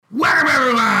Welcome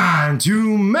everyone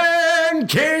to Man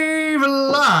Cave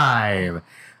Live.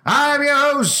 I'm your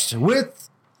host with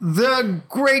the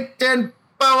great and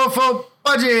powerful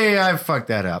Pudgy. I fucked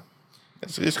that up.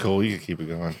 It's cool. You can keep it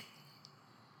going.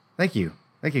 Thank you,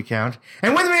 Count.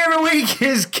 And with me every week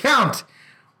is Count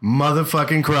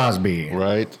motherfucking Crosby.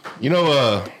 Right. You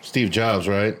know Steve Jobs,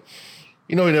 right?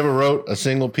 You know he never wrote a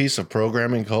single piece of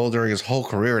programming code during his whole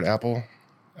career at Apple?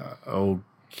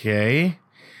 Okay.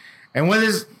 And with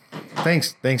us,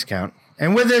 thanks, Count.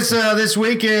 And with us this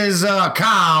week is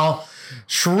Kyle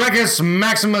Shrekus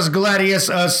Maximus Gladius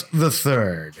us the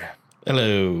Third.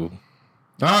 Hello.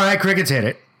 All right, Crickets, hit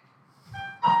it.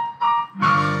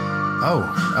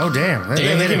 Oh, damn.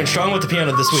 Damn, they came in strong with the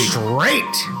piano this week.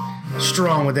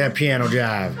 Strong with that piano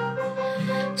jive.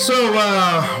 So,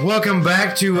 welcome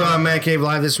back to Man Cave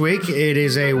Live this week. It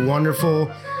is a wonderful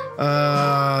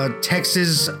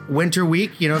Texas winter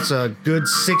week. You know, it's a good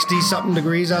 60-something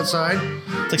degrees outside.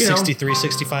 It's like 63,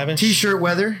 65-ish. T-shirt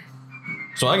weather.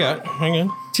 So I got. Hang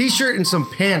on. T-shirt and some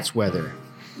pants weather.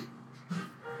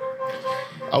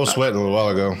 I was sweating a little while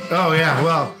ago. Oh, yeah.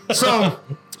 Well, so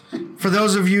for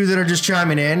those of you that are just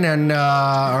chiming in and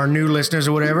are new listeners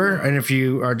or whatever, and if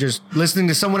you are just listening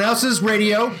to someone else's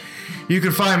radio, you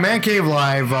can find Man Cave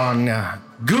Live on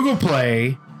Google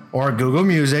Play or Google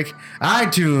Music,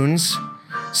 iTunes,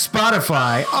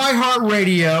 Spotify,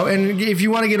 iHeartRadio, and if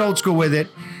you want to get old school with it,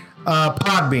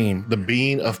 Podbean. The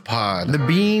Bean of Pod. The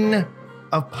Bean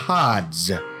of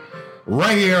Pods.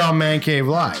 Right here on Man Cave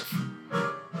Live.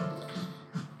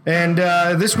 And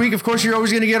this week, of course, you're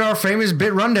always going to get our famous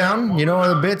bit rundown. You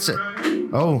know, the bits.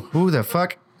 Oh, who the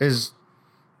fuck is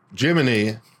Jiminy.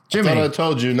 I thought I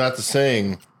told you not to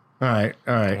sing. All right.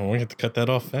 Oh, we have to cut that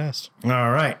off fast.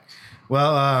 All right.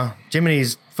 Well,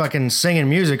 Jiminy's fucking singing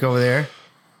music over there.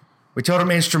 We told him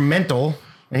instrumental,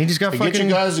 and he just got fucking... Get you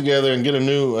guys together and get a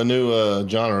new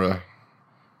genre.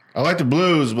 I like the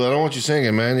blues, but I don't want you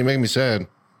singing, man. You make me sad.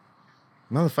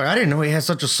 Motherfucker, I didn't know he had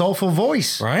such a soulful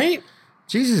voice. Right?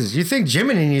 Jesus, you think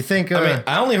Jiminy and you think... I mean,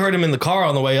 I only heard him in the car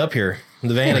on the way up here. In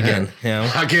the van again. You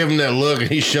know? I gave him that look, and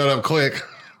he shut up quick.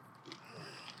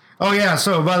 Oh, yeah.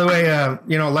 So, by the way,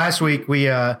 last week we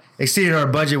exceeded our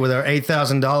budget with our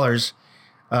 $8,000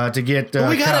 to get... Well,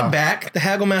 we got Kyle. it back. The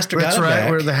Hagglemaster got That's it right.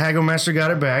 back. The Hagglemaster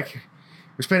got it back.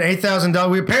 We spent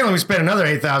 $8,000. Apparently we spent another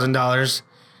 $8,000.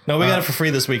 No, we got it for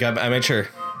free this week. I made sure.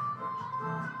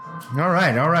 All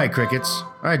right, Crickets.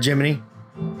 All right, Jiminy.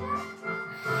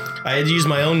 I had to use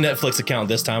my own Netflix account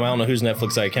this time. I don't know whose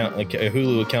Netflix account, like a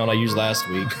Hulu account I used last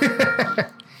week.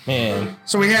 Man.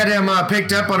 So we had him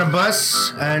picked up on a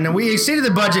bus, and we exceeded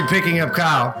the budget picking up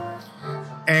Kyle.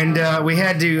 And we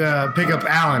had to pick up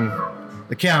Alan,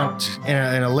 the Count, in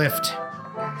a lift,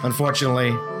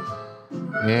 unfortunately.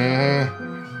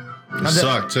 Mm-hmm. It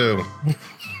sucked, too.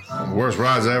 Worst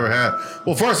rides I ever had.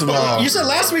 Well, first of all... You said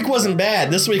last week wasn't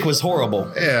bad. This week was horrible.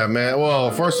 Yeah, man.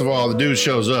 Well, first of all, the dude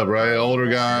shows up, right? Older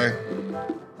guy.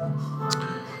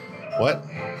 What?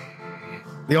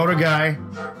 The older guy.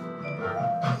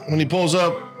 When he pulls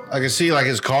up, I can see like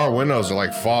his car windows are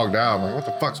like fogged out. I'm like, what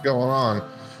the fuck's going on?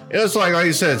 It's like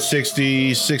you said,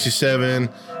 60, 67.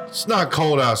 It's not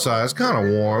cold outside. It's kind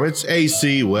of warm. It's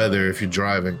AC weather if you're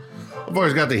driving. I've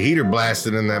always got the heater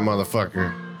blasted in that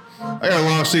motherfucker. I got a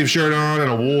long sleeve shirt on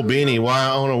and a wool beanie. Why I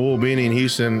own a wool beanie in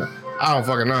Houston, I don't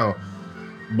fucking know.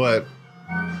 But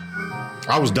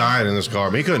I was dying in this car.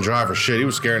 He couldn't drive for shit. He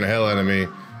was scaring the hell out of me.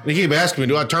 And he keep asking me,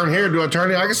 do I turn here? Do I turn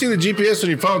here? I can see the GPS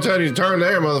on your phone telling you to turn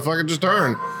there, motherfucker. Just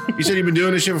turn. You said you've been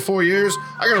doing this shit for 4 years?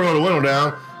 I gotta roll the window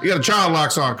down. You got a child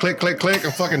locks on. Click, click, click.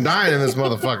 I'm fucking dying in this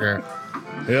motherfucker.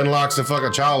 He unlocks the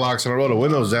fucking child locks and I roll the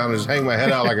windows down and just hang my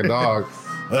head out like a dog.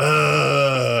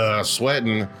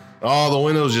 Sweating. All the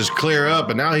windows just clear up,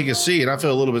 and now he can see, and I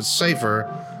feel a little bit safer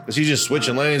because he's just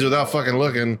switching lanes without fucking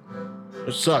looking.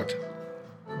 It sucked.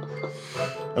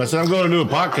 And I said, I'm going to do a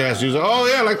podcast. He was like, oh,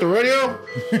 yeah, like the radio?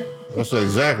 I said,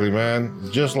 exactly,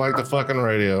 man. Just like the fucking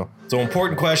radio. So,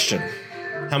 important question.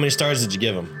 How many stars did you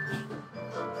give him?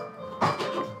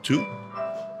 2.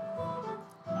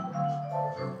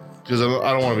 Because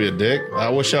I don't want to be a dick. I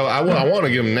wish I want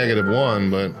to give him -1,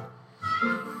 but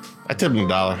I tipped him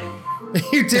 $1.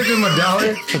 You tipped him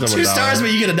 $1? 2 stars,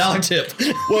 but you get $1 tip.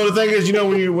 Well, the thing is, you know,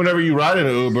 whenever you ride in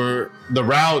an Uber, the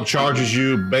route charges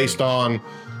you based on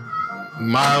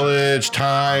mileage,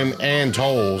 time, and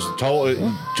tolls.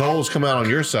 Tolls come out on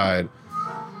your side.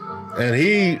 And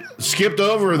he skipped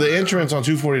over the entrance on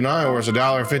 249 where it's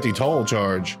 $1.50 toll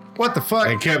charge. What the fuck?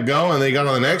 And kept going. They got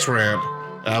on the next ramp.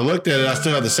 And I looked at it. I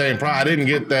still had the same price. I didn't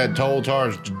get that toll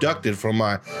charge deducted from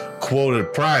my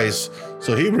quoted price.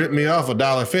 So he ripped me off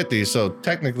 $1.50. So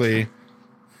technically,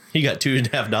 He got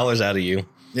 $2.50 out of you.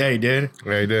 Yeah, he did.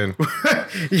 Yeah, he did.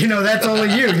 You know, that's only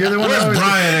you. You're the one. Where's that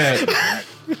Brian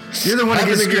at? You're the one that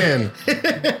gets Again.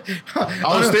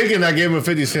 I was thinking I gave him a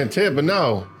 50-cent tip, but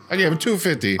no. I gave him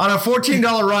 $2.50. On a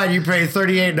 $14 ride, you pay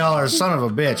 $38. Son of a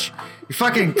bitch. You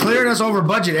fucking clearing us over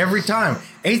budget every time.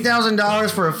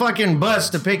 $8,000 for a fucking bus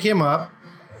to pick him up.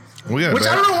 We got Which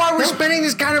I don't know why we're spending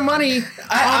this kind of money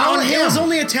on It him. was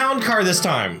only a town car this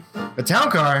time. A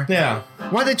town car? Yeah.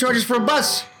 Why'd they charge us for a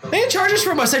bus? They didn't charge us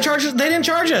for a bus. They didn't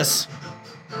charge us.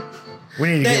 We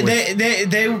need to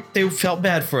get They felt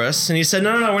bad for us, and he said,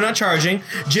 "No, we're not charging."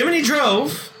 Jiminy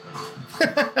drove.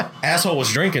 Asshole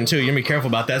was drinking too. You gotta be careful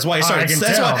about that. That's why he started. I can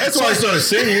That's tell. why. That's why I started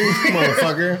singing,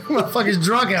 motherfucker. Motherfucker's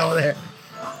drunk out there.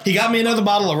 He got me another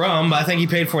bottle of rum, but I think he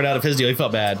paid for it out of his deal. He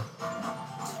felt bad.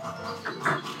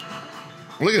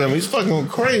 Look at him. He's fucking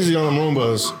crazy on the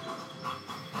Roombas.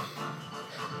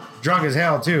 Drunk as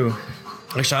hell, too.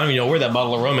 Actually, I don't even know where that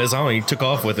bottle of rum is. I don't know. He took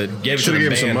off with it. Gave it to Should the have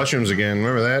given him some band. mushrooms again.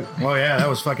 Remember that? Oh, yeah, that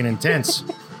was fucking intense.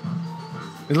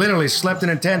 We literally slept in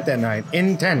a tent that night.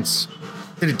 Intense.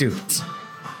 Did it do?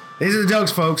 These are the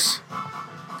jokes, folks.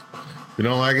 If you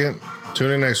don't like it, tune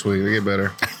in next week. They get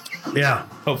better. Yeah.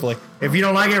 Hopefully. If you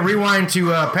don't like it, rewind to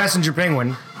Passenger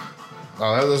Penguin.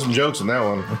 Oh, there's some jokes in that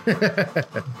one.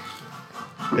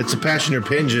 It's a passenger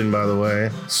pigeon, by the way.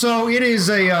 So it is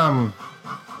a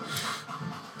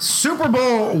Super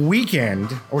Bowl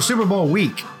weekend, or Super Bowl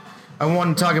week. I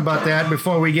want to talk about that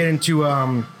before we get into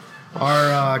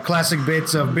our classic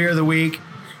bits of Beer of the Week,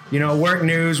 you know, work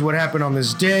news, what happened on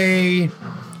this day,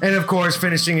 and of course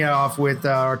finishing it off with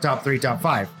our top 3, top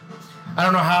 5. I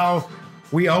don't know how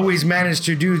we always managed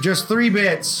to do just 3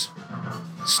 bits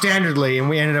standardly, and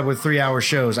we ended up with 3-hour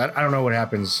shows. I don't know what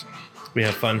happens. We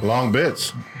have fun. Long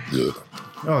bits.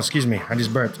 Oh, excuse me. I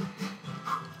just burped.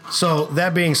 So,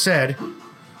 that being said,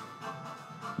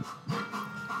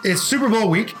 it's Super Bowl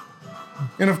week.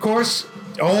 And of course,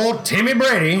 old Timmy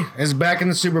Brady is back in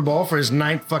the Super Bowl for his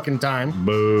 9th fucking time.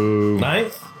 Boo.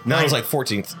 9th? That was like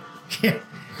 14th.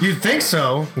 You'd think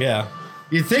so. Yeah.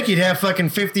 You'd think he'd have fucking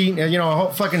 50, you know, a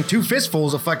whole fucking 2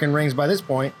 fistfuls of fucking rings by this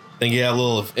point. Think he had a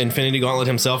little Infinity Gauntlet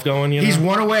himself going, you know? He's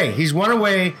one away. He's one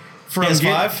away from... He has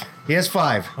 5? He has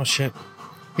 5. Oh, shit.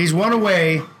 He's one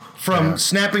away from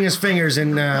snapping his fingers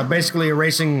and basically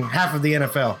erasing half of the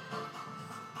NFL.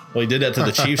 Well, he did that to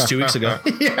the Chiefs 2 weeks ago.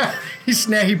 Yeah,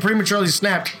 he prematurely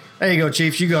snapped. There you go,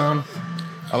 Chiefs, you gone.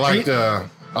 I liked, I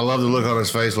love the look on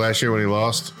his face last year when he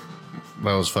lost.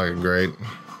 That was fucking great.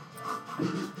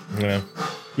 Yeah.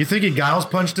 You think he Giles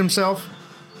punched himself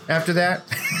after that?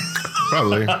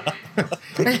 Probably.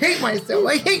 I hate myself.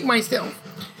 I hate myself.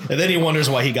 And then he wonders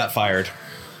why he got fired.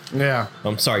 Yeah.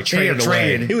 I'm sorry, He traded got away.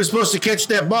 traded. He was supposed to catch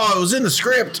that ball. It was in the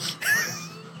script.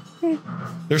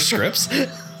 There's scripts?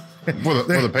 For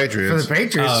the Patriots. For the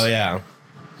Patriots. Oh, yeah.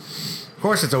 Of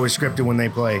course, it's always scripted when they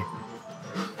play.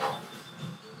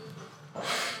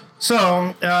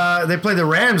 So, they play the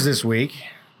Rams this week.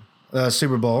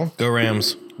 Super Bowl. Go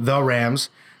Rams. The Rams,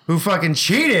 who fucking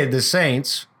cheated the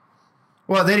Saints.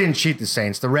 Well, they didn't cheat the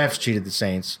Saints. The refs cheated the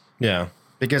Saints. Yeah.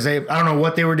 Because I don't know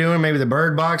what they were doing. Maybe the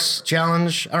Bird Box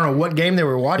Challenge. I don't know what game they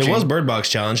were watching. It was Bird Box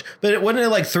Challenge. But wasn't it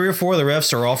like 3 or 4 of the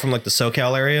refs are all from like the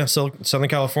SoCal area, Southern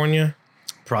California?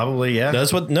 Probably, yeah. I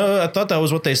thought that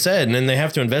was what they said. And then they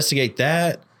have to investigate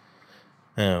that.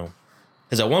 Oh.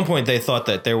 Because at one point they thought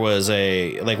that there was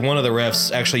one of the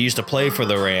refs actually used to play for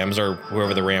the Rams or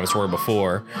whoever the Rams were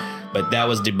before. But that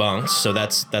was debunked. So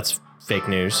that's fake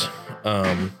news.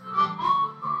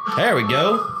 There we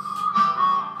go.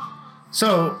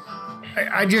 So,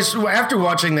 I just, after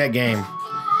watching that game,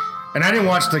 and I didn't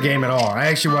watch the game at all. I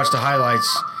actually watched the highlights.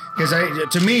 Because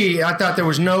to me, I thought there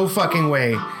was no fucking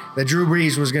way that Drew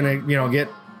Brees was going to, get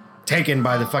taken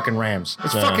by the fucking Rams.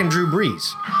 It's fucking Drew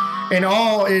Brees. And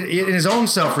in his own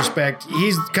self-respect,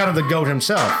 he's kind of the GOAT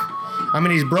himself. I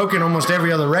mean, he's broken almost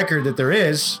every other record that there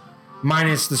is,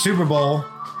 minus the Super Bowl,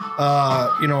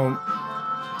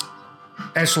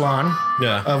 echelon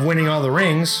of winning all the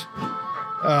rings.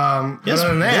 Yes, other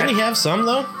than that, didn't he have some,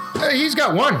 though? he's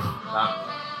got one.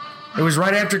 It was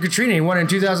right after Katrina. He won in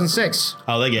 2006.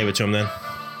 Oh, they gave it to him then.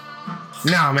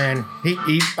 No, man.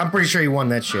 I'm pretty sure he won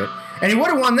that shit. And he would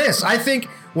have won this. I think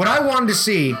what I wanted to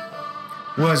see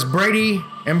was Brady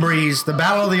and Breeze, the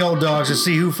battle of the old dogs, to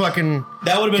see who fucking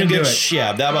That would have been can good. do it.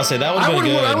 Yeah, that about to say that would have been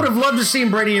good. I would have loved to see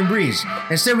Brady and Breeze.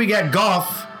 Instead, we got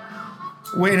Goff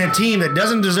in a team that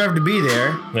doesn't deserve to be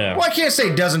there. Yeah. Well, I can't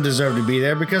say doesn't deserve to be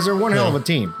there because they're one hell of a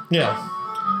team. Yeah.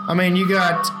 I mean, you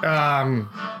got...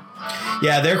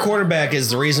 Yeah, their quarterback is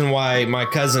the reason why my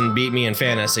cousin beat me in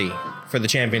fantasy for the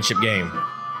championship game.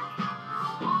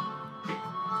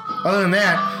 other than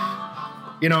that,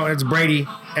 you know, it's Brady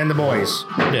and the boys.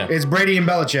 Yeah. It's Brady and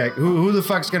Belichick. Who the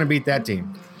fuck's going to beat that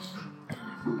team?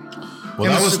 Well,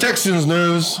 that was Texans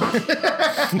news.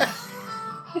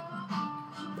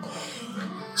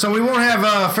 So we won't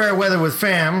have fair weather with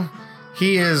Fam.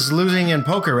 He is losing in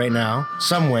poker right now,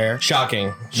 somewhere.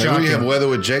 Shocking. Maybe we have weather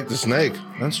with Jake the Snake.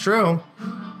 That's true.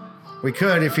 We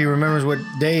could if he remembers what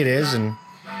day it is and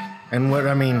what,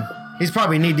 I mean, he's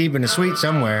probably knee deep in the suite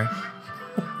somewhere.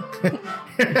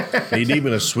 Knee deep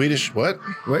in a Swedish what?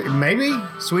 What, maybe?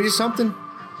 Swedish something?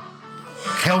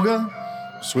 Helga?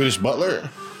 Swedish butler?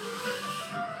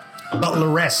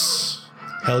 Butleress.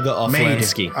 Helga Maid.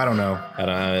 Offlansky. I don't know. I don't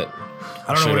know.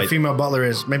 I don't know what a female butler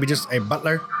is. Maybe just a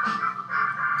butler?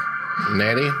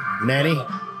 Natty? Nanny?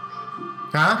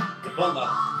 Huh?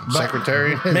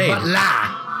 Secretary? Maid. Butler.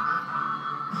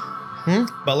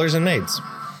 Butlers and maids.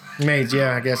 Maids,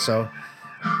 yeah, I guess so.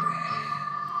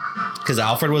 Because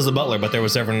Alfred was the butler, but there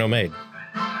was never no maid.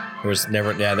 There was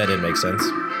never. Yeah, that didn't make sense.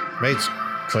 Mate's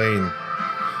clean.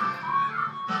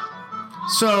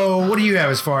 So, what do you have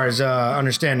as far as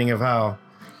understanding of how?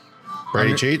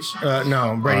 Brady cheats?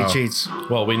 No, Brady cheats.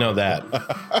 Well, we know that.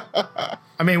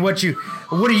 I mean, what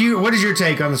is your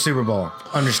take on the Super Bowl?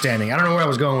 Understanding. I don't know where I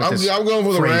was going with this. I'm going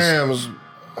for the phrase. Rams.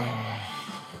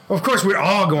 Of course, we're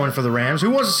all going for the Rams. Who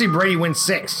wants to see Brady win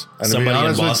 6? And Somebody to be in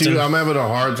honest with Boston. you, I'm having a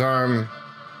hard time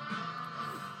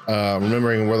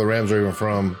remembering where the Rams are even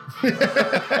from.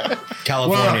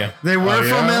 California. Well, they were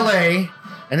from yeah? L.A.,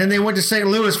 and then they went to St.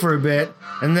 Louis for a bit,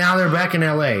 and now they're back in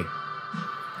L.A.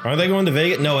 Are they going to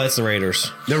Vegas? No, that's the Raiders.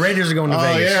 The Raiders are going to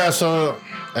Oh, Vegas. yeah, so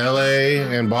L.A.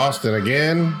 and Boston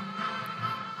again.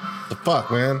 The fuck,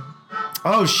 man?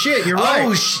 Oh, shit, you're right.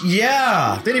 Oh,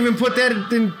 yeah. Didn't even put that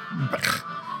in...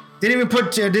 Didn't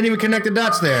even connect the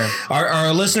dots there.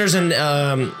 Our listeners in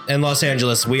Los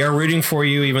Angeles, we are rooting for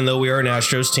you, even though we are an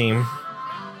Astros team.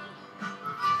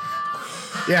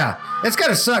 Yeah, it's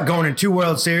gotta suck going in 2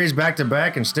 World Series back to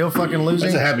back and still fucking losing.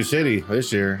 It's a happy city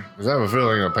this year. Because I have a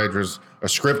feeling the Patriots are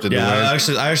scripted to Yeah, win.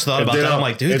 I actually thought about that. I'm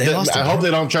like, dude, If they lost. I hope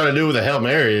they don't try to do with a Hail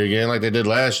Mary again like they did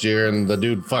last year and the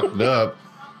dude fucked it up.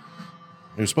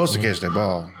 He was supposed to catch that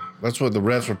ball. That's what the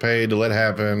refs were paid to let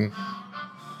happen.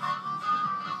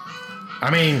 I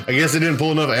mean, I guess it didn't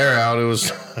pull enough air out. It was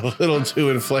a little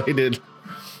too inflated.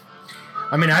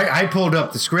 I pulled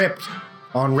up the script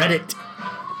on Reddit.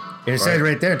 And it says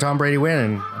right there, Tom Brady win,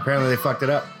 and apparently they fucked it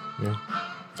up.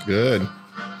 Good.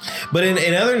 But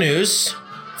in other news,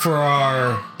 for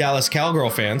our Dallas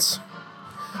Cowgirl fans,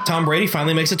 Tom Brady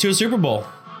finally makes it to a Super Bowl.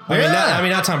 I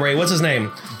mean, not Tom Brady. What's his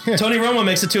name? Tony Romo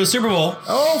makes it to a Super Bowl.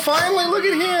 Oh, finally, look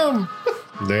at him.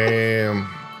 Damn.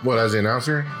 What, as the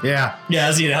announcer? Yeah. Yeah,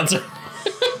 as the announcer.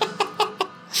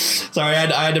 Sorry,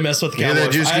 I had to mess with the Yeah,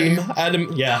 that Cowboys. Juicy? I had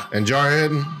to, yeah. And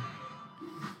Jarhead,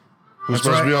 who's supposed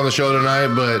right. to be on the show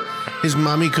tonight, but his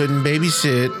mommy couldn't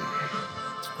babysit.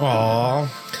 Aw.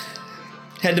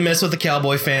 Had to mess with the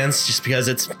Cowboy fans just because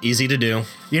it's easy to do.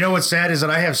 You know what's sad is that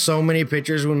I have so many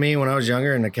pictures with me when I was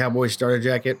younger in the Cowboy starter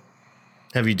jacket.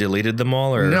 Have you deleted them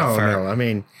all or No. I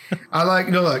mean,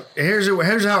 look, here's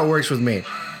how it works with me.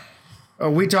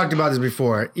 We talked about this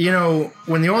before. You know,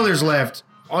 when the Oilers left,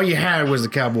 all you had was the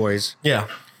Cowboys. Yeah.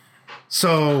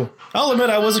 So I'll admit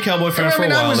I was a Cowboy fan for a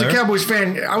while I was there. a Cowboys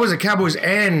fan. I was a Cowboys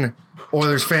and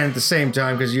Oilers fan at the same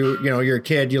time because you're a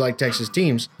kid. You like Texas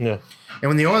teams. Yeah. And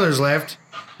when the Oilers left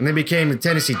and they became the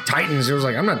Tennessee Titans, it was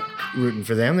like, I'm not rooting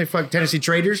for them. They fuck Tennessee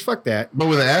Traders. Fuck that. But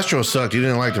when the Astros sucked, you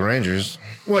didn't like the Rangers.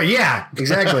 Well, yeah,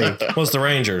 exactly. Well, it's the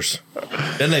Rangers.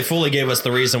 Then they fully gave us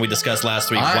the reason we discussed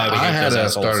last week why we I hate had those a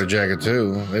assholes. starter jacket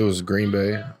too. It was Green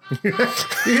Bay. You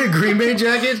had a Green Bay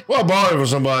jacket? Well, I bought it for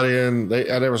somebody, and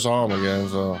I never saw them again.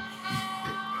 So,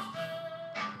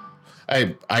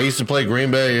 hey, I used to play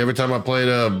Green Bay every time I played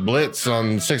Blitz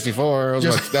on 64.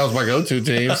 That was my go-to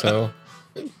team. So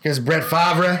Because Brett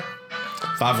Favre.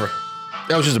 Favre.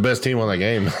 that was just the best team on that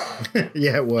game.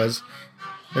 Yeah, it was.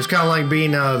 It was kind of like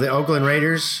being the Oakland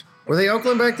Raiders. Were they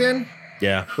Oakland back then?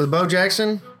 Yeah. With Bo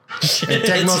Jackson? And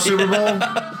Tecmo Super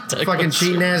Bowl? Fucking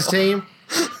cheating ass team.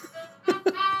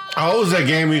 What was that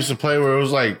game we used to play where it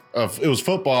was like it was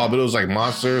football, but it was like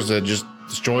monsters that just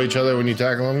destroy each other when you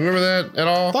tackle them? Remember that at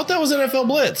all? I thought that was NFL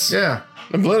Blitz. Yeah.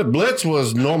 The Blitz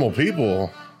was normal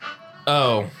people,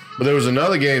 Oh. but there was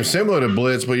another game similar to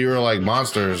Blitz, but you were like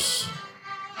monsters,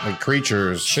 like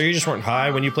creatures. Sure you just weren't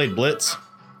high when you played Blitz?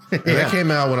 And that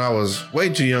came out when I was way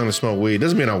too young to smoke weed.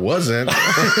 Doesn't mean I wasn't.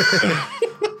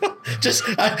 Just,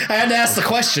 I had to ask the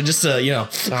question just to,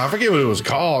 I forget what it was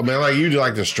called, man. Like, you'd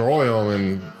like destroy them,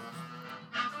 and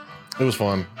it was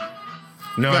fun.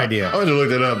 No idea. I want to look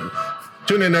that up.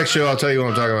 Tune in next show. I'll tell you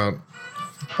what I'm talking about.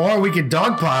 Or we could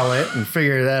dogpile it and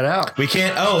figure that out. We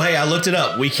can't. Oh, hey, I looked it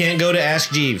up. We can't go to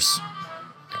Ask Jeeves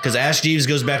because Ask Jeeves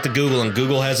goes back to Google, and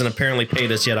Google hasn't apparently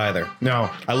paid us yet either. No.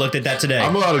 I looked at that today.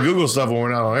 I'm allowed to Google stuff when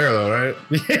we're not on air, though, right?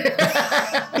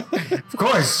 Of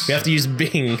course. We have to use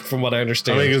Bing, from what I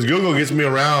understand. I mean, because Google gets me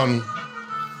around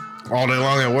all day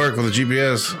long at work with the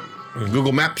GPS.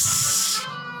 Google Maps.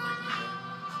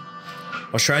 I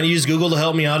was trying to use Google to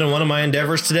help me out in one of my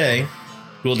endeavors today.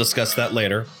 We'll discuss that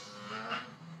later.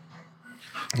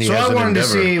 So I wanted to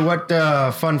see what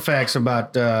fun facts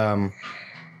about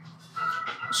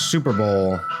Super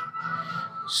Bowl.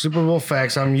 Super Bowl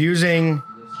facts. I'm using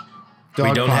Dogpile.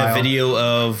 We don't have video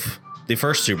of the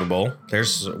first Super Bowl.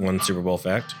 There's one Super Bowl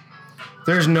fact.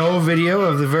 There's no video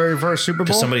of the very first Super Bowl?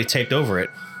 Because somebody taped over it.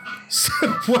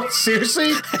 What?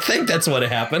 Seriously? I think that's what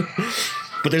happened.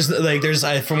 But there's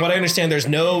from what I understand, there's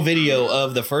no video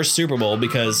of the first Super Bowl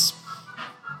because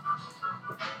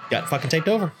got fucking taped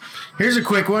over. Here's a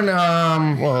quick one.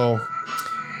 Whoa.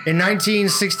 In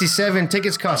 1967,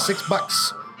 tickets cost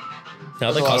 $6.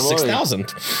 Now they That's a lot cost of money. 6,000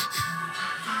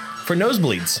 for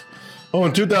nosebleeds. Oh,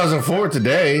 in 2004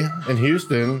 today in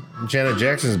Houston, Janet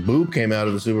Jackson's boob came out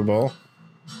of the Super Bowl.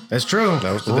 That's true.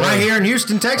 That was today. Right here in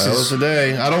Houston, That was Texas.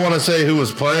 today. I don't want to say who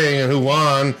was playing and who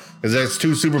won, because that's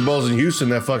 2 Super Bowls in Houston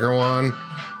that fucker won.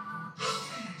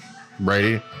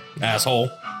 Brady. Asshole.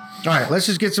 All right, let's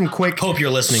just get some quick Hope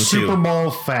you're listening Super too.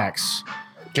 Bowl facts.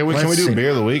 Can we Let's do see. beer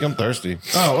of the week? I'm thirsty.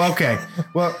 Oh, okay.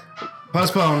 Well,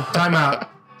 postpone, time out,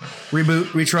 reboot,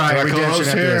 retry, Can I redemption co-host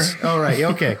after here? this. All right,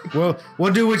 okay.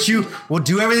 We'll do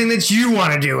everything that you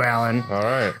want to do, Alan. All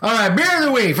right. All right, beer of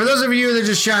the week. For those of you that are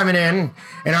just chiming in,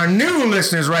 and our new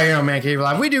listeners right here on Man Cave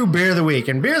Live, we do beer of the week,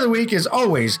 and beer of the week is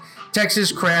always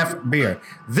Texas craft beer.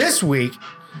 This week,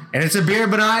 and it's a beer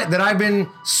that I've been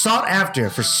sought after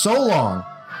for so long,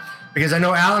 because I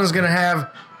know Alan is going to have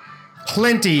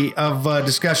plenty of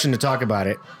discussion to talk about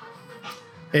it.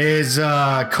 Is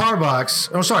Eighth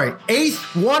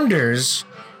Wonders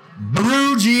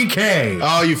Brew GK.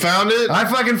 Oh, you found it? I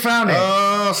fucking found it.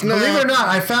 Oh, snap. Believe it or not,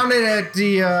 I found it at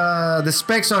the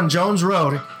Specs on Jones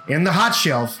Road in the hot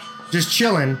shelf, just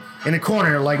chilling in a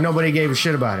corner like nobody gave a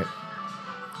shit about it.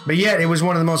 But yet, it was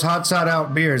one of the most hot sought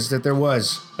out beers that there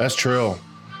was. That's Trill.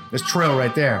 This Trill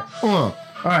right there. All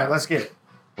right, let's get it.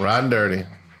 Riding dirty.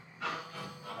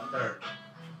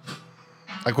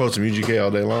 I quote some UGK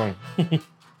all day long. You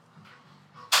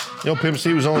know, Pimp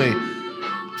C was only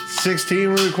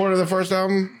 16 when we recorded the first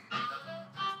album.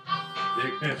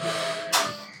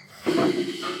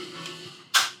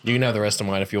 You can have the rest of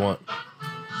mine if you want.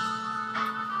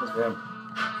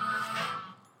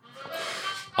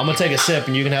 I'm gonna take a sip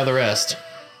and you can have the rest.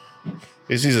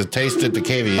 This is a taste at the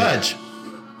caveat. Fudge.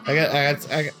 I got.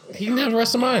 He can have the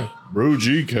rest of mine. Brew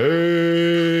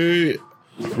GK.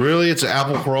 Really? It's an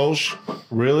apple croche?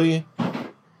 Really?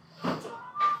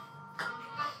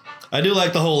 I do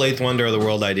like the whole eighth wonder of the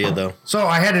world idea, though. So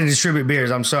I had to distribute beers.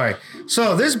 I'm sorry.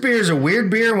 So this beer is a weird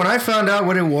beer. When I found out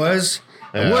what it was,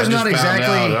 Yeah, I was I just not found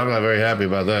exactly. out. I'm not very happy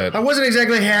about that. I wasn't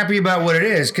exactly happy about what it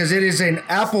is because it is an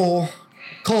apple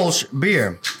Kolsch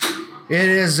beer. It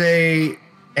is a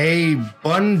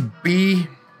Bun B.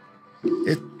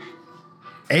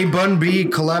 A Bun B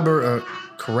Collaboration.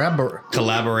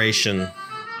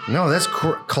 No, that's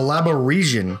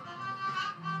collaboration.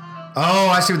 Oh,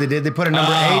 I see what they did. They put a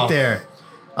number 8 there.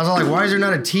 I was all like, why is there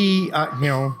not a T? I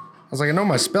was like, I know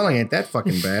my spelling ain't that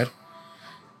fucking bad.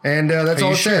 And that's Are all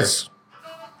you it sure? says.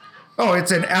 Oh,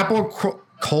 it's an apple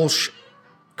Kolsch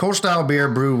style beer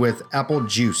brewed with apple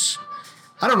juice.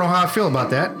 I don't know how I feel about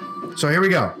that. So here we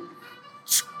go.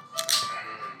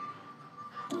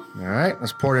 All right,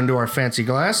 let's pour it into our fancy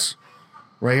glass.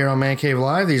 Right here on Man Cave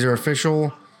Live. These are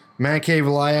official Man Cave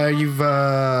Live,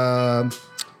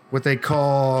 what they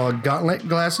call gauntlet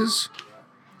glasses.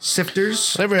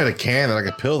 Sifters. I never had a can that I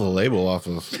could peel the label off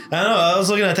of. I don't know. I was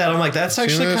looking at that. I'm like, that's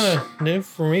actually this? kind of new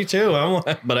for me too.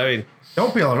 But I mean,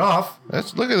 Don't peel it off.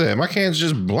 Look at that. My can's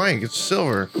just blank. It's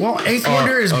silver. Well, Eighth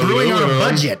Wonder is oh, brewing on a aluminum.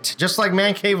 budget, just like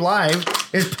Man Cave Live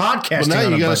is podcasting But now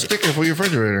on you a got a budget. sticker for your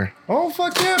refrigerator. Oh,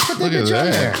 fuck yeah. Put that Look at bitch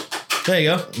on there. that. there you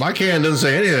go. My can doesn't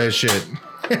say any of that shit.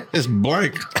 It's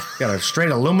blank. Got a straight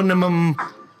aluminum.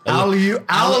 Aluminium.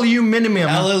 Aluminium.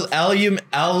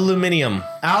 Aluminium.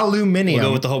 We'll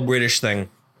go with the whole British thing.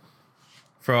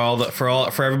 For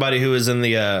everybody who is in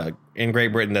the in Great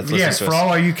Britain that's listening Yes, to for us. all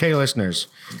our UK listeners.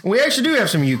 We actually do have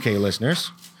some UK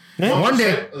listeners. One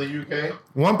day, The UK.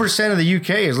 1% of the UK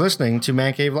is listening to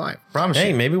Man Cave Live. Promise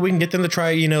Hey, you. maybe we can get them to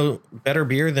try, better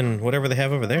beer than whatever they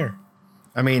have over there.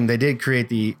 I mean, they did create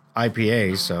the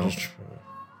IPA, so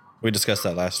We discussed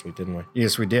that last week, didn't we?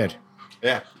 yes, we did.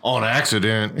 Yeah. On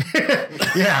accident.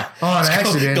 Yeah, on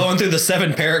accident. Going through the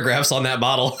 7 paragraphs on that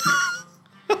bottle.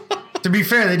 To be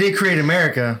fair, they did create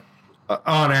America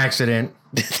on accident.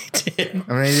 They did.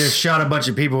 I mean, they just shot a bunch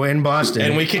of people in Boston.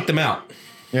 And we kicked them out.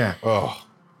 Yeah. Oh,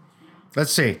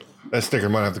 Let's see. that sticker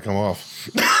might have to come off.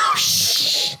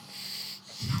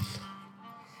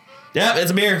 Yeah,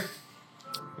 it's a beer.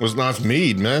 It was not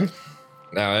mead, man.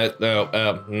 Ugh.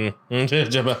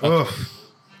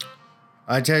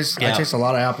 I taste a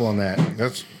lot of apple on that.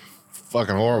 That's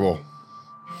fucking horrible.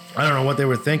 I don't know what they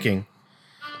were thinking.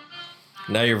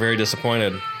 Now you're very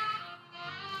disappointed.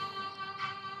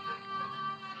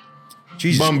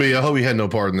 Jesus. Bumby, I hope you had no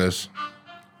part in this.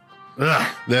 Ugh.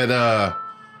 That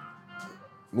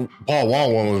Paul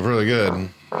Wall one was really good.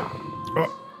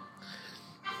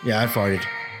 Yeah, I farted.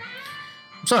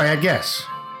 I'm sorry, I guess.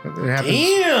 It happens.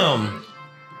 Damn.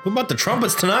 What about the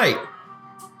trumpets tonight?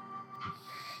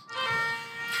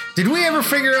 Did we ever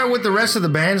figure out what the rest of the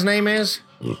band's name is?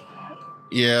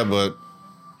 Yeah, but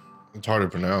it's hard to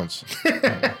pronounce.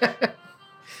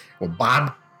 Well,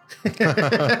 Bob.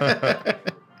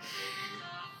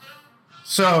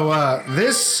 So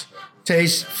this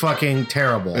tastes fucking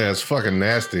terrible. Yeah, it's fucking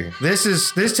nasty. This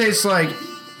tastes like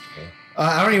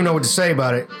I don't even know what to say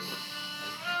about it.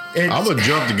 I'm gonna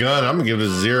jump the gun. I'm gonna give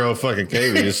this 0 fucking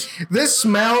KVs. This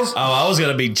smells. Oh, I was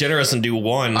going to be generous and do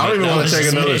 1. I don't even but want to that take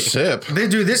was another me. sip.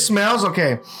 Dude, this smells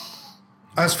okay.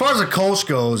 As far as a Kolsch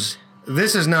goes,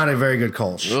 this is not a very good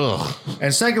Kolsch. Ugh.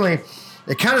 And secondly,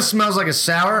 it kind of smells like a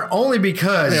sour only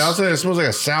because Yeah, I'll say it smells like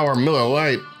a sour Miller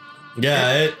Lite.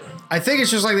 Yeah, I think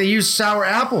it's just like they use sour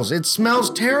apples. It smells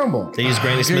terrible. they use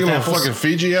Granny Can Smith you get apples. fucking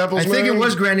Fiji apples? I think it man?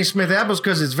 was Granny Smith apples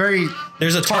because it's very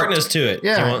There's a tartness to it. You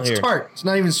yeah, want- it's here. tart. It's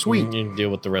not even sweet. You can deal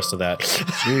with the rest of that.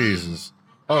 Jesus.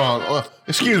 Hold on.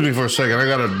 Excuse me for a second. I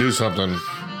gotta do something.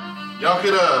 Y'all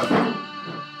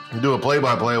could do a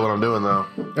play-by-play of what I'm doing though.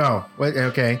 Oh, wait,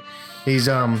 okay. He's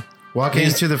walking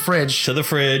He's- to the fridge, To the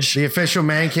fridge. the official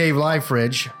Man Cave Live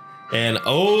fridge, And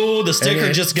the sticker And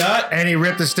it- just got and he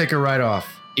ripped the sticker right off.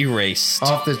 erased.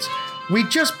 Off the. We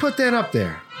just put that up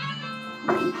there.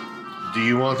 Do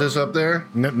you want this up there?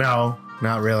 No,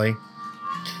 not really.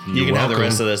 You can have the welcome.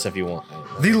 rest of this if you want.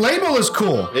 The label is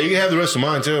cool. Yeah, you can have the rest of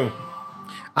mine too.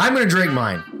 I'm gonna drink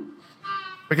mine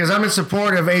because I'm in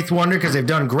support of Eighth Wonder because they've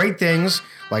done great things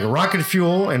like Rocket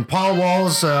Fuel and Paul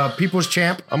Wall's People's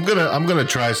Champ. I'm gonna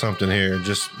try something here.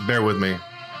 Just bear with me.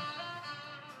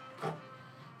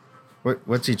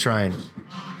 What's he trying?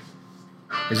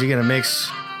 Is he gonna mix?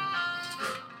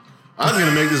 I'm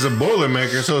gonna make this a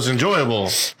Boilermaker so it's enjoyable.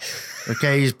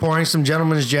 Okay, he's pouring some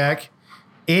Gentleman's Jack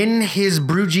in his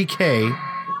Brew GK.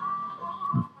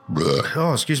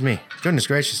 Oh, excuse me. Goodness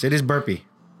gracious, it is burpy.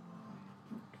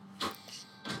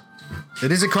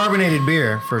 It is a carbonated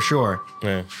beer for sure.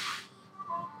 Yeah.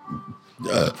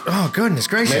 Oh, goodness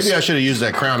gracious. Maybe I should have used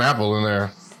that Crown Apple in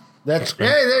there. That's hey,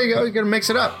 there you go. You gotta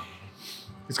mix it up.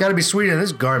 It's got to be sweeter than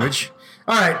this garbage.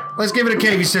 All right, let's give it a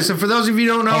KV system. For those of you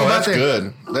who don't know Oh, about that's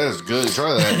good. That is good.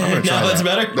 Try that. Now that's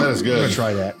better. That is I'm good. gonna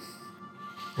try that.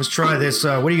 Let's try this.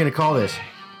 What are you gonna call this?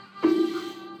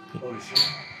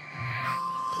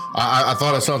 I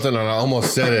thought of something and I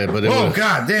almost said it, but it Oh was.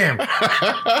 god damn!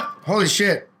 Holy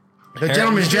shit! The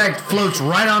Gentleman's Jack floats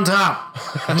right on top.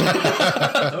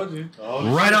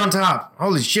 Right on top.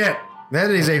 Holy shit! That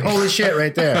is a holy shit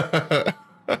right there.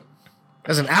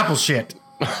 That's an apple shit.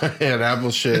 Yeah, an apple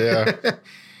shit, yeah.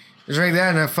 Just like that,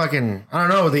 and a fucking I don't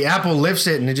know. The apple lifts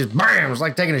it, and it just bam! It's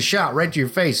like taking a shot right to your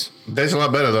face. Tastes a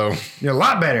lot better though. You're a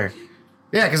lot better.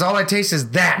 Yeah, because all I taste is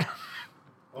that.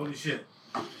 Holy shit.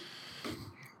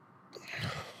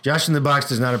 Josh in the box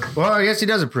does not. Well, I guess he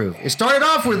does approve. It started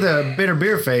off with a bitter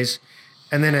beer face,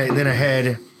 and then a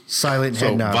head, silent So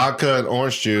head nod. vodka and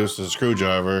orange juice, a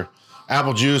screwdriver,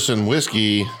 apple juice and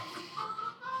whiskey,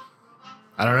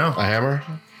 I don't know. a hammer.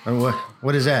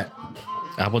 What is that?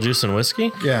 Apple juice and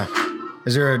whiskey? Yeah.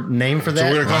 Is there a name for So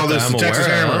that? we're gonna call this I'm the Texas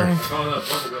aware of. Hammer. Oh, no,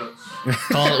 fuck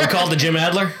guts. We call it the Jim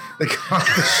Adler? They call it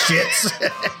the shits.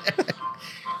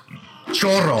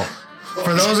 Chorro.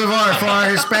 For those of our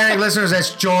Hispanic listeners,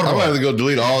 that's I'm gonna have chorro. to go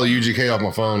delete all the UGK off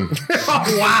my phone.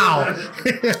 Oh, wow.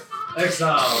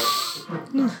 Exile.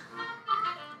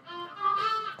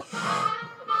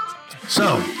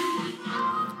 So,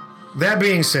 that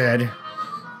being said,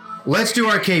 let's do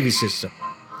our KV system.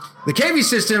 The KV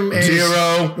system is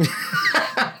 0.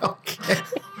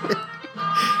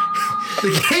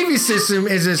 the KV system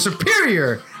is a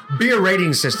superior beer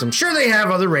rating system. Sure, they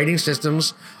have other rating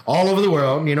systems all over the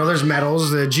world. You know, there's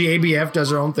medals. The GABF does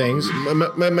their own things.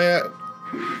 Matt,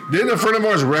 didn't a friend of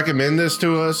ours recommend this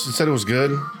to us and said it was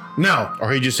good? No,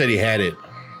 Or he just said he had it?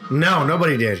 No,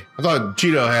 nobody did. I thought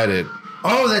Cheeto had it.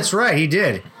 Oh, that's right. He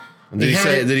did. Did he had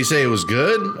say? it. Did he say it was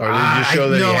good, or did he just show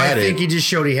that no, he had I think it? he just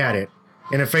showed he had it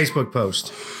in a Facebook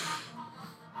post.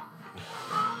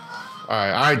 All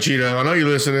right, Cheeto. I know you're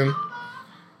listening.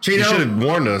 Cheeto, You should have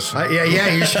warned us. yeah,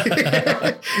 you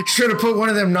should have put one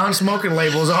of them non-smoking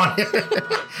labels on it.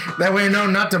 That way, you know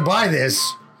not to buy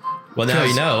this. Well, now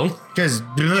you know. Because,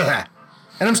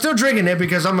 and I'm still drinking it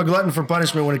because I'm a glutton for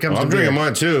punishment when it comes I'm to beer. drinking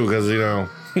mine too because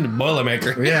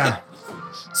Boilermaker. Yeah.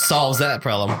 Solves that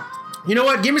problem. You know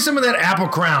what? Give me some of that apple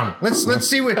crown. Let's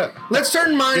see what. Let's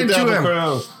turn mine Get the into Apple him.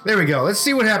 Crown. There we go. Let's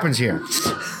see what happens here.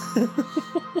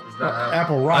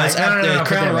 Apple rye. It's Crown put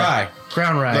that Rye. back.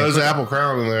 Crown rye. there's an apple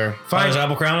crown in there. There's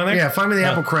Apple Crown in there? Yeah, find me the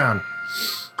apple crown.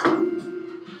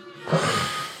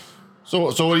 So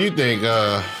what do you think,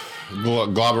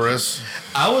 Globberus?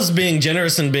 I was being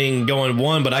generous and going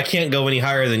one, but I can't go any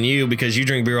higher than you because you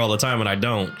drink beer all the time and I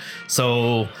don't.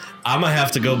 So I'm gonna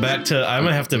have to go back to. I'm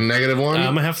gonna have to Negative one?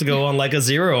 I'm gonna have to go on like a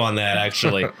 0 on that.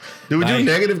 Actually, Do we do I-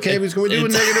 negative cavies? Can we do a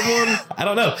it's- negative one? I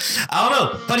don't know.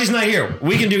 Pudgy's not here.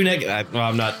 We can do negative. Well,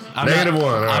 I'm not. Negative one,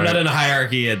 all I'm right. not in a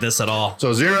hierarchy at this at all.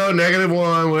 So 0,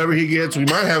 -1, whatever he gets. We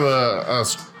might have a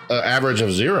average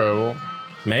of 0,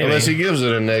 Maybe. unless he gives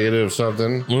it a negative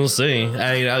something. We'll see.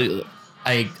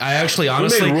 I actually We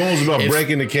honestly made rules about if-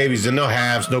 breaking the cavies. No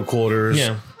halves, no quarters.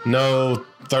 Yeah. No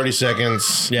 30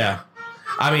 seconds. Yeah,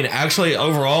 I mean, actually,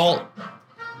 overall,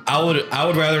 I would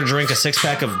rather drink a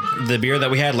 6-pack of the beer that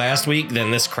we had last week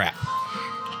than this crap.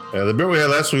 Yeah, the beer we had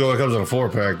last week only comes in a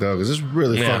 4-pack though, because it's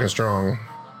really Yeah. fucking strong.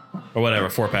 Or whatever,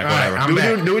 4-pack, All right, whatever. I'm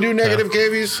back. Do we do negative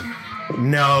cavies?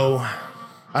 No,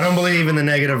 I don't believe in the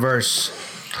negative verse.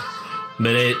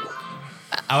 But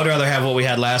I would rather have what we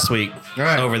had last week All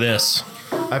right. over this.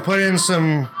 I put in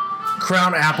some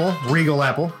Crown apple, Regal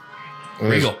apple,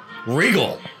 Regal.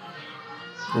 Regal.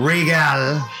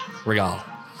 Regal.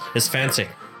 It's fancy.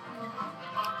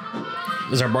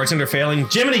 Is our bartender failing?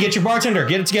 Jiminy, get your bartender.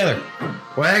 Get it together.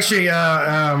 Well, actually,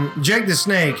 Jake the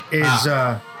Snake is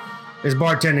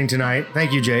bartending tonight.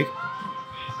 Thank you, Jake.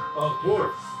 Of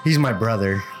course. He's my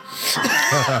brother.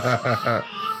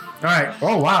 All right.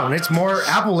 Oh wow, and it's more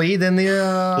appley than the.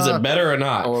 Is it better or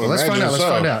not? Well, Let's find out. imagine Let's so.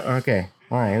 find out. Okay.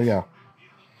 All right. Here we go.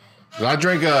 I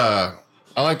drink I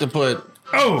like to put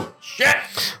Oh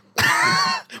shit!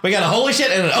 We got a holy shit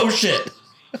and an oh shit.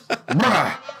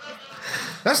 Bruh.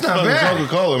 That's not bad.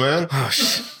 Coca-Cola, man. Oh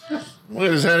shit. Look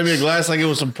at this, handing me a glass like it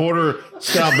was some porter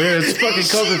style beer. It's fucking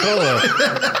Coca-Cola.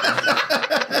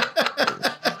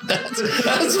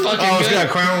 That's fucking Oh, it's good. got a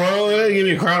Crown Royal in it. Give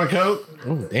me a Crown of Coke.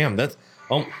 Oh, damn, that's.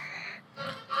 Oh,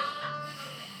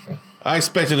 I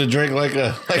expected to drink like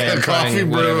a Okay, I'm trying coffee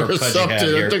brew whatever or Pudgy had something.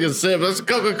 here. I took a sip. That's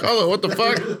Coca-Cola. What the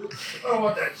fuck? I don't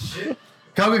want that shit.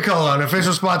 Coca-Cola and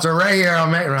official sponsor right here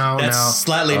on Met. No, that's no.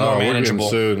 slightly more Oh, we're getting manageable.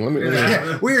 sued. Let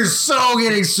me We're so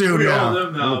getting sued We own now.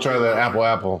 them now. try that apple.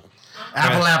 Apple.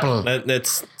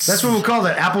 That's That's what we'll call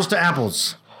that. Apples to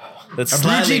apples. that's A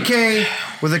slightly. BGK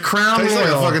with a Crown Tastes like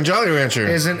a Royal. fucking Jolly Rancher.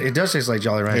 Isn't it? Does taste like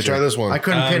Jolly Rancher. try this one. I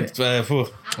couldn't pin it. Whew.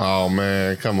 Oh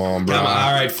man, come on, bro. Come on,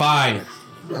 all right, fine.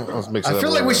 Let's mix it I up feel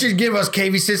a like we little should give us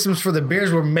KV systems for the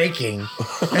beers we're making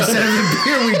instead of the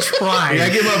beer we try. bit. Yeah,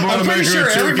 give my I'm pretty sure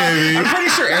Boilermaker I'm a 2 KV. pretty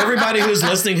sure everybody who's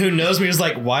listening who knows me is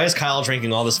like, why is Kyle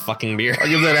drinking all this fucking beer? I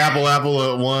give that apple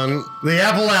a 1. The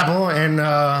apple and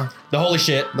The holy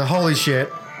shit the holy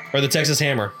shit. or the Texas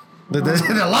Hammer. The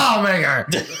lawmaker.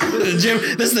 This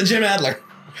is the Jim Adler.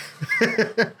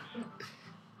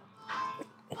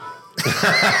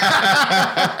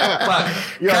 Fuck.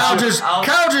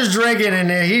 Kyle just drinking and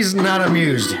he's not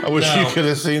amused. I wish No. you could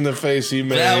have seen the face he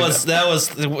made. That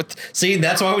was. See,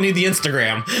 that's why we need the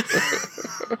Instagram.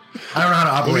 I don't know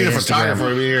how to We operate need a Instagram. photographer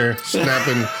over here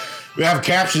snapping. We have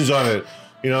captions on it.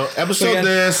 You know, episode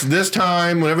Yeah. this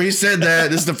time, whenever he said that,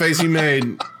 this is the face he made.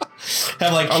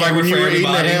 Have like Like camera when you for were eating a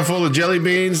everybody. handful of jelly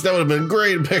beans, that would have been a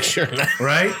great picture.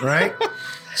 Right.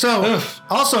 So,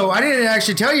 also, I didn't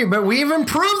actually tell you, but we've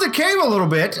improved the cave a little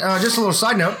bit. Just a little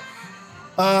side note.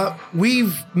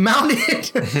 We've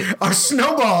mounted our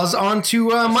snowballs onto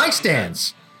mic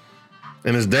stands.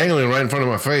 And it's dangling right in front of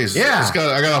my face. Yeah. I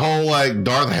got a whole like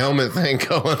Darth helmet thing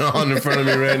going on in front of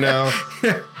me right now.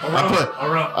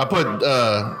 I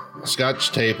put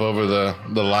scotch tape over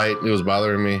the light. It was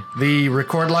bothering me. The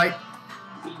record light.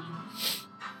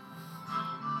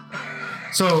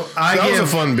 So I That was give a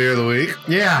fun beer of the week.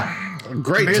 yeah.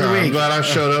 Great Beer of the time. I'm week. glad I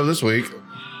showed up this week.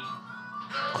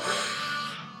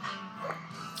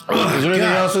 Is there anything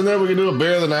God. else in there we can do? A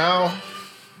beer of the now?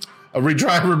 A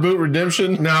retry, reboot,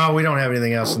 redemption? No, we don't have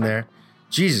anything else in there.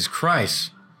 Jesus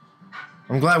Christ.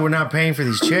 I'm glad we're not paying for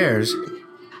these chairs.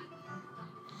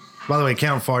 By the way,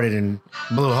 Count farted and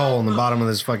blew a hole in the bottom of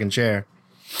this fucking chair.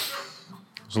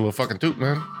 It's a little fucking toot,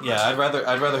 man. Yeah, I'd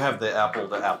rather have the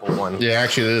apple one. Yeah,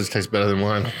 actually, it does taste better than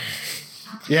mine.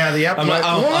 Yeah, the apple.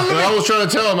 I was trying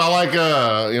to tell him I like,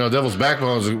 Devil's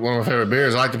Backbone is one of my favorite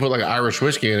beers. I like to put like an Irish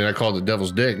whiskey in it. I called it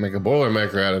Devil's Dick, make a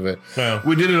Boilermaker out of it. Yeah.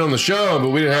 We did it on the show, but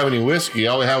we didn't have any whiskey.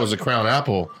 All we had was a Crown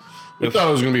Apple. We thought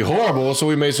it was going to be horrible, so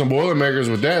we made some Boilermakers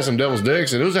with that, some Devil's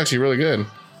Dicks, and it was actually really good.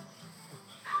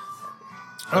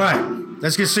 All right,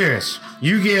 let's get serious.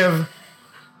 You give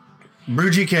Brew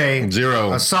GK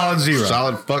 0. a solid 0.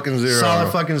 Solid fucking 0.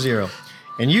 Solid fucking 0.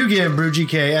 And you give Brew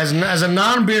GK as a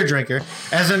non-beer drinker,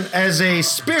 as a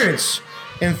spirits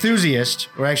enthusiast,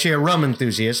 or actually a rum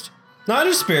enthusiast. Not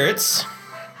just spirits.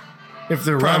 If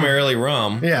they're Primarily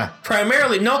rum. Yeah.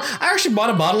 Primarily. No, I actually bought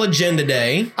a bottle of gin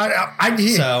today. I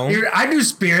do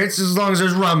spirits as long as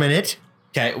there's rum in it.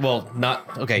 Okay, well,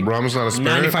 not... Okay. Rum is not a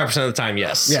spirit? 95% of the time,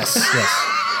 yes. Yes.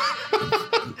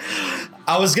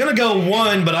 I was going to go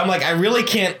 1, but I'm like, I really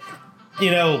can't...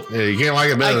 Yeah, you can't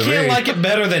like it better than me. I can't like it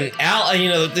better than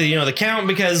the Count,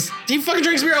 because he fucking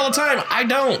drinks beer all the time. I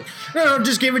don't. No,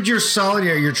 just give it your solid,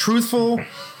 your truthful,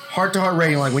 heart-to-heart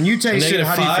rating. Like when you taste it,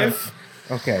 how do you feel?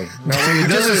 Okay. No, it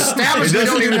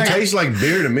doesn't even taste like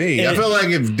beer to me. I feel like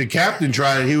if the captain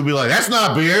tried it, he would be like, "That's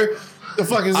not beer. The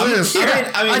fuck is this?"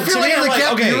 I feel like the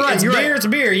captain. You're right. It's beer. It's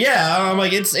beer. Yeah. I'm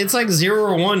like, it's like 0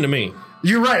 or 1 to me.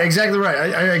 You're right. Exactly right.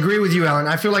 I agree with you, Alan.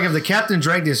 I feel like if the captain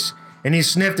drank this and he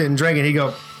sniffed it and drank it, he'd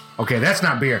go, "Okay, that's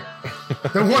not beer."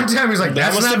 The one time he's like,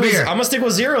 "That's not beer." I'm gonna stick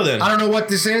with 0 then. I don't know what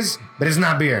this is, but it's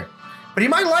not beer. But he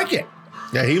might like it.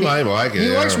 Yeah, he might like it. He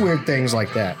likes weird things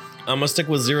like that. I'm gonna stick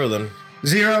with 0 then.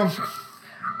 0.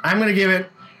 I'm gonna give it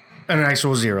an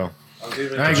actual 0.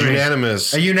 I agree.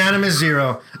 Unanimous. A unanimous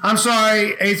 0. I'm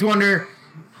sorry, Eighth Wonder.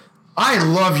 I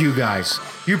love you guys.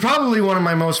 You're probably one of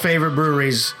my most favorite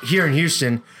breweries here in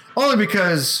Houston, only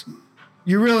because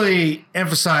you really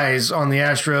emphasize on the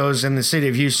Astros and the city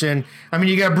of Houston. I mean,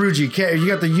 you got Brew GK, you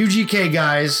got the UGK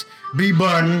guys, B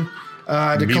Bun,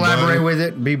 to collaborate with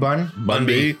it. B Bun, Bun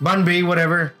B, Bun B,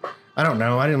 whatever. I don't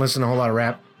know. I didn't listen to a whole lot of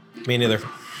rap. Me neither.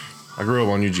 I grew up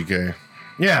on UGK.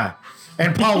 Yeah,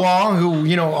 and Paul Wall,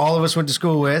 who all of us went to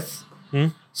school with.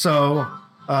 So.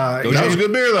 That was a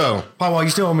good beer, though. Paul Wall, you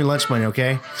still owe me lunch money,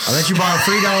 okay? I let you borrow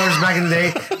 $3 back in the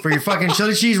day for your fucking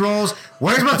chili cheese rolls.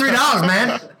 Where's my $3,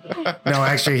 man? No,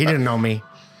 actually, he didn't know me.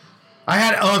 I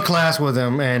had a class with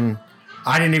him, and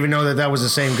I didn't even know that was the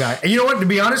same guy. And you know what? To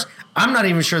be honest, I'm not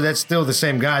even sure that's still the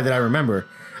same guy that I remember.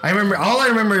 All I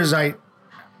remember is a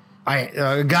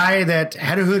guy that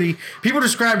had a hoodie. People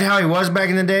described how he was back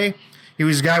in the day. He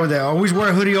was a guy that always wore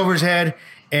a hoodie over his head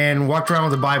and walked around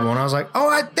with the Bible. And I was like, oh,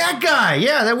 that guy.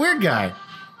 Yeah, that weird guy.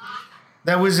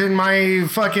 That was in my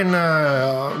fucking,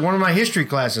 one of my history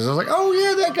classes. I was like, oh,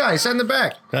 yeah, that guy. Sat in the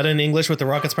back. That in English with the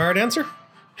Rockets Power dancer?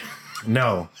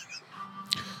 No.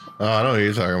 Oh, I know who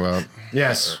you're talking about.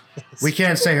 Yes. We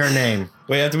can't say her name.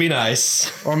 We have to be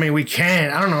nice. I mean, we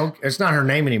can't. I don't know. It's not her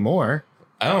name anymore.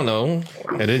 I don't know.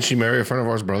 And didn't she marry a friend of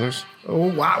ours brothers?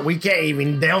 Oh, wow. We can't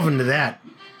even delve into that.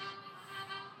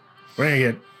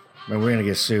 We're gonna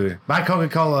get sued by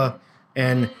Coca-Cola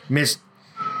and Miss.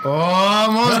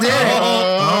 Almost did it.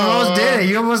 Almost did it.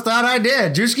 You almost thought I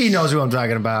did. Drewski knows who I'm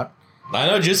talking about. I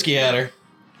know Drewski had her.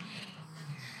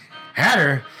 Had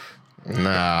her?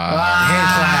 Nah.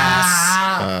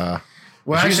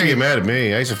 Well, She used to actually, get mad at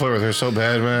me. I used to flirt with her so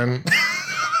bad, man.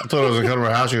 I told her I was gonna come to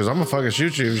her house. She goes, "I'm gonna fucking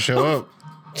shoot you if you show up."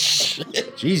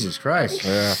 Jesus Christ.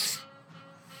 Yeah.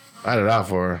 I had it out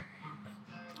for her.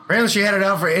 Apparently, she had it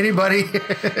out for anybody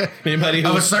Anybody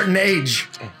of who a certain age.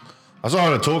 I saw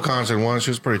her at a Tool concert once. She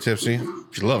was pretty tipsy.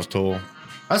 She loves Tool.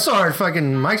 I saw her at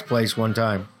fucking Mike's place one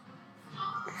time.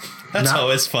 That's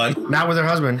always fun. Not with her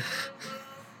husband.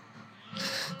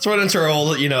 Let's run into our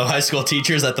old, high school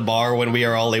teachers at the bar when we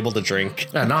are all able to drink.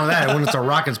 Yeah, none of that. When it's a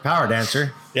Rockets Power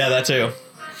dancer. Yeah, that too.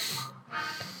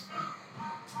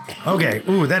 Okay.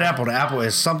 Ooh, that apple to apple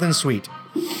is something sweet.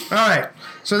 All right.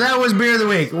 So that was Beer of the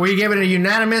Week. We gave it a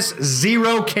unanimous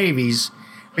 0 KVs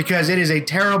because it is a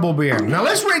terrible beer. Now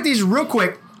let's rate these real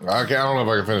quick. I don't know if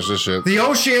I can finish this shit. The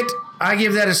oh shit, I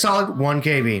give that a solid 1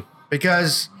 KV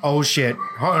because oh shit,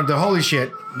 the holy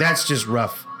shit, that's just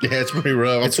rough. Yeah, it's pretty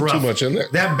rough. It's I put rough. too much in there.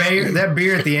 That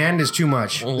beer at the end is too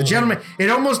much. The gentleman,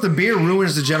 the beer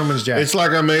ruins the gentleman's jack. It's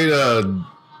like I made a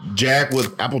Jack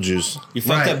with apple juice. You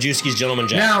fucked Right. up Drewski's Gentleman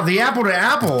Jack. Now the apple to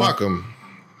apple. Fuck him.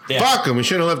 Yeah. Fuck him. We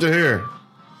shouldn't have left it here.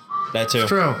 That too.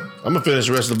 True. I'm gonna finish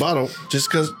the rest of the bottle just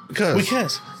because.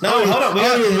 Because. No, I don't- hold on. I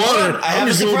don't even want it. I have I'm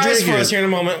a just gonna surprise drink for it. us here in a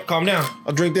moment. Calm down.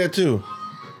 I'll drink that too.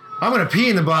 I'm gonna pee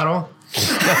in the bottle.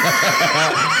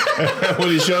 When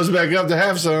he shows back up to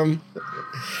have some.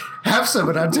 Have some,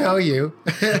 and I'll tell you.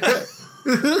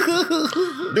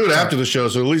 Do it after the show,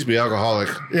 so at least be alcoholic.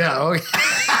 Yeah. Okay.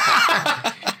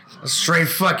 Straight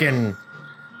fucking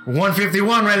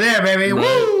 151 right there, baby. Right.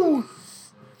 Woo!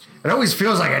 It always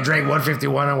feels like I drank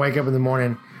 151. I wake up in the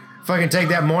morning, fucking take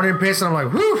that morning piss, and I'm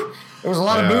like, whew. There was a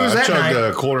lot of booze I that chugged night.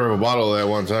 a quarter of a bottle of that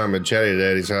one time at Chatty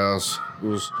Daddy's house. It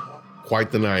was quite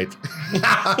the night.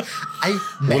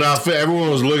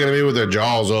 Everyone was looking at me with their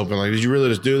jaws open, like, "Did you really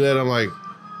just do that?" I'm like,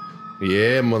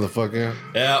 "Yeah, motherfucker.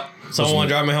 Yeah. Someone want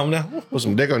to drive me home now? Put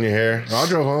some dick on your hair." I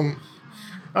drove home.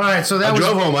 All right, so that I was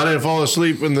drove home. I didn't fall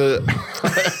asleep in the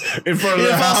in front of You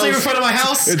the fall asleep in house front of my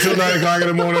house? until 9 o'clock in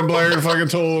the morning. Blair fucking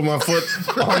told my foot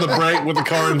on the brake with the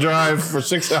car and drive for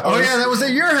 6 hours. Oh yeah, that was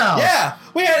at your house. Yeah,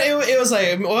 we had it was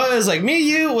like me,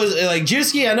 you was like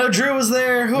Juicy. I know Drew was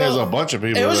there. Who There's else? a bunch of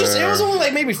people. It was just there. it was only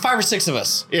like maybe 5 or 6 of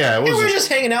us. Yeah, it was. And we were just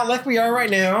hanging out like we are right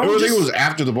now. I think Just- it was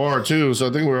after the bar too, so I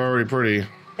think we were already pretty.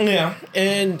 Yeah,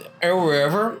 and or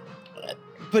wherever.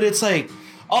 But it's like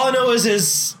all I know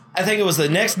is I think it was the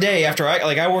next day after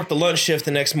I worked the lunch shift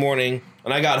the next morning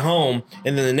and I got home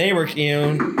and then the neighbor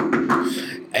came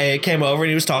over and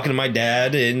he was talking to my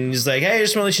dad and he's like, "Hey, I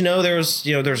just want to let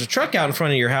you know there's a truck out in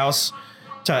front of your house,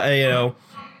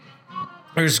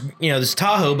 there's this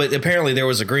Tahoe, but apparently there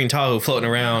was a green Tahoe floating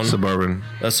around." Suburban.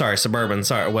 Suburban,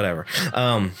 whatever.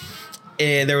 And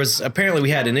there was apparently we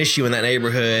had an issue in that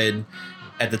neighborhood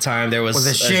at the time. There was With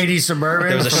a shady Suburban.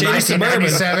 There was a from shady Suburban.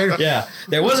 1997. Yeah,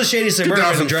 there was a shady Suburban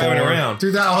 2004. driving around.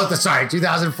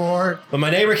 2004. But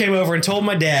my neighbor came over and told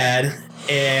my dad,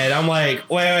 and I'm like,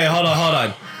 wait, hold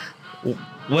on.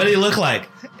 What did he look like?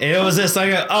 And it was this. I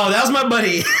go, oh, that was my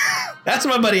buddy. That's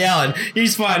my buddy Alan.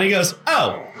 He's fine. He goes,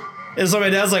 oh. And so my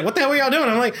dad's like, what the hell were y'all doing?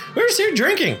 I'm like, we were just here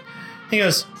drinking. He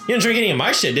goes, you didn't drink any of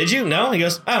my shit, did you? No. He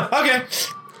goes, oh, okay.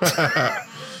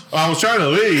 I was trying to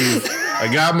leave. I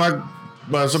got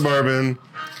my Suburban,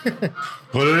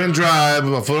 put it in drive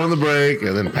with my foot on the brake,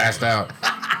 and then passed out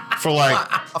for like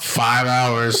 5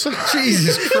 hours.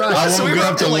 Jesus Christ. I So we woke were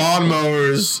up up to till, like-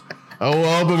 lawnmowers. I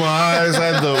opened my eyes,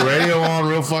 had the radio on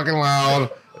real fucking loud.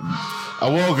 I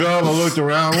woke up, I looked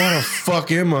around, what the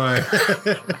fuck am I?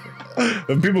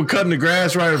 And people cutting the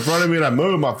grass right in front of me, and I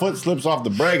move, my foot slips off the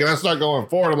brake, and I start going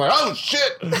forward. I'm like, oh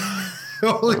shit!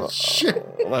 Holy shit.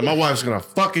 Like, my wife's gonna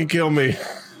fucking kill me.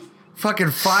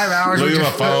 Fucking 5 hours. Look with at my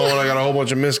your phone, I got a whole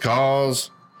bunch of missed calls.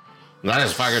 And I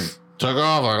just fucking took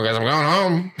off. I guess I'm going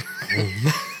home.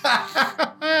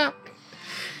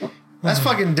 That's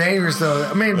fucking dangerous, though.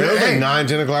 I mean, It was hey, like 9,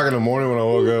 10 o'clock in the morning when I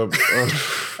woke up.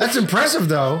 that's impressive,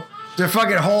 though. To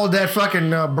fucking hold that fucking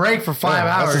break for 5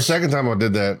 That's the hours. second time I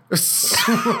did that.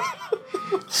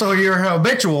 So you're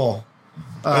habitual.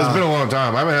 It's been a long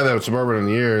time. I haven't had that Suburban in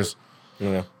years.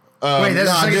 Yeah. Wait, that's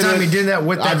the I second did time it- you did that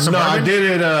with that No, Suburban? I did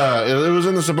it. It was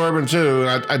in the Suburban too.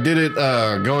 And I did it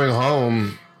going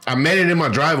home. I made it in my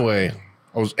driveway.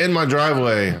 I was in my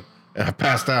driveway and I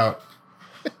passed out.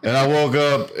 And I woke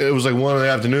up. It was like 1 in the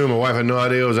afternoon. My wife had no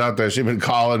idea I was out there. She'd been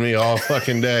calling me all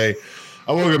fucking day.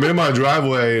 I woke up in my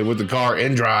driveway with the car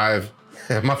in drive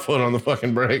and my foot on the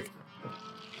fucking brake.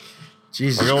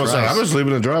 Jesus Like I was saying, Christ. I've been sleeping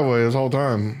in the driveway this whole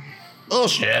time.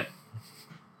 Bullshit.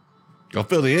 Go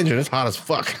fill the engine. It's hot as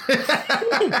fuck.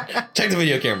 Check the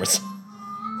video cameras.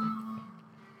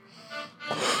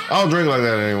 I don't drink like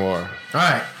that anymore. All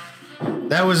right.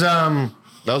 That was That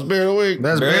was beer of the week.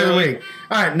 That's beer of the Barely. week.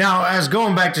 All right, now as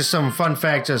going back to some fun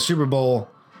facts, Super Bowl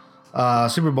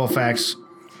facts.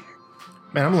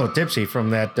 Man, I'm a little tipsy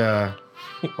from that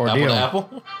ordeal. Apple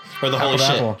to apple? Or the holy Apple to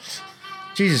shit? apple.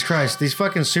 Jesus Christ, these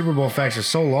fucking Super Bowl facts are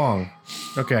so long.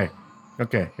 Okay,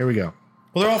 here we go.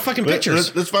 Well, they're all fucking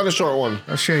pictures. Let's find a short one.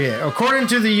 I'll show you. According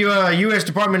to the U.S.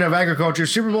 Department of Agriculture,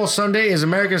 Super Bowl Sunday is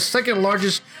America's second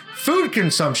largest food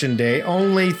consumption day.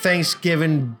 Only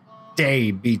Thanksgiving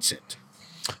Day beats it.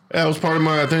 That was part of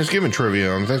my Thanksgiving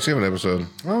trivia on the Thanksgiving episode.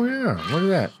 Oh yeah, look at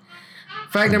that.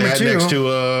 Fact number That 2. next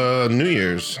to New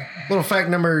Year's. Little fact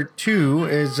number 2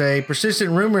 is a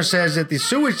persistent rumor says that the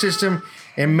sewage system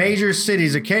in major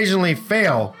cities occasionally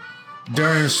fail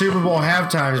during Super Bowl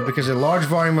halftimes because a large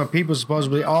volume of people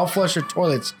supposedly all flush their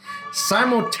toilets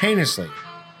simultaneously.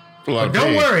 A lot But of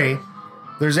don't pee. worry,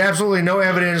 there's absolutely no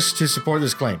evidence to support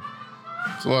this claim.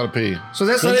 It's a lot of pee. So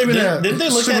that's not even a Didn't they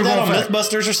look Super at that Bowl on fact.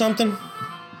 Mythbusters or something?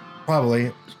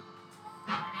 Probably.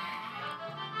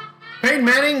 Peyton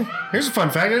Manning, here's a fun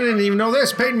fact. I didn't even know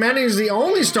this. Peyton Manning is the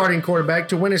only starting quarterback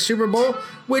to win a Super Bowl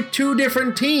with 2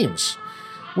 different teams.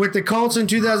 With the Colts in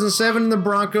 2007 and the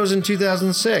Broncos in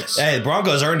 2006. Hey, the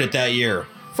Broncos earned it that year.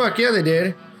 Fuck yeah, they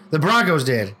did. The Broncos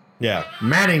did. Yeah.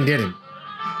 Manning didn't.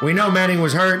 We know Manning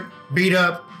was hurt, beat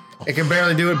up, It can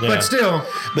barely do it, Yeah. but still,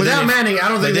 But without then if- Manning, I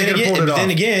don't think but they then could have again- pulled it but off. then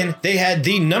again, they had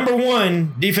the number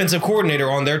one defensive coordinator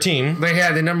on their team. They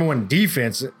had the number one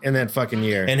defense in that fucking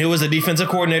year. And who was the defensive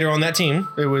coordinator on that team?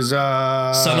 It was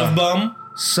Son of Bum.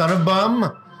 Son of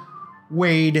Bum,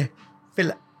 Wade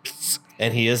Phillips.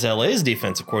 And he is LA's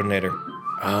defensive coordinator.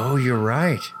 Oh, you're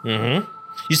right.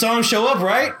 You saw him show up,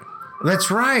 right?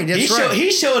 That's right. That's right.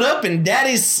 He showed up in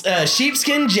Daddy's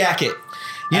sheepskin jacket.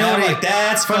 You know And I'm what he- like,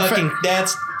 that's fun fucking, fact-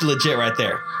 that's legit right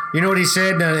there. You know what he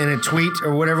said in a tweet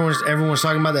or whatever everyone was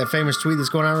talking about, that famous tweet that's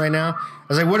going on right now? I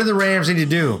was like, what do the Rams need to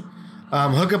do?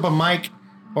 Hook up a mic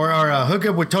or hook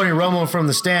up with Tony Romo from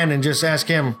the stand and just ask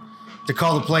him to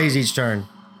call the plays each time.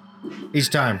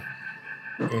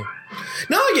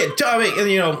 No, I mean,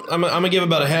 you know, I'm gonna give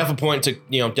about a half a point to,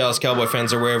 you know, Dallas Cowboy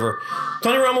fans or wherever.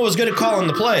 Tony Romo was good at calling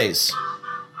the plays,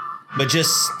 but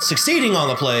just succeeding on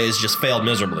the plays just failed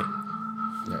miserably.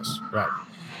 Yes, right.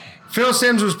 Phil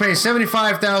Simms was paid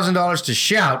 $75,000 to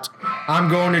shout, "I'm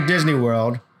going to Disney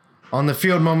World," on the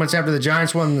field moments after the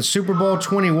Giants won the Super Bowl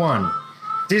 21.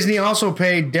 Disney also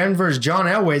paid Denver's John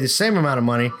Elway the same amount of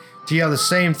money to yell the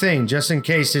same thing just in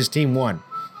case his team won.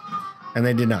 And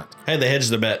they did not. Hey, they hedged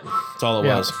the bet. That's all it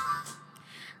Yeah. was.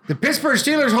 The Pittsburgh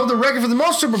Steelers hold the record for the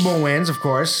most Super Bowl wins, of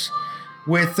course,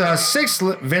 with 6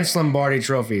 Vince Lombardi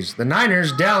trophies. The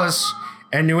Niners, Dallas,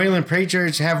 and New England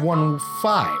Patriots have won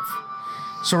 5.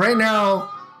 So right now,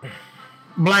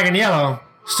 black and yellow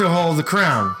still hold the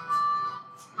crown.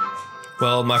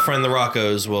 Well, my friend the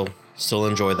Roccos will still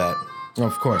enjoy that.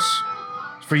 Of course.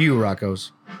 It's for you,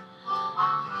 Roccos.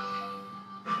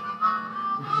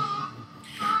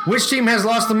 Which team has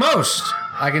lost the most?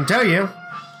 I can tell you.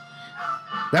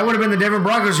 That would have been the Denver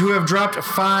Broncos, who have dropped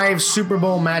 5 Super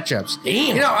Bowl matchups.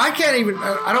 Damn. You know, I can't even,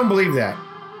 I don't believe that.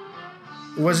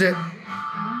 Was it?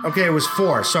 Okay, it was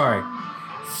 4, sorry.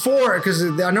 4, because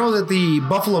I know that the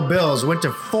Buffalo Bills went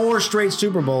to 4 straight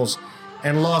Super Bowls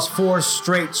and lost 4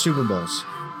 straight Super Bowls.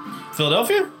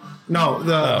 Philadelphia? No,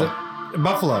 the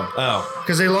Buffalo. Oh.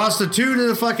 Because they lost the 2 to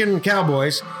the fucking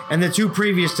Cowboys and the 2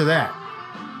 previous to that.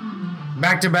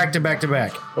 Back to back to back to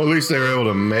back. Well, at least they were able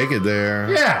to make it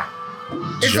there. Yeah.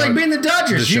 It's John- like being the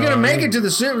Dodgers. You're going to Deshaun. make it to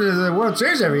the World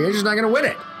Series every year. You're just not going to win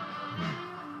it.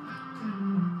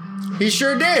 He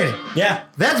sure did. Yeah.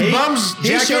 That's Bum's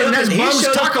jacket and that's Bum's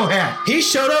taco hat. He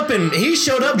showed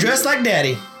up dressed like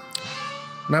daddy.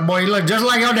 Now, boy, you look just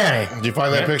like your daddy. Did you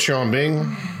find that picture on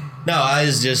Bing? No,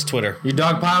 it's just Twitter. You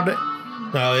dogpiled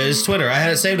it? No, it's Twitter. I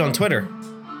had it saved on Twitter.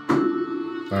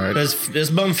 All right. It's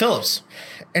Bum Phillips.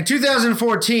 In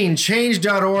 2014,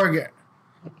 Change.org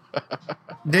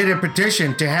did a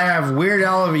petition to have Weird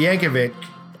Al Yankovic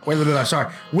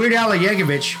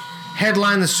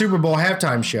headline the Super Bowl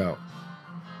halftime show.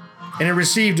 And it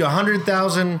received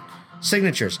 100,000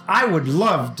 signatures. I would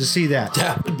love to see that.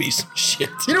 That would be some shit.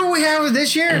 You know what we have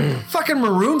this year? Fucking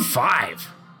Maroon 5.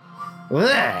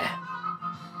 Blech.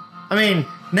 I mean,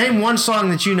 name one song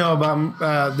that you know about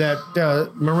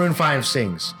that Maroon 5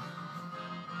 sings.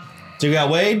 So you got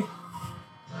Wade,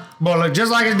 Boy, look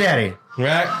just like his daddy.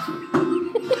 right?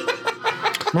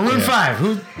 Maroon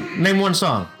 5. Name one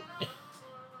song.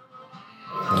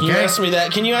 Can you ask me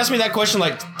that? Can you ask me that question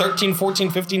like 13,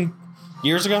 14, 15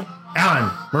 years ago?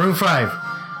 Alan, Maroon 5.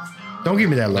 Don't give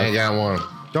me that I ain't look. got one.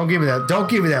 Don't give me that. Don't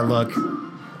give me that look.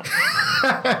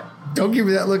 Don't give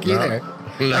me that look either.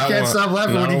 I Not can't one. stop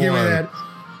laughing when Not you give me one. that.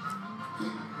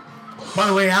 By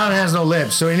the way, Alan has no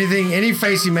lips, so any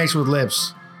face he makes with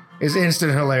lips is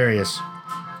instant hilarious.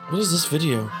 What is this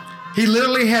video? He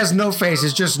literally has no face.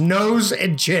 It's just nose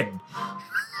and chin.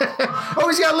 Oh,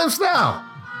 he's got lips now.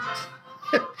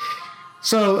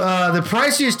 So the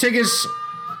priciest tickets.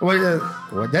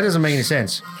 That doesn't make any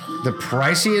sense. The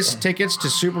priciest tickets to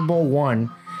Super Bowl I,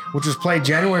 which was played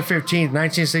January 15th,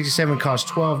 1967, cost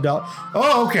 $12.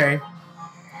 Oh, okay.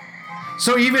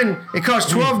 So even it cost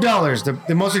 $12.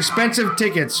 The most expensive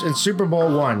tickets in Super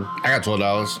Bowl I I got $12.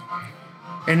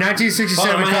 in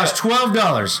 1967 Oh, my cost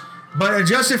 $12. But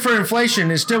adjusted for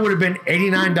inflation, it still would have been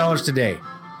 $89 today.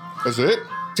 That's it?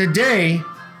 Today,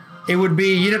 it would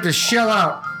be, you'd have to shell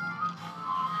out.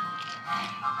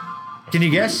 Can you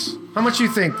guess? How much you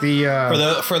think For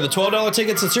the $12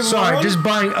 tickets at Super Bowl sorry, I? just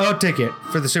buying a ticket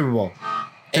for the Super Bowl.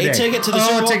 a today. ticket to the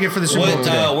Super Bowl? A ticket for the Super Bowl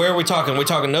today. Where are we talking? We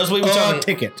talking nosebleed? We A talking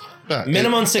ticket.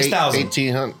 Minimum 6,000.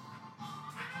 1,800.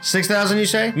 6,000 you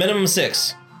say? minimum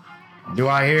 6. Do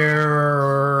I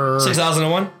hear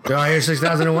 6,001? Do I hear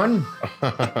 6,001?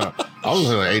 I was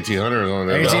looking at 1,800 on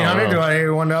there. 1,800? Do I hear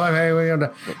 $1? Hey, we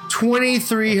got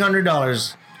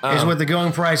 $2,300 is what the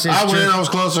going price is. I win. I was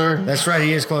closer. That's right,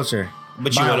 he is closer.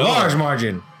 But you By a went over. large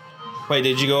margin. Wait,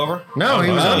 did you go over? No,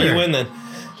 he was under. You win then.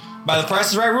 By the Price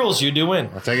is Right rules, you do win.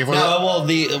 I'll take it for no, that. well,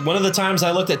 one of the times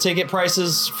I looked at ticket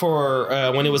prices for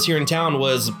when it was here in town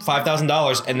was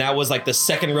 $5,000, and that was like the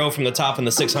second row from the top in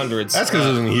the 600s. That's because it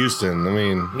was in Houston. I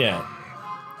mean, yeah.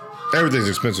 everything's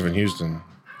expensive in Houston.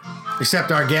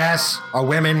 Except our gas, our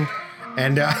women,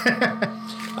 and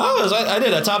I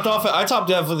did. I topped off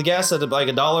with the gas at like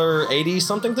 $1.80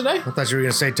 something today. I thought you were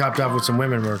gonna say topped off with some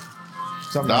women or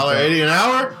something. like that. $1.80 an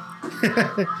hour?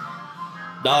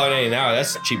 $1.80 an hour.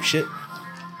 That's cheap shit.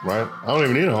 Right. I don't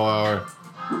even need a whole hour.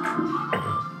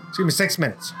 Just give me 6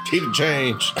 minutes. Keep the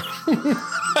change.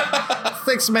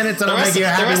 6 minutes and The I'll make you a the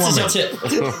happy rest woman. is a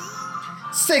tip.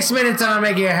 6 minutes and I'll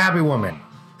make you a happy woman.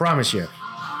 Promise you.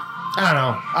 I don't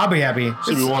know. I'll be happy.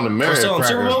 Should be wanting to marry We're still a in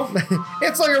Super cracker. Bowl.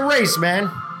 It's like a race, man.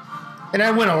 And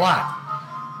I win a lot.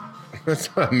 It's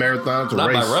not a marathon. It's a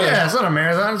Not by race. road. Yeah, it's not a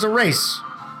marathon, it's a race.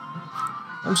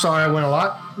 I'm sorry I win a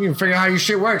lot. You can figure out how your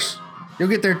shit works. You'll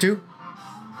get there too.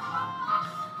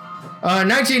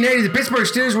 1980, the Pittsburgh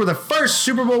Steelers were the first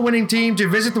Super Bowl winning team to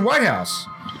visit the White House.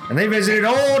 And they visited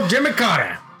old Jimmy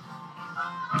Carter.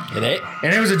 And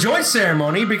And it was a joint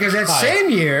ceremony because that Hi. same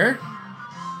year,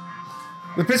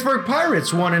 the Pittsburgh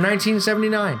Pirates won in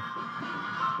 1979.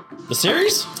 the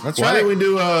series? That's Why right. didn't we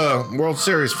do World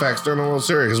Series facts during the World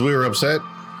Series? Because we were upset.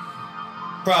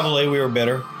 Probably we were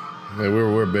better. Yeah,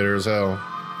 we're bitter as hell.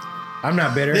 I'm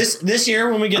not bitter. This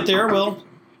year when we get there, I'll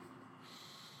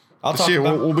talk Shit,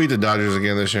 about. we'll beat the Dodgers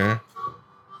again this year.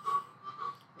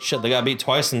 Shit, they got beat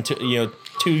twice in two Oh,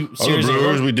 the series. in a row.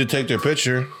 Brewers, we did take their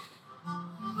picture.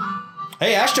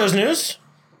 Hey, Astros news.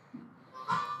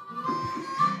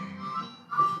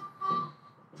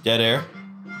 Dead air.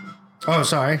 Oh,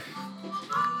 sorry.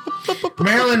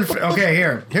 Maryland. Okay,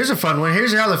 here's a fun one.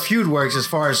 Here's how the feud works as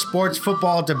far as sports,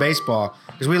 football to baseball,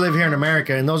 because we live here in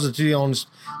America, and those are the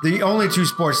only two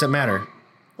sports that matter.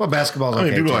 Well, basketball's I okay.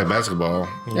 mean, people too. like basketball.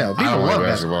 Yeah, people I don't like love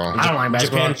basketball. I don't like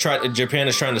basketball. Japan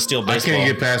is trying to steal I baseball.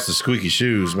 can't get past the squeaky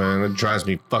shoes, man. That drives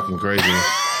me fucking crazy.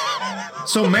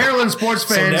 So Maryland sports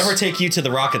so fans. never take you to the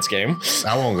Rockets game.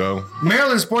 I won't go.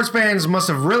 Maryland sports fans must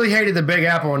have really hated the Big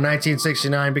Apple in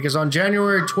 1969 because on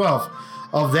January 12th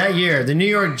of that year, the New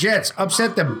York Jets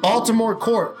upset the Baltimore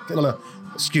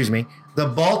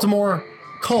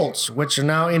Colts, which are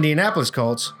now Indianapolis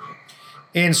Colts,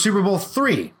 in Super Bowl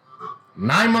III.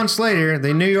 9 months later,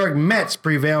 the New York Mets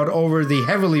prevailed over the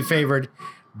heavily favored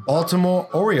Baltimore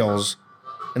Orioles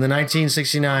in the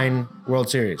 1969 World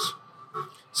Series.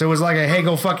 So it was like a, hey,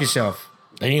 go fuck yourself.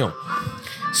 Damn.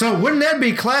 So wouldn't that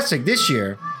be classic this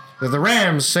year that the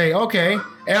Rams say, okay,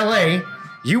 LA,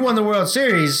 you won the World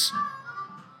Series,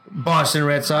 Boston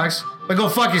Red Sox, but go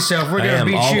fuck yourself. We're going to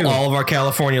beat you. All of our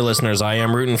California listeners, I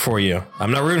am rooting for you.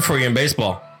 I'm not rooting for you in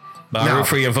baseball, but I'm No. rooting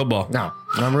for you in football. No,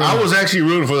 I'm really I was actually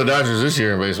rooting for the Dodgers this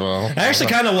year in baseball. I actually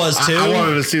kind of was too. I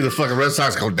wanted to see the fucking Red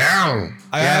Sox go down.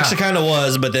 I actually kind of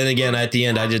was, but then again, at the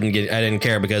end, I didn't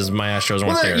care because my Astros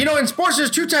weren't there. You know, in sports,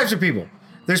 there's two types of people.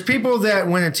 There's people that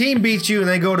when a team beats you and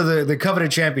they go to the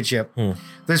coveted championship,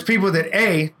 there's people that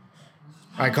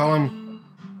I call them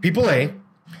people A,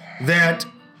 that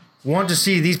want to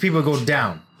see these people go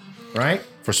down, right?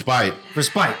 For spite. For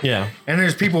spite. Yeah. And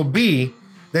there's people B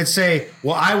that say,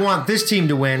 well, I want this team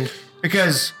to win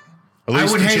because At least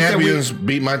I would the hate that champions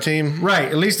beat my team. right,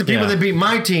 at least the people Yeah. that beat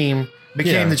my team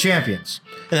became Yeah. the champions.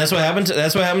 and that's what happened.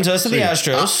 That's what happened to us at the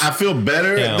Astros. I feel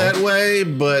better Yeah. that way,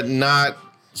 but not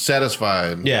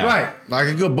satisfied. yeah. Right. I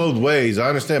could go both ways. I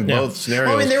understand Yeah. both scenarios.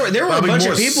 Well, I mean, there were I'd a be bunch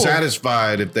more of people.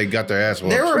 satisfied if they got their ass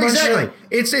whooped. There were a bunch Exactly. of.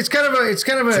 It's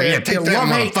kind of a Yeah, take that,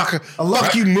 love-hate. motherfucker. A love,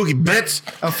 Fuck you, Mookie Betts.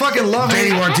 a fucking love-hate.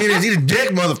 Danny Martinez, eat a dick,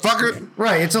 motherfucker.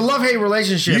 Right, it's a love-hate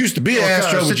relationship. You used to be an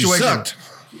Astro, but you sucked.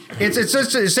 It's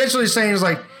just essentially saying it's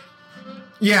like,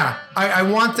 yeah, I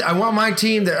want my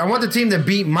team I want the team that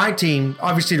beat my team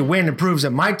obviously to win and proves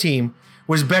that my team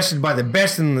was bested by the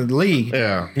best in the league.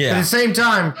 Yeah. But at the same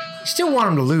time, you still want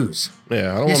them to lose.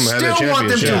 Yeah, I don't You want them to have still their want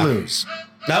them to championship. lose.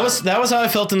 That was how I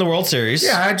felt in the World Series.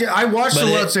 Yeah, I watched But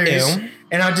the World it- Series, you know.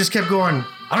 and I just kept going,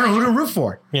 I don't know who to root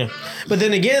for. Yeah. But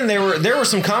then again, there were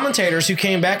some commentators who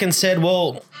came back and said,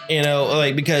 well, you know,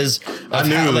 like because I of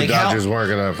knew how, the like Dodgers how, weren't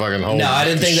gonna fucking hold. No, I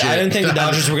didn't think the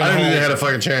Dodgers were gonna I didn't think they hold- had a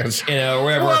fucking chance. you know,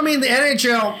 wherever. Well, I mean, the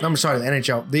NHL, I'm sorry, the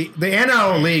NHL, the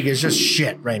NL League is just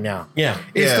shit right now. Yeah.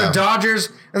 It's Yeah. the Dodgers,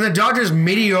 and the Dodgers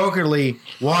mediocrely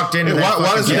walked into that. Why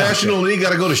fucking does the championship. National League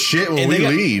got to go to shit when And we they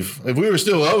got- leave? If we were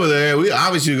still over there, we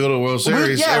obviously go to the World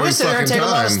Series yeah, we every sit there and fucking take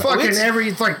a lot of time. stuff. Fucking It's-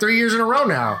 it's like 3 years in a row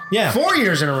now. Yeah. 4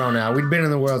 years in a row now. We've been in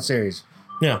the World Series.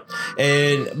 Yeah.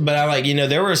 But I like, you know,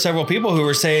 there were several people who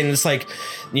were saying it's like,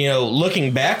 you know,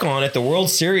 looking back on it, the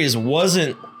World Series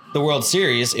wasn't the World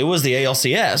Series. It was the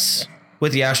ALCS.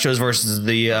 with the Astros versus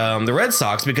the Red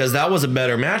Sox because that was a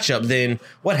better matchup than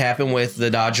what happened with the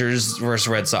Dodgers versus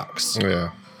Red Sox.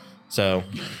 Yeah. So,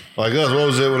 Like us, what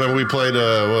was it whenever we played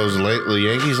the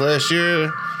Yankees last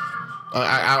year?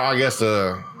 I guess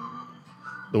the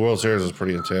World Series was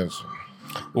pretty intense.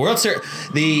 World Series,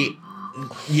 the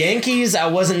Yankees, I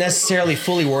wasn't necessarily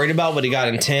fully worried about, but it got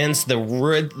intense. It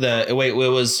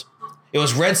was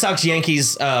Red Sox,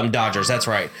 Yankees, Dodgers. That's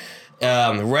right.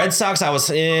 Red Sox, I was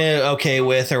okay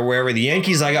with, or wherever. The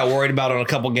Yankees, I got worried about on a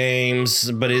couple games,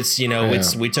 but it's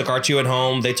we took our 2 at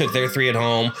home. They took their 3 at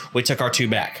home. We took our 2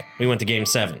 back. We went to Game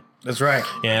 7. That's right.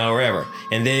 Wherever.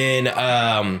 And then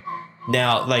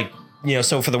now,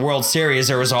 so for the World Series,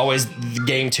 there was always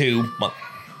Game 2.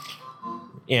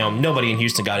 Nobody in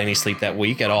Houston got any sleep that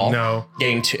week at all. No.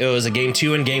 Game 2. It was a Game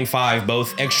 2 and Game 5,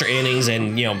 both extra innings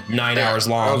and 9 hours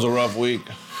long. That was a rough week.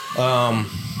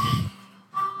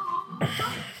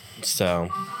 So,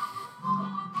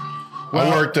 I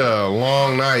worked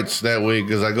long nights that week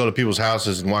because I go to people's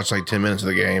houses and watch like 10 minutes of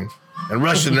the game and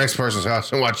rush to the next person's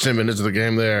house and watch 10 minutes of the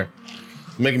game there,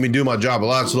 making me do my job a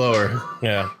lot slower.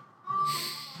 yeah.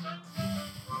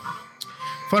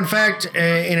 Fun fact: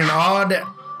 in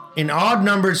odd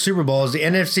numbered Super Bowls, the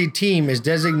NFC team is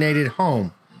designated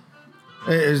home.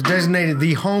 Is designated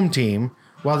the home team,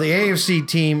 while the AFC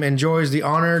team enjoys the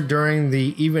honor during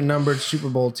the even numbered Super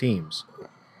Bowl teams.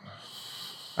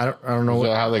 I don't know Is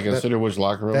that how they consider which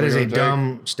locker room? That is they're a gonna take?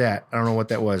 dumb stat. I don't know what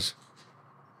that was.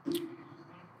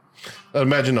 I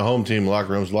imagine the home team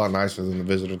locker room's a lot nicer than the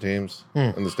visitor teams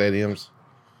in the stadiums.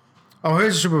 Oh,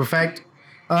 here's a Super Bowl fact.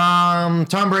 Tom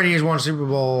Brady has won Super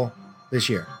Bowl this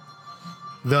year.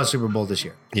 The Super Bowl this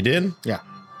year. You did? Yeah,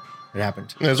 it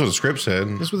happened. That's what the script said.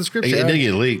 That's what the script It said. did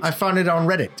get leaked. I found it on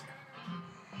Reddit.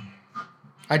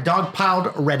 I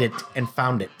dogpiled Reddit and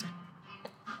found it.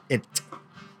 It.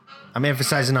 I'm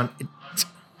emphasizing on it.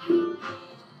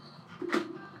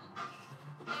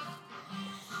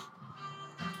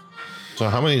 So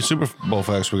how many Super Bowl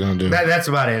facts we gonna do? That's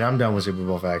about it. I'm done with Super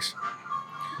Bowl facts.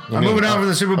 I'm moving on from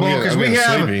the Super Bowl because we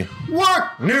have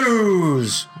work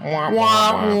news. Wah,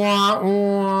 wah,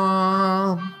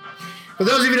 wah. For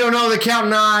those of you who don't know, the Count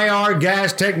and I are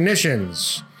gas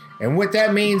technicians. And what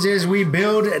that means is we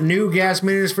build new gas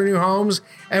meters for new homes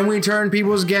and we turn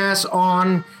people's gas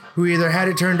on who either had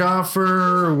it turned off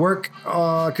for work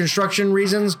construction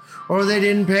reasons or they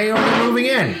didn't pay or they're moving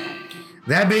in.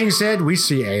 That being said, we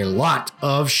see a lot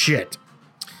of shit.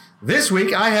 This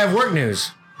week, I have work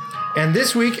news. And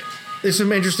this week is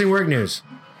some interesting work news.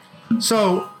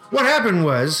 So what happened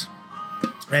was,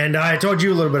 and I told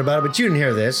you a little bit about it, but you didn't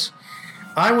hear this.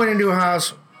 I went into a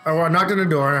house, I knocked on the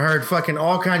door, and I heard fucking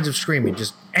all kinds of screaming,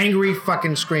 just angry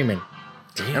fucking screaming.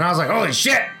 Damn. And I was like, holy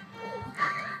shit.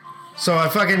 So I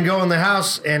fucking go in the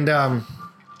house, and they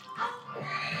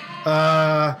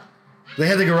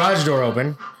had the garage door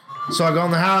open. So I go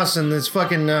in the house, and this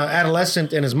fucking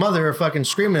adolescent and his mother are fucking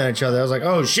screaming at each other. I was like,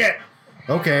 oh shit.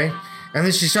 Okay. And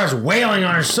then she starts wailing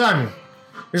on her son.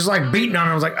 Just like beating on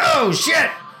her. I was like, oh shit.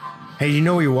 Hey, you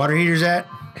know where your water heater's at?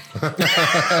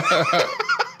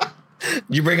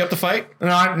 You bring up the fight?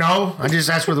 No. I just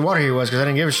asked where the water heater was because I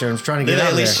didn't give a shit. I was trying to Did get they out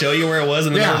at of there. least show you where it was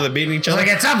in the middle of the beating each I was other?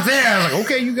 like, it's up there. I was like,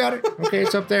 okay, you got it. Okay,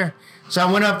 it's up there. So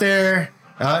I went up there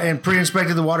and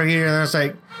pre-inspected the water heater. And I was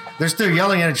like, they're still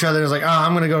yelling at each other. I was like, oh,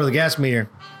 I'm going to go to the gas meter.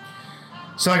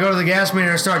 So I go to the gas meter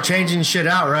and start changing shit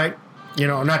out, right?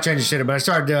 Not changing shit, but I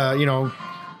started, Doing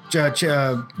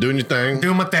your thing.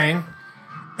 doing my thing.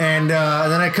 And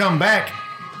then I come back.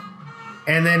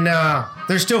 And then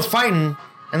they're still fighting.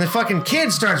 And the fucking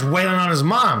kid starts wailing on his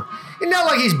mom. It's not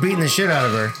like he's beating the shit out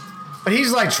of her. But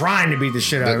he's like trying to beat the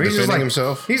shit out of her. He's just Defending like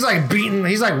himself? He's like beating.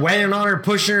 He's like wailing on her,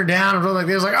 pushing her down, and like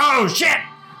this. Like, oh shit!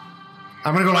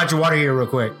 I'm gonna go light your water heater real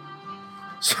quick.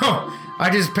 So I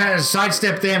just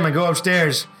sidestep them and go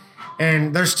upstairs,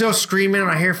 and they're still screaming.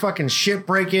 And I hear fucking shit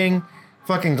breaking,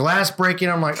 fucking glass breaking.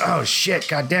 I'm like, oh shit!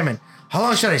 God damn it! How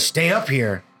long should I stay up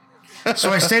here? So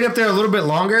I stayed up there a little bit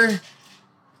longer,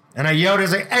 and I yelled. I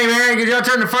was like, hey Mary, could y'all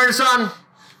turn the furnace on?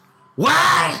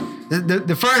 What?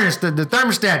 The furnace, the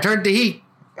thermostat, turned to heat.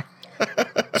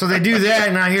 So they do that,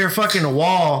 and I hear fucking a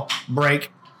wall break.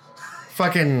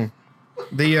 Fucking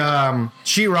the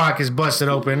sheetrock is busted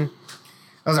open.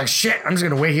 I was like, shit, I'm just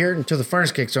gonna wait here until the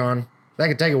furnace kicks on. That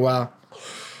could take a while,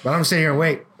 but I'm gonna sit here and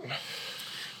wait.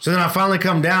 So then I finally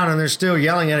come down, and they're still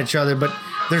yelling at each other, but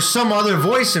there's some other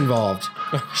voice involved.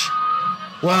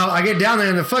 Well, I get down there,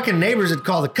 and the fucking neighbors had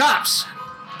called the cops.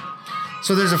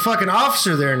 So there's a fucking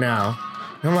officer there now.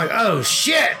 And I'm like, oh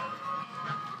shit.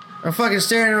 I'm fucking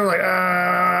staring at her like,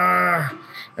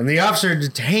 And the officer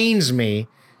detains me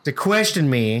to question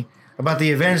me about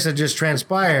the events that just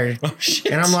transpired. Oh,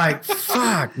 shit. And I'm like,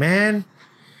 fuck, man.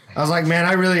 I was like, man,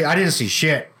 I didn't see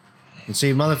shit. And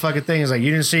see, motherfucking thing is like,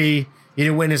 you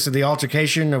didn't witness the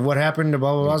altercation of what happened,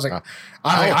 blah, blah, blah. I was like,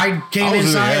 I came I was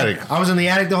in the inside. attic. I was in the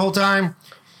attic the whole time.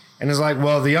 And it's like,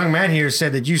 well, the young man here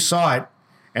said that you saw it.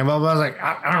 And blah, blah. I was like,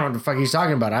 I don't know what the fuck he's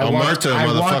talking about. Omerta,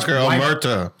 motherfucker,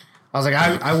 Omerta. I was like,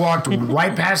 I walked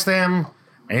right past them.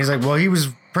 And he's like, well, he was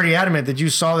pretty adamant that you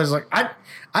saw this. Like, I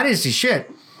didn't see shit.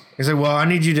 He's like, well, I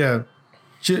need you to,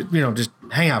 just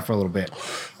hang out for a little bit.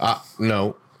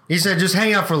 No. He said, just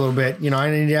hang out for a little bit. I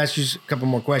need to ask you a couple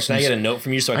more questions. Can I get a note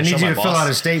from you so I I can need show you my to fill boss? out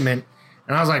a statement.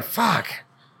 And I was like, fuck.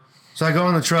 So I go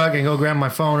in the truck and go grab my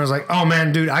phone. I was like, oh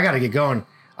man, dude, I got to get going.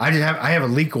 I have a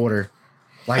leak order.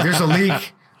 Like there's a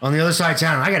leak on the other side of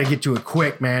town. I got to get to it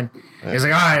quick, man. He's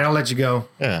like, all right, I'll let you go.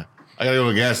 Yeah. I got to go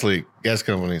to gas leak. Gas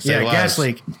company. Save lives. Gas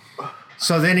leak.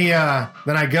 So then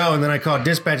then I go and then I call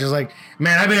dispatch. It's like,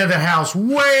 man, I've been at that house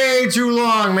way too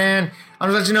long, man. I'm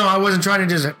just let you know I wasn't trying to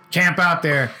just camp out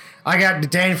there. I got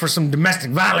detained for some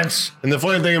domestic violence. And the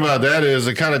funny thing about that is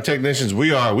the kind of technicians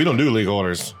we are, we don't do leak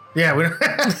orders. Yeah, we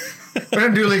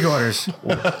don't do leak orders.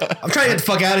 I'm trying to get the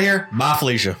fuck out of here. Bye,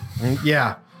 Felicia.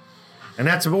 Yeah. And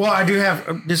I do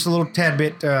have just a little tad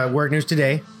bit work news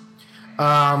today.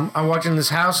 I'm watching this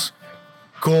house.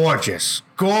 Gorgeous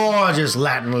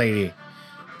Latin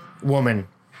woman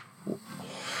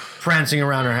prancing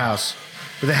around her house.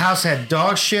 But the house had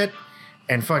dog shit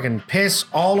and fucking piss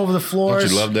all over the floors.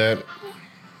 Don't you love that?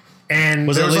 And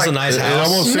Was it there at least a like, nice it house?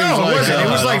 almost seems No, like it wasn't.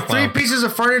 It was like wow. 3 pieces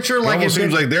of furniture. It Like almost it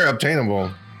seems like they're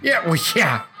obtainable. yeah, well,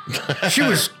 yeah. She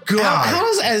was good. How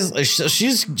does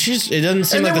she's it doesn't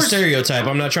seem And like there the was- stereotype.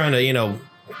 I'm not trying to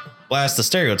blast the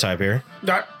stereotype here.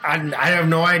 I have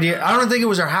no idea. I don't think it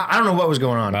was her house. I don't know what was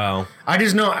going on. Oh. I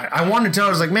just know I wanted to tell her,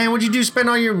 I was like, man, what'd you do? Spend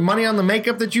all your money on the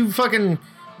makeup that you fucking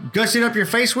gussied up your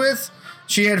face with?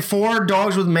 She had 4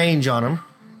 dogs with mange on them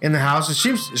in the house.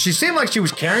 She seemed like she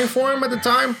was caring for him at the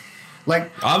time.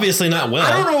 Like, Obviously not well.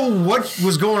 I don't know what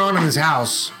was going on in this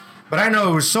house, but I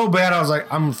know it was so bad. I was like,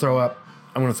 I'm gonna throw up.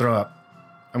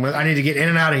 I need to get in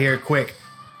and out of here quick.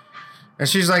 And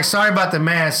she's like, sorry about the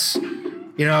mess.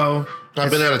 I've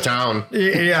been out of town.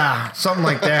 Yeah, something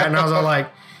like that. And I was all like,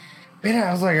 man,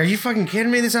 I was like, are you fucking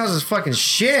kidding me? This house is fucking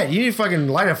shit. You need to fucking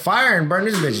light a fire and burn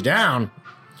this bitch down.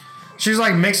 She's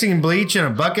like mixing bleach in a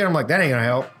bucket. I'm like, that ain't gonna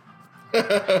help.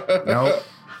 Nope.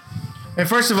 And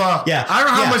first of all, Yeah. I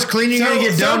don't know how much cleaning you're gonna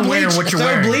get done wearing what you're throw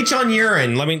wearing. bleach on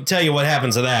urine. Let me tell you what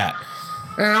happens to that.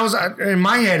 And I was in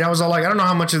my head, I was all like, I don't know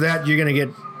how much of that you're gonna get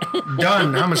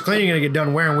done. How much cleaning you're gonna get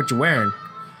done wearing what you're wearing.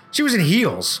 She was in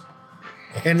heels,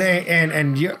 and like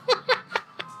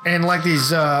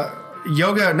these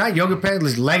not yoga pants,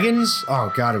 these leggings.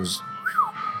 Oh god, it was.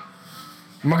 Oh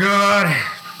my god,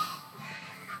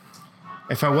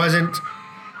 if I wasn't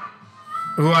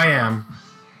who I am.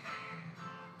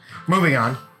 Moving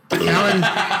on, Alan,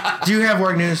 do you have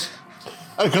work news?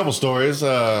 I had a couple stories.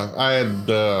 I had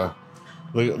the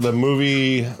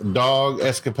movie Dog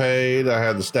escapade. I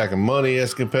had the Stack of Money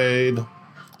escapade.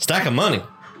 Stack of money.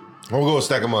 We'll go with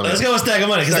Stack of Money. Let's go with stack of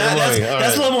money because Stack of that's money. All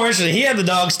that's right. a little more interesting. He had the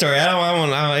dog story.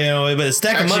 But it's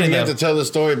stack of Actually, money we though. have to tell this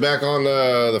story back on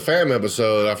the fam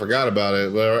episode. I forgot about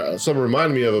it, but someone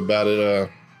reminded me about it.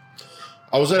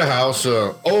 I was at a house,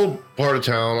 old part of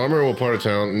town. I remember what part of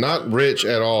town. Not rich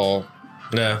at all.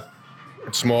 Yeah,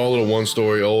 Small little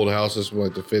 1-story old houses from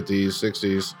like the 50s,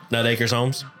 60s. not Acres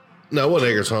Homes. No, it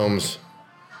wasn't Acres Homes.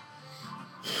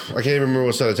 I can't even remember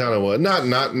what side of town it was. Not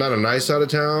a nice side of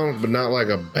town, but not like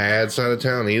a bad side of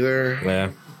town either.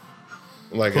 Yeah,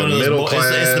 Like One a of those middle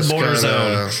class. it's the border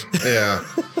kinda, yeah.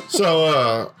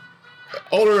 So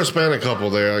older Hispanic couple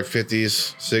there, like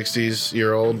 50s, 60s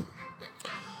year old.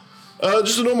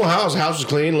 Just a normal house. House was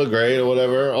clean, looked great or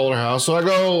whatever. Older house. So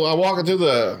I walk into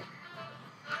the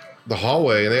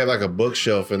hallway and they have like a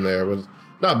bookshelf in there with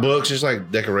not books, just like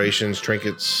decorations,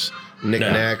 trinkets,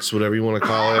 knickknacks, whatever you want to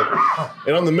call it.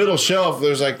 And on the middle shelf,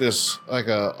 there's like this, like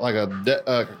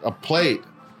a plate,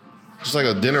 just like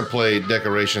a dinner plate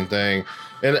decoration thing.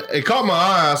 And it caught my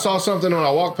eye. I saw something when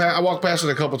I walked past it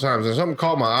a couple times, and something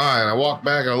caught my eye. And I walked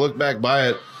back, and I looked back by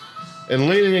it, and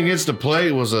leaning against the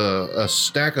plate was a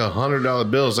stack of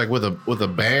 $100 bills, like with a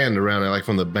band around it, like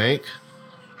from the bank.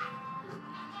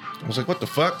 I was like, what the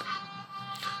fuck?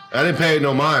 I didn't pay it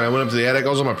no mind. I went up to the attic. I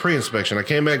was on my pre-inspection. I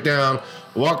came back down,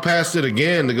 walked past it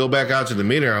again to go back out to the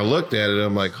meter. I looked at it.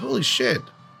 I'm like, holy shit.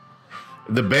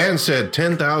 The band said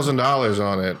 $10,000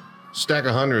 on it. Stack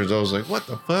of hundreds. I was like, what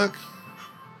the fuck?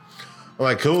 I'm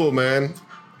like, cool, man.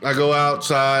 I go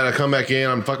outside. I come back in.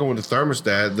 I'm fucking with the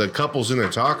thermostat. The couple's in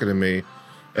there talking to me.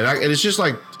 And it's just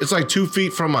like, it's like 2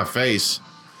 feet from my face.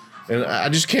 And I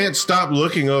just can't stop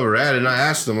looking over at it. And I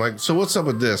asked them, like, so what's up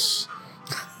with this?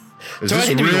 Is Do I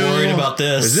need to be worried about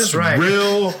this? Is this Right.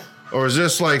 real? Or is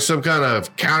this like some kind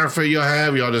of counterfeit you'll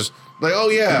have? Y'all just like, oh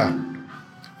yeah,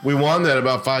 we won that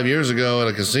about 5 years ago at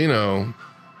a casino.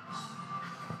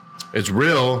 It's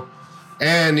real.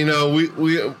 And you know,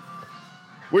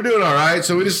 we're doing all right.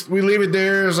 So we leave it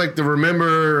there as like to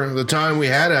remember the time we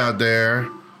had out there.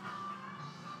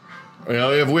 You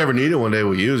know, if we ever need it one day,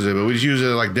 we'll use it. But we just use it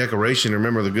as like decoration to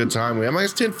remember the good time we had. I'm like,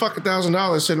 it's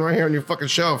 $10,000 sitting right here on your fucking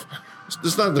shelf.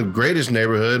 It's not the greatest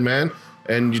neighborhood, man.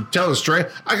 And you tell the straight,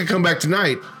 I could come back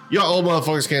tonight. Y'all old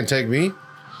motherfuckers can't take me.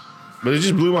 But it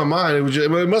just blew my mind.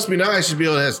 It must be nice to be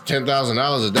able to have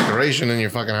 $10,000 of decoration in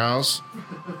your fucking house.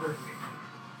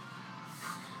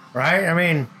 Right? I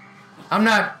mean, I'm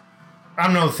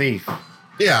no thief.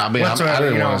 Yeah, I mean, I Whatsoever,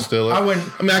 didn't you want know, to steal it. I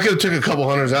wouldn't. I mean, I could have took a couple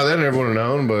hundreds out. That never would have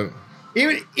known, but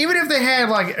Even if they had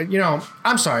like, you know,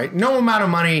 I'm sorry, no amount of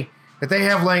money that they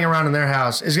have laying around in their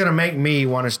house is gonna make me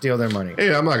want to steal their money.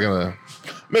 yeah, I'm not gonna.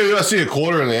 Maybe if I see a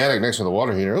quarter in the attic next to the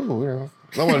water heater. Oh, yeah.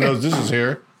 No one knows this is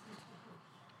here.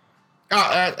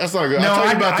 Oh, that's not good. No, I'll tell you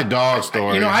I'd- about the dog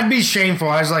story. You know, I'd be shameful.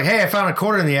 I was like, hey, I found a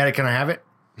quarter in the attic. Can I have it?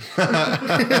 Can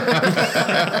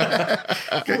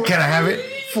I have it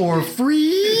for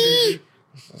free?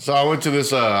 So I went to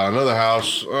this another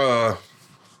house. They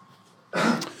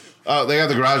got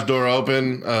the garage door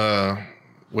open,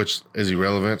 which is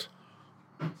irrelevant.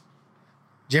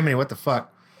 Jiminy, what the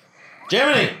fuck?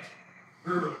 Jiminy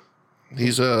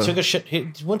He's took a shit.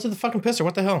 He went to the fucking pisser.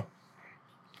 What the hell?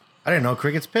 I didn't know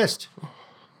Cricket's pissed.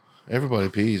 everybody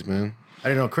pees, man. I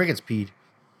didn't know Cricket's peed.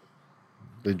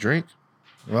 They drink.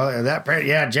 Well,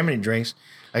 yeah, Jiminy drinks.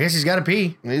 I guess he's got to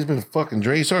pee. He's been fucking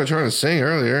drinking. He started trying to sing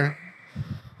earlier.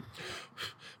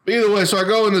 But either way, so I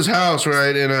go in this house,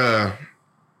 right, and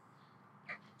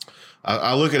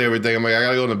I look at everything. I'm like, I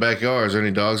gotta go in the backyard. Is there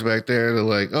any dogs back there? They're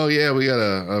like, oh yeah, we got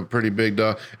a pretty big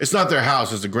dog. It's not their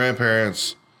house. It's the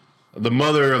grandparents, the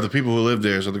mother of the people who live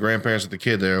there. So the grandparents of the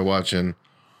kid there are watching.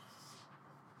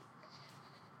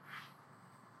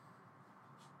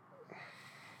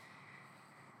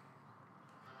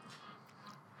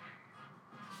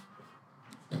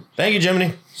 Thank you,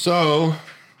 Jiminy. So,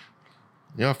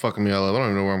 y'all fucking me all up. I don't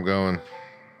even know where I'm going.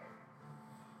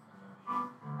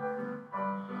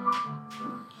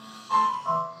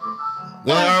 All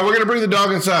right, we're gonna bring the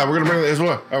dog inside. We're gonna bring this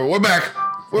one. All right, we're back.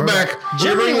 We're back. We're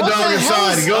Jimmy, gonna bring the what dog the hell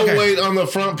inside. is- Go okay. wait on the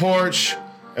front porch,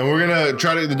 and we're gonna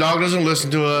try to. The dog doesn't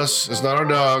listen to us. It's not our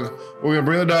dog. We're gonna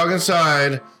bring the dog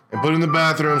inside and put it in the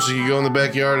bathroom so you can go in the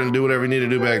backyard and do whatever you need to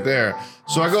do back there.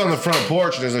 So I go on the front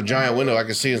porch and there's a giant window I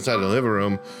can see inside the living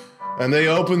room, and they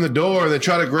open the door and they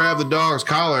try to grab the dog's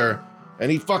collar. And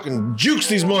he fucking jukes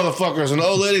these motherfuckers, and the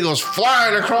old lady goes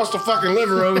flying across the fucking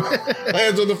living room,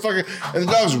 lands on the fucking, and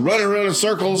the dog's running around in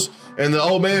circles, and the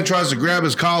old man tries to grab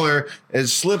his collar, and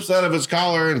slips out of his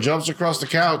collar and jumps across the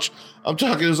couch. I'm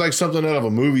talking, it was like something out of a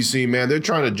movie scene, man. They're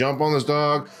trying to jump on this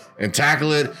dog and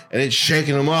tackle it, and it's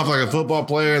shaking him off like a football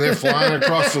player, and they're flying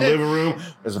across the living room.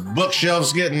 There's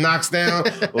bookshelves getting knocked down,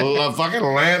 fucking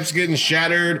lamps getting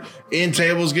shattered, end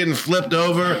tables getting flipped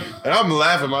over, and I'm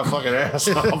laughing my fucking ass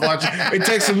off watching. It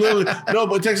takes him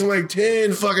it takes him like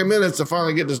 10 fucking minutes to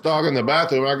finally get this dog in the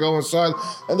bathroom. I go inside,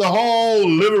 and the whole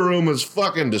living room is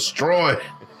fucking destroyed.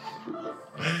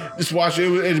 Just watch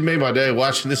it. It made my day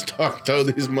watching this dog throw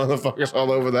these motherfuckers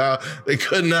all over the house. They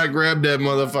could not grab that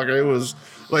motherfucker. It was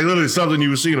like literally something you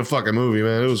would see in a fucking movie,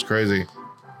 man. It was crazy.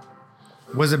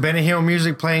 Was it Benny Hill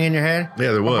music playing in your head?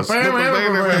 Yeah, there was. Boom,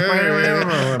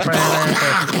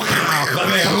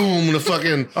 the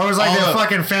fucking. Oh, it was like all that the-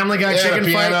 fucking Family Guy chicken the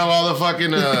piano, fight. all the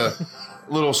fucking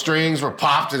little strings were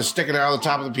popped and sticking out of the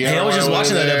top of the piano. Hey, I was just when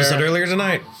watching that there. episode earlier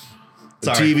tonight.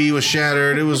 The Sorry. TV was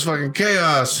shattered. It was fucking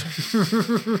chaos.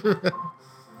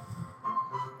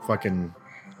 Fucking.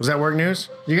 Was that work news?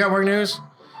 You got work news?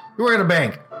 You work at a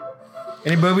bank.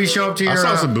 Any boobies show up to your? I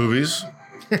saw some boobies.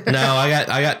 No, I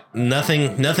got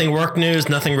nothing work news,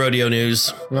 nothing rodeo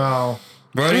news. No.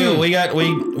 Rodeo, we got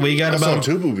I saw about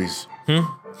 2 boobies.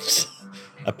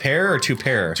 a pair or 2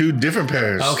 pair. 2 different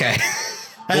pairs. Okay.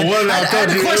 Well, what I had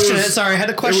to question it. Sorry, I had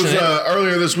to question it. it. Was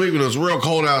earlier this week when it was real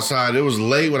cold outside. It was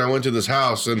late when I went to this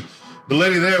house, and the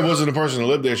lady there wasn't the person who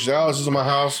lived there. She said, "Oh, this is my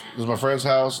house. This is my friend's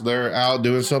house. They're out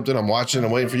doing something. I'm watching.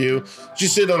 I'm waiting for you."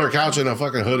 She's sitting on her couch in a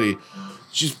fucking hoodie.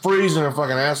 She's freezing her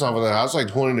fucking ass off in the house. It's like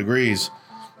 20 degrees.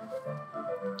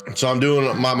 So I'm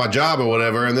doing my job or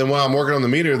whatever, and then while I'm working on the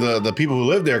meter, the people who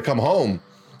live there come home,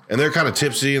 and they're kind of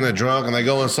tipsy and they're drunk, and they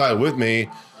go inside with me.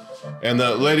 And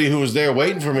the lady who was there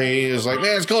waiting for me is like,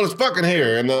 man, it's cold as fucking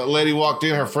here. And the lady walked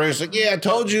in, her friend's like, yeah, I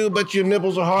told you, but your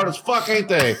nipples are hard as fuck, ain't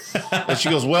they? And she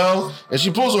goes, well, and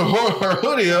she pulls her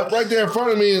hoodie up right there in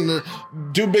front of me, and the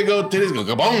two big old titties go,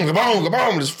 kaboom, kaboom,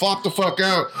 kaboom, just flop the fuck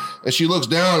out. And she looks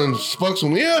down and fucks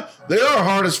with me, yeah, they are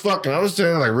hard as fuck. And I was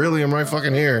saying, like, really, I'm right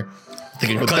fucking here. They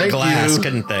could But cut thank glass, you.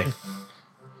 couldn't they?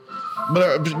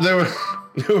 But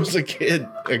there was a kid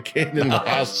in the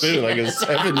house too, like a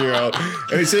 7-year-old,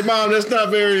 and he said, "Mom, that's not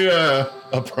very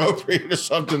appropriate or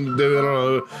something to do." I don't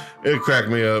know. It cracked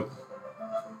me up.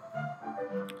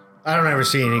 I don't ever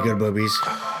see any good boobies.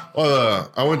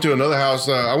 Well, I went to another house.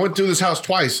 I went to this house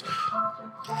twice.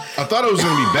 I thought it was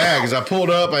going to be bad because I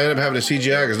pulled up. I ended up having a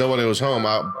CGI because nobody was home.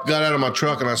 I got out of my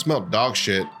truck and I smelled dog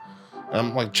shit.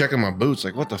 I'm like checking my boots,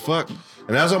 like, what the fuck?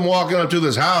 And as I'm walking up to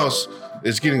this house,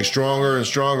 it's getting stronger and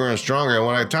stronger and stronger. And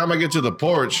by the time I get to the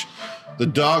porch, the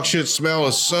dog shit smell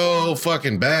is so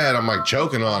fucking bad. I'm like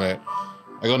choking on it.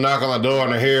 I go knock on the door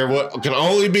and I hear what can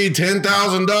only be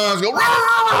 10,000 dogs go.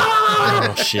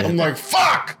 Oh, shit. I'm like,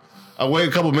 fuck. I wait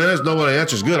a couple minutes. Nobody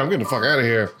answers. Good. I'm getting the fuck out of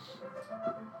here.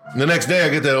 And the next day I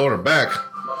get that order back.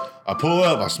 I pull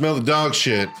up. I smell the dog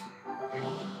shit.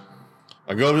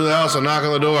 I go to the house. I knock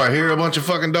on the door. I hear a bunch of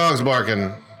fucking dogs barking.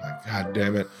 I'm like, God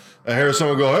damn it. I hear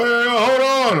someone go, hey, hold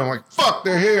on. I'm like, fuck,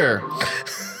 they're here.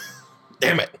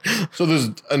 Damn it. So there's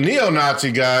a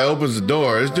neo-Nazi guy opens the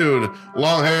door. This dude,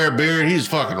 long hair, beard, he's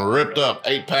fucking ripped up,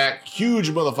 8-pack, huge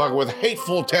motherfucker with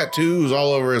hateful tattoos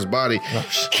all over his body.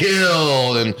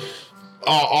 Killed and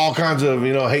all kinds of,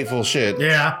 hateful shit.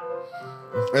 Yeah.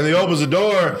 And he opens the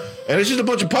door, and it's just a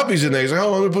bunch of puppies in there. He's like,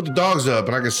 oh, let me put the dogs up.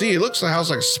 And I can see, it looks like the house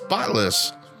like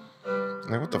spotless. I'm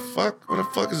like, what the fuck? Where the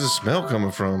fuck is the smell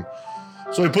coming from?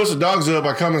 So he puts the dogs up.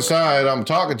 I come inside. I'm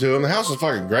talking to him. The house is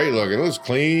fucking great looking. It looks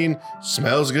clean.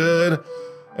 Smells good.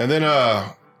 And then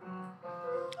I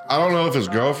don't know if his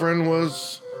girlfriend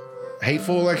was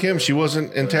hateful like him. She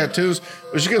wasn't in tattoos.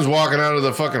 But she comes walking out of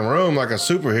the fucking room like a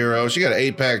superhero. She got an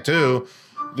 8-pack too.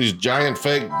 These giant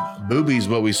fake boobies,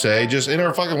 what we say, just in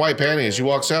her fucking white panties. She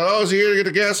walks out. Oh, is he here to get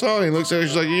the gas on? He looks at her.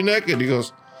 She's like, you naked? He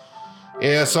goes,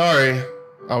 yeah, sorry.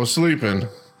 I was sleeping.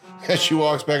 And she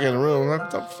walks back in the room. I'm like,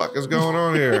 what the fuck is going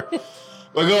on here? I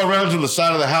go around to the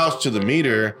side of the house to the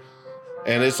meter,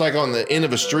 and it's like on the end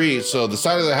of a street. So the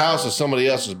side of the house is somebody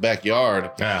else's backyard.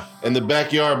 Yeah. And the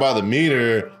backyard by the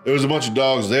meter, there was a bunch of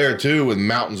dogs there too with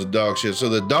mountains of dog shit. So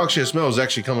the dog shit smell is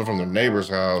actually coming from their neighbor's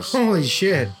house. Holy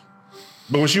shit.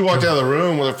 But when she walked out of the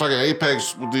room with her fucking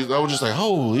Apex, I was just like,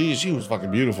 holy, she was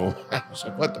fucking beautiful. I was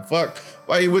like, what the fuck?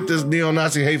 Why are you with this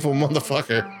neo-Nazi hateful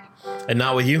motherfucker? And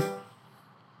not with you?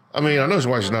 I mean, I know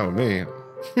why she's not with me.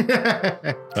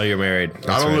 Oh, you're married.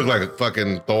 I don't look like a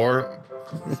fucking Thor.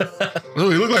 No,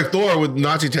 he looked like Thor with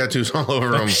Nazi tattoos all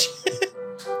over him. It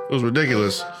was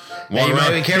ridiculous. Hey, you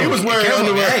might be careful. He was wearing Careful.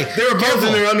 underwear. Hey, they were both careful.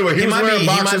 in their underwear. He was wearing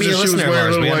boxers and she was listener of wearing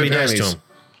ours. little We gotta white be nice to panties. him.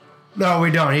 No,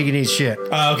 we don't. He can eat shit.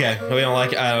 Oh, okay. We don't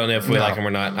like. I don't know if we No. like him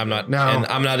or not. I'm not. No. And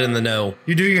I'm not in the know.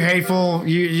 You do your hateful.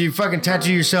 You fucking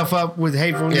tattoo yourself up with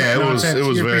hateful. Yeah, it was nonsense.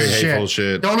 You're a very piece of hateful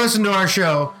shit. Don't listen to our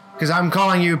show because I'm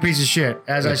calling you a piece of shit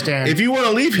as I stand. If you want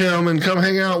to leave him and come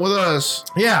hang out with us,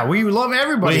 yeah, we love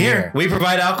everybody here. We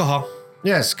provide alcohol.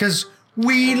 Yes, because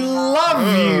we love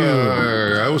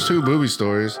you. that was 2 booby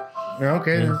stories.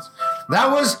 Okay, that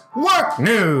was work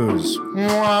news.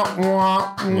 Wah,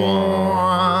 wah,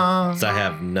 wah. 'Cause I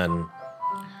have none.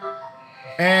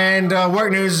 And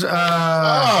work news.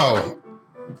 Oh,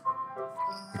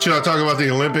 should I talk about the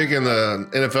Olympic and the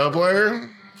NFL player,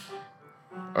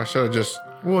 or should I just?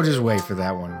 We'll just wait for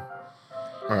that one.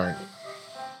 All right.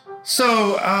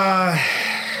 So,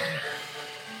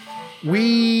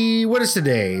 what is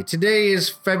today? Today is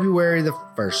February the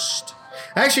 1st.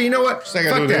 Actually, you know what? It's not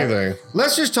gonna do anything.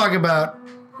 Let's just talk about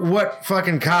what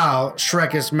fucking Kyle,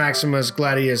 Shrekus Maximus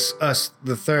Gladius us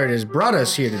the Third has brought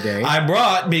us here today. I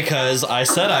brought because I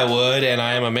said I would, and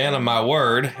I am a man of my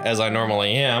word, as I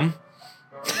normally am.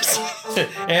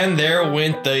 And there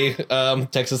went the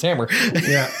Texas Hammer.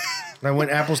 Yeah. I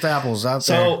went apples to apples out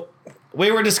there. So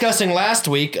we were discussing last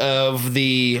week of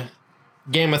the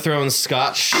Game of Thrones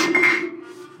Scotch.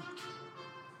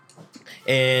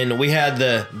 And we had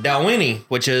the Dalwhinnie,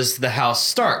 which is the House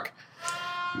Stark.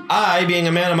 I, being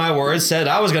a man of my word, said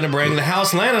I was going to bring the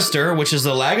House Lannister, which is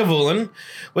the Lagavulin,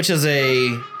 which is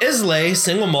a Islay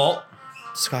single malt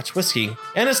Scotch whiskey.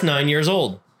 And it's 9 years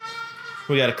old.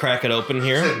 We got to crack it open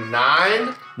here.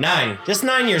 9? 9. Just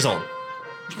 9 years old.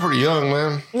 It's pretty young,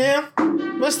 man. Yeah.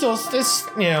 But still, it's,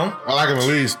 I like him at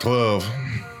least 12.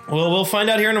 Well, we'll find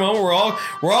out here in a moment. We're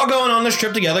all going on this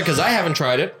trip together because I haven't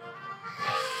tried it.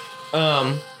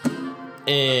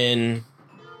 And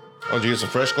Oh, did you get some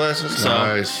fresh glasses? So,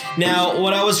 Nice. Now,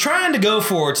 what I was trying to go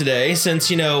for today, since,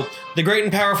 the great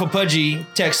and powerful Pudgy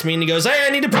texts me and he goes, hey, I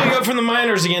need to pick you up from the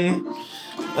minors again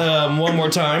one more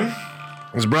time.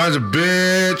 This Brian's a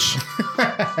bitch.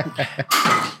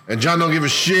 And John don't give a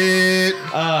shit.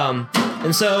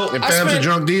 And so And Pam's a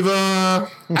drunk diva.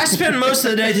 I spent most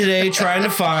of the day today trying to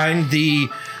find the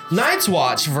Night's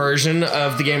Watch version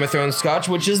of the Game of Thrones scotch,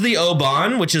 which is the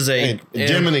Oban, which is a... Hey,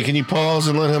 Jiminy, can you pause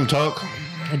and let him talk?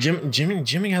 Jimmy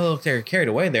got a little carried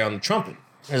away there on the trumpet.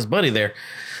 His buddy there.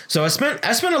 So I spent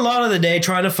a lot of the day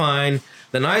trying to find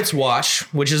the Night's Watch,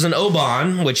 which is an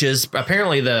Oban, which is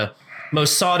apparently the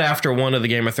most sought after one of the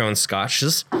Game of Thrones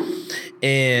scotches.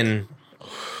 And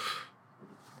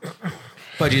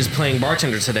Pudgy's playing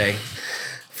bartender today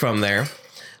from there.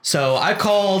 So I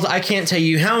can't tell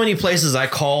you how many places I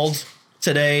called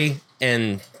today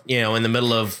and, in the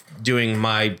middle of doing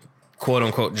my quote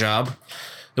unquote job.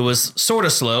 It was sort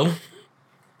of slow,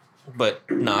 but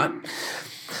not.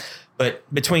 But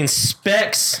between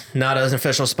Specs, not an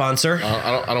official sponsor.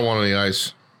 I don't want any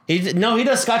ice. He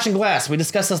does scotch and glass. We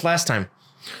discussed this last time.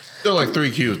 There are like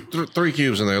 3 cubes. 3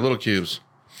 cubes in there, little cubes.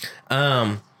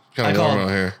 Kind of warm out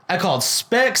here. I called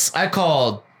Specs. I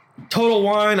called Total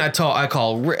Wine. I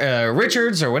called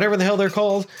Richards or whatever the hell they're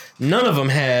called. None of them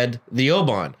had the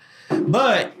Oban.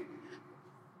 But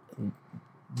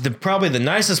probably the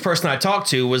nicest person I talked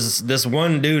to was this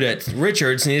one dude at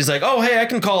Richards, and he's like, "Oh, hey, I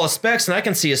can call a Specs and I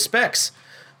can see a Specs,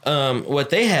 what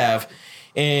they have."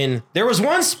 And there was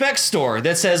one Specs store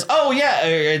that says, "Oh yeah,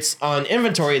 it's on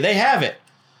inventory. They have it."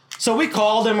 So we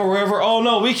called them or wherever. "Oh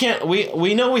no, we can't.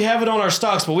 We know we have it on our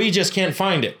stocks, but we just can't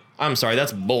find it." I'm sorry,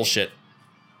 that's bullshit.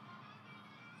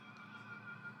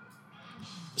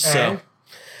 So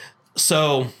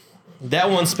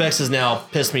that one Specs has now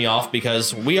pissed me off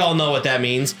because we all know what that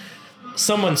means.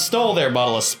 Someone stole their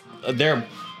bottle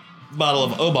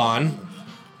of Oban.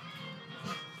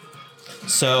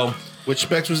 So, Which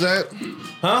Specs was that?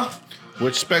 huh?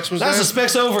 Which Specs was That's that? a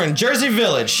Specs over in Jersey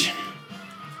Village.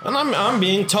 And I'm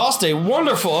being tossed a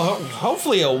wonderful,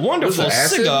 hopefully a wonderful Was it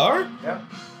acid? cigar Yep.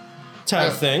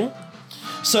 type thing.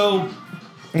 So,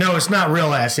 No, it's not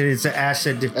real acid. It's an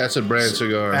acid Acid brand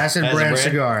cigar. acid Acid brand brand?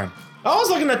 cigar. I was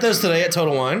looking at this today at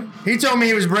Total Wine. He told me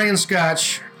he was bringing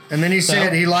scotch, and then he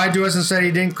said he lied to us and said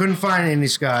he couldn't find any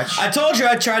scotch. I told you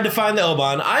I tried to find the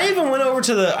Oban. I even went over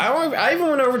to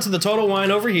the Total Wine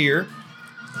over here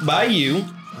by you.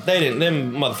 They didn't.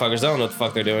 Them motherfuckers. I don't know what the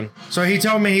fuck they're doing. So he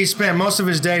told me he spent most of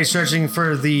his day searching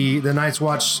for the Night's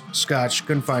Watch scotch.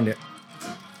 Couldn't find it.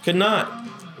 Could not.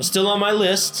 It's still on my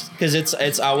list because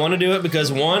it's. I want to do it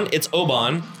because one, it's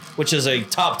Oban, which is a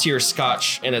top tier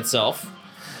scotch in itself.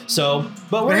 So,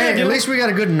 but we're But hey, gonna do at least we got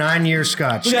a good 9-year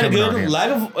scotch. we got a coming out good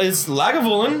here. it's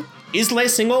Lagavulin Islay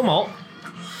single malt.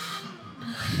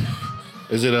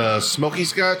 Is it a smoky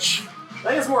Scotch? I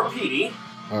think it's more peaty.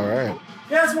 All right.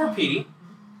 Yeah, it's more peaty.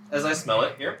 As I smell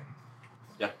it here.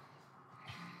 Yeah.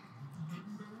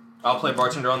 I'll play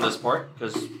bartender on this part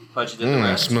because Pudgy did the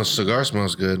rest. Cigar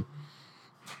smells good.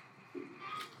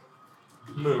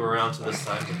 Move around to this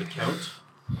side to the count.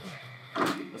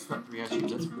 That's not 3 ice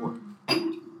cubes, that's 4.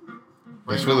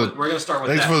 Thanks We're for gonna start with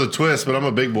Thanks that. for the twist, but I'm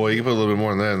a big boy. You can put a little bit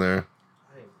more than that in there.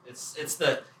 It's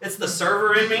the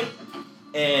server in me,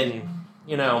 and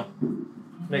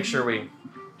make sure we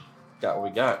got what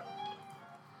we got.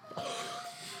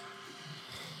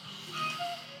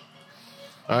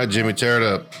 All right, Jimmy, tear it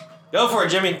up. Go for it,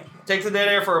 Jimmy. Take the dead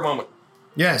air for a moment.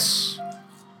 Yes.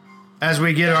 As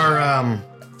we get our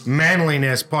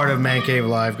manliness part of Man Cave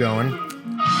Live going.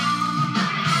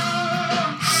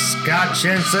 Scotch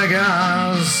and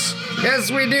cigars. Yes,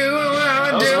 we do.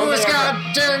 something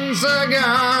Scotch and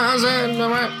cigars.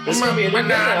 This is gonna be a new bit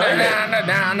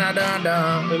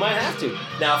now, We might have to.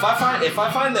 Now, if I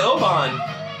find the Oban,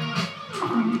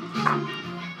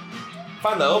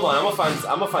 I'm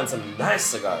gonna find some nice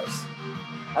cigars.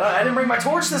 I didn't bring my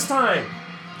torch this time.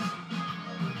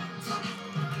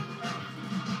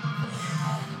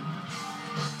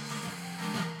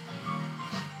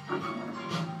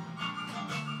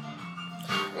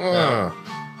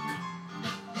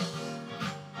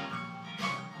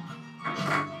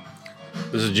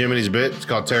 This is Jimmy's bit. It's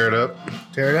called Tear It Up.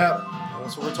 Tear it up.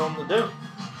 That's what we're told them to do.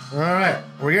 All right.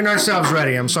 We're getting ourselves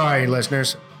ready. I'm sorry,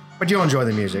 listeners. But you'll enjoy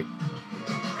the music.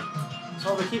 That's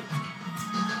all they keep.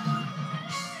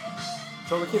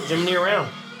 That's all they keep Jiminy around.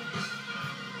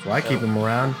 So I keep him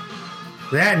around.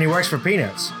 That, and he works for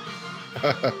peanuts.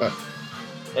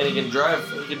 And he can drive.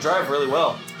 He can drive really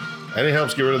well. And it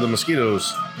helps get rid of the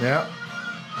mosquitoes. Yeah.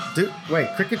 Dude, wait,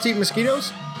 crickets eat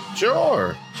mosquitoes?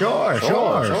 Sure. Sure.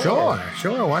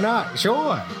 Why not?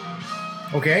 Sure.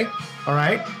 Okay. All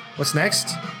right. What's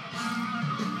next?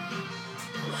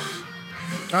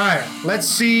 All right. Let's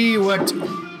see what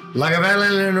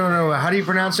Lagavulin. No. How do you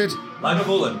pronounce it?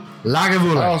 Lagavulin.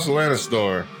 Lagavulin. House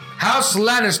Lannister. House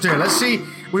Lannister. Let's see.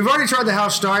 We've already tried the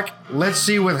House Stark. Let's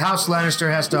see what House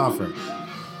Lannister has to offer.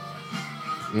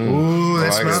 Ooh, that I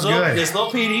like smells it. good. There's no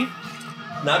peaty.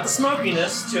 Not the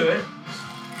smokiness to it.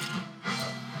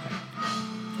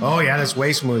 Oh yeah, that's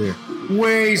way smoother.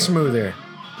 Way smoother.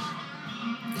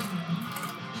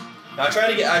 I try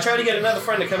to get another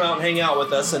friend to come out and hang out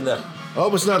with us, and I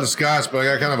hope it's not the Scotch, but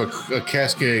I got kind of a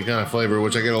Cascade kind of flavor,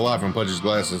 which I get a lot from Pudgy's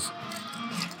glasses.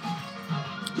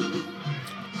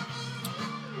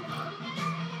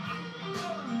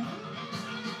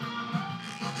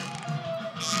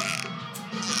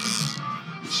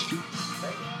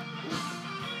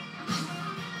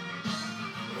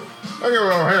 I'll get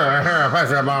over here, pass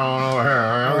that bottle over here.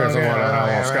 I'll get some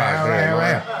more Scotch.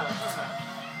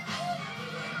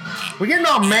 We're getting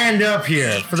all manned up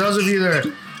here. For those of you that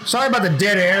are sorry about the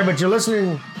dead air, but you're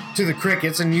listening to the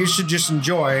crickets, and you should just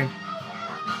enjoy.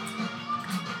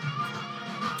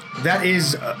 That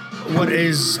is what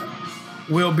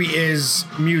will be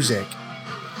music.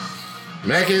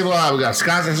 Man Cave Live, we got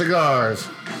Scotch and cigars.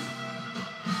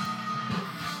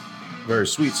 Very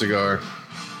sweet cigar.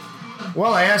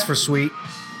 Well, I asked for sweet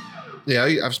Yeah,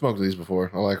 I've smoked these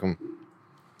before. I like them.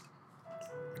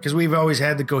 because we've always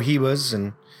had the Cohibas,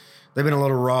 and they've been a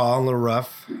little raw, a little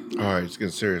rough. All right, it's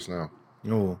getting serious now.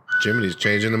 Oh, Jiminy's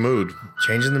changing the mood.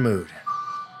 changing the mood.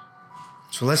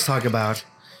 So let's talk about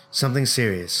something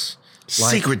serious.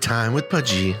 Like Secret time with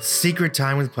Pudgy. Secret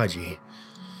Time with Pudgy.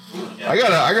 I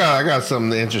got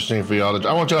something interesting for y'all.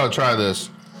 I want y'all to try this.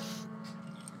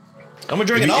 I'm gonna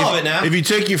drink all of it now. If you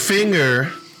take your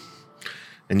finger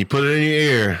and you put it in your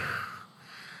ear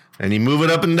and you move it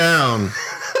up and down,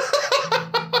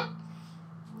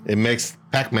 it makes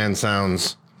Pac-Man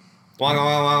sounds. Hold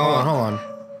on.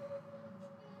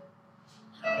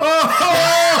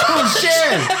 Oh,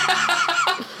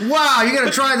 shit! Wow, you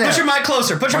gotta try that. Put your mic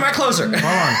closer. Put your mic closer. Hold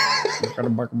on.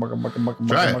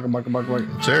 Try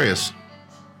it. Serious.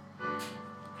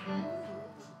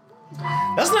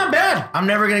 That's not bad. I'm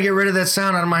never gonna get rid of that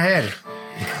sound out of my head.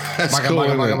 That's cool.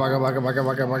 isn't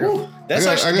it? That's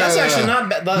I actually got not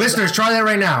bad. Listeners, try that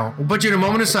right now. We'll put you in a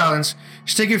moment of silence.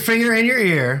 Stick your finger in your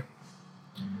ear,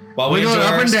 While we wiggle it enjoy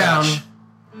up our and down, scotch.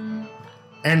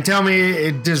 and tell me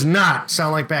it does not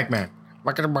sound like Pac-Man.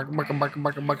 We can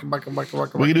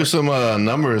do some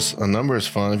numbers. A number is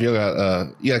fun. If you got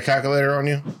a calculator on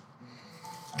you,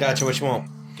 Gotcha. What you want?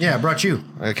 Yeah, I brought you.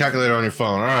 a calculator on your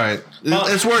phone. All right, Well-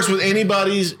 this works with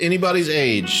anybody's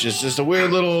age. It's just a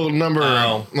weird little number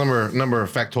Oh. number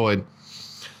factoid.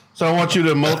 So I want you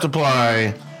to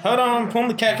multiply Hold on. Pull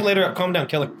the calculator up. Calm down,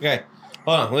 killer. Okay.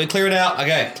 Hold on. Let me clear it out.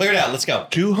 Okay. Clear it out. Let's go.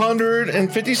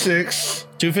 256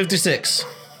 256.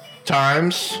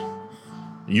 times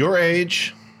your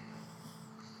age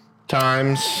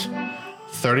times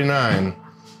 39,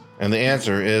 and the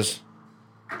answer is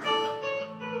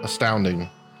astounding.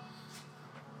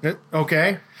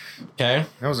 Okay, Okay.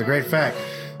 that was a great fact.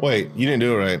 Wait, you didn't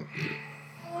do it right.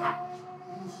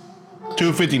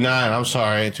 259. I'm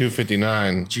sorry,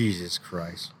 259. Jesus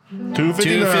Christ.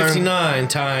 259. 259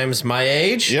 times my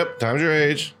age. Yep, times your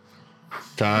age.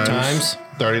 Times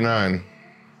 39.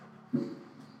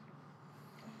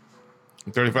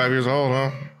 35 years old,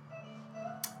 huh?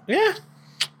 Yeah.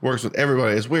 Works with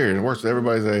everybody. It's weird. It works with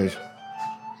everybody's age.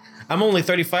 I'm only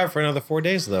 35 for another 4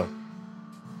 days though.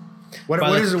 What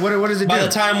By does it By do?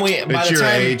 the time we, by It's the your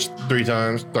time, age 3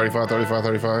 times. 35, 35,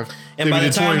 35. And If by you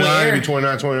the do time we 29, air- it'd be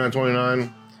 29, 29,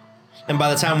 29. and by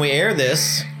the time we air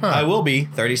this, I will be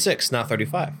 36, not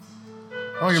 35.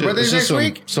 Oh, your Shit, birthday's it's just next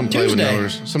week? Some play with Tuesday.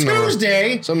 numbers.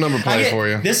 Tuesday? Some number play for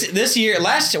you. This year,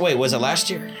 was it last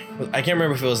year? I can't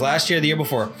remember if it was last year or the year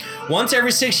before. Once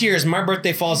every 6 years, my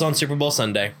birthday falls on Super Bowl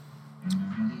Sunday.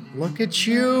 Look at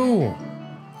you.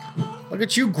 Look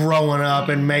at you growing up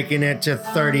and making it to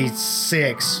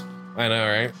 36. I know,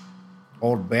 right?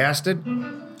 Old bastard.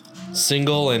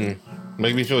 Single and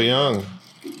Make me feel young.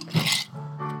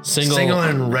 single, Single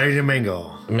and ready to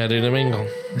mingle. ready to mingle,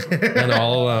 and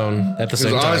all alone at the same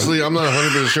Because time. honestly, I'm not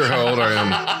 100% sure how old I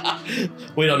am.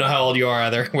 We don't know how old you are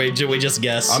either. We just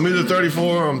guess. I'm either 34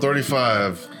 or I'm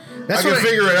 35. That's I can what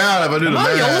figure it out if I do the Am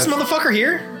I the oldest math. motherfucker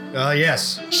here?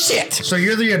 Yes. Shit. So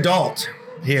you're the adult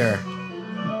here.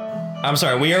 I'm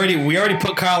sorry. We already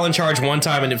put Kyle in charge one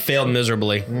time and it failed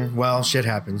miserably. Well, shit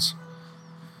happens.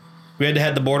 We had to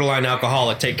have the borderline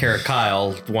alcoholic take care of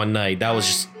Kyle one night. That was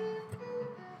just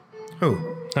Who?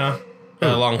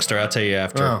 long story. I'll tell you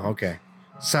after. Oh, okay.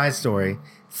 Side story.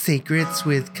 Secrets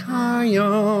with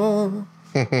Kyle.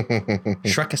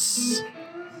 Shrekus.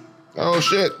 Oh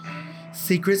shit.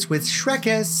 Secrets with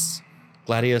Shrekus.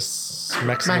 Gladius.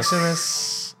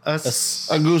 Maximus. Us.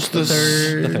 Augustus.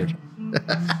 The third.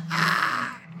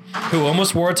 Who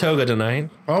almost wore a toga tonight.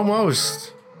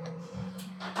 Almost.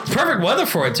 It's perfect weather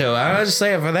for it, too. I'll just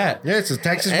say it for that. Yeah, it's a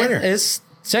Texas winter. It's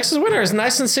Texas winter. It's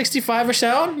nice and 65-ish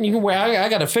out. You can wear. I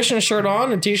got a fishing shirt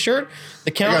on, a t-shirt.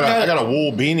 The count. I got a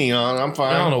wool beanie on. I'm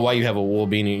fine. I don't know why you have a wool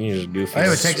beanie. You're just goofy. I have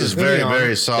a It's Texas very, hoodie on.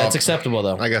 very soft. That's acceptable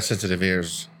though. I got sensitive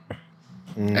ears.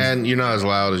 And you're not as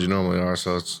loud as you normally are,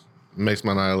 so it makes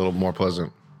my night a little more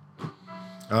pleasant.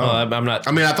 I'm not.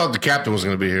 I mean, I thought the captain was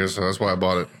going to be here, so that's why I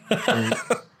bought it.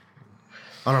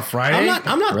 On a Friday?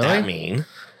 I'm not really? that mean.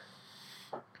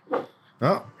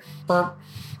 Oh. Burp,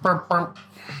 burp, burp,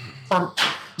 burp.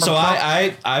 So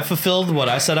I fulfilled what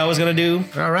I said I was going to do.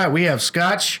 All right, we have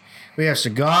scotch, we have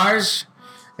cigars,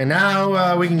 and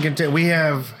now we can continue. We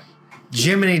have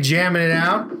Jiminy jamming it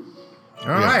out. All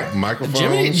right. Microphones.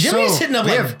 Jimmy's So, hitting up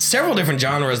we like have- several different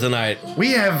genres tonight.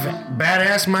 We have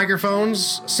badass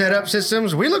microphones, setup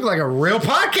systems. We look like a real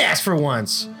podcast for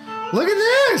once. Look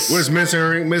at this. We're just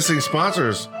missing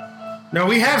sponsors. No,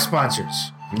 we have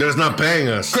sponsors. That's not paying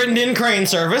us. Crittenden Crane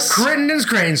Service. Crittenden's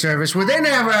Crane Service, where they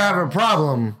never have a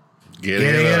problem Getting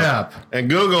getting it up.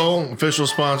 And Google, official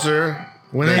sponsor,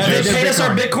 When they Have pay they paid us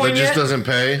our Bitcoin. Bitcoin that yet? just doesn't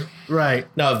pay. Right.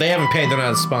 No, if they haven't paid, they're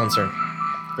not a sponsor.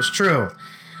 It's true.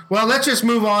 Well, let's just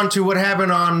move on to what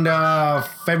happened on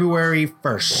February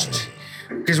 1st.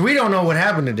 Because we don't know what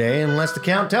happened today unless the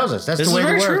count tells us. That's This the is way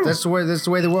very it works. true. That's the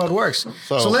way the world works.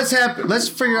 So- So let's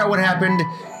figure out what happened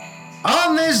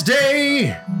on this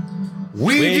day.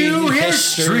 We do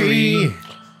history.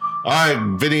 All right,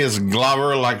 Vinius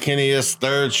Glover, Licinius,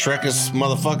 Third, Shrekus,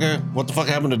 motherfucker. What the fuck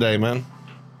happened today, man?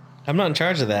 I'm not in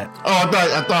charge of that. Oh,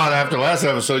 I thought after last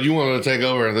episode you wanted to take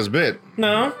over this bit.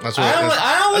 No, That's what-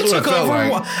 I only that's what took it felt over.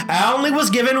 like. One. I only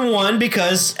was given one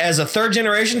because, as a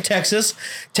third-generation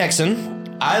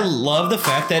Texan, I love the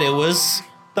fact that it was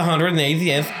the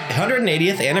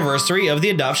 180th anniversary of the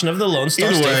adoption of the Lone Star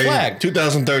Either State way, flag.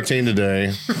 2013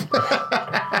 today.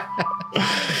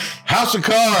 House of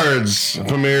Cards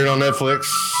premiered on Netflix.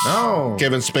 Oh.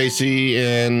 Kevin Spacey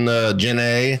and Jen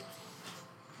A.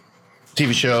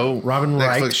 TV show, Robin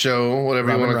Netflix Wright. show, whatever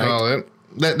Robin you want to Wright. call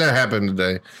it. That happened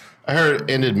today. I heard it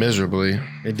ended miserably.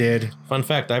 It did. Fun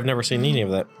fact: I've never seen any of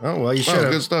that. Oh, well, you should Oh,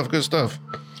 have. good stuff, good stuff.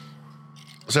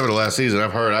 Except for the last season,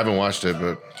 I've heard. I haven't watched it,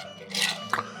 but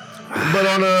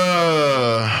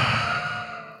on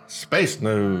space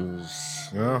news,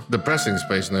 Yeah. depressing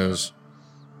space news.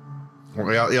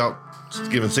 Y'all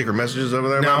giving secret messages over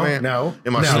there No, about me? no,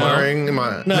 Am I no. slurring? Am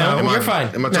I? No, am you're I, fine.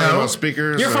 Am I talking No. about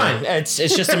speakers? You're or- fine. It's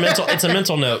just a mental. It's a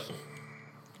mental note.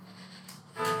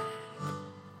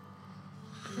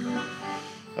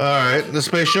 All right, the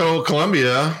space shuttle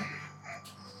Columbia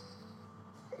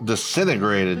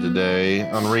disintegrated today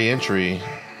on re-entry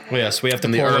Yes, we have to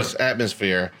in the pour. Earth's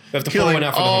atmosphere, We have to pour killing one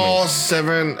out for the all homies.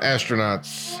 7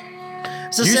 astronauts.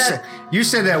 It's a You sad- said, you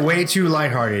said that way too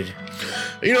lighthearted.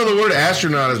 You know, the word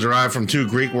astronaut is derived from 2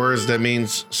 Greek words that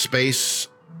means space.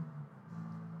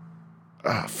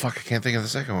 Oh, fuck, I can't think of the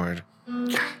second word.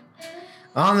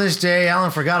 On this day, Alan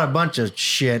forgot a bunch of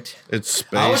shit. It's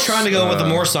space. I was trying to go with the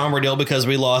more somber deal because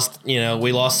we lost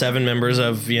 7 members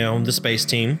of the space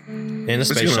team in the It's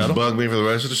space going to shuttle. bug me for the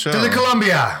rest of the show. To the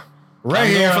Columbia. Right I'm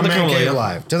here going for on the Man Cave Columbia.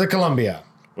 Live. To the Columbia.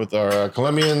 With our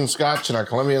Colombian scotch and our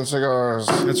Colombian cigars,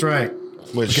 That's right.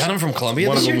 which Got them from Columbia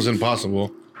one of this them year? was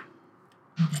impossible.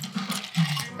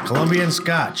 Colombian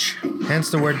Scotch.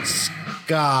 Hence the word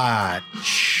Scotch.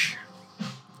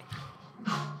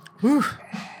 Whew.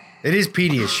 It is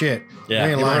peaty as shit. Yeah. I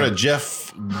ain't You ever heard lying. of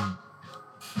Jeff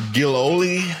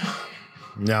Gilloli?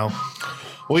 No.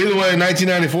 Well, either way, in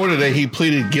 1994 today, he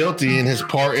pleaded guilty in his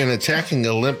part in attacking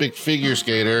Olympic figure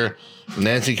skater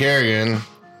Nancy Kerrigan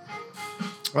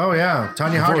Oh, yeah.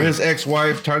 Tanya for Harding. his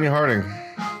ex-wife, Tanya Harding.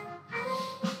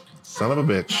 Son of a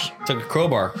bitch, Took a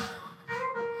crowbar.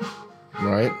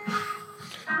 right?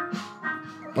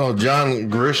 Oh, John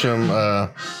Grisham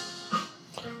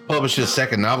published his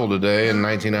second novel today in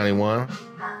 1991.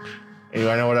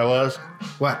 Anybody know what that was?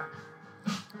 What?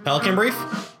 Pelican Brief?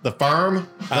 The Firm,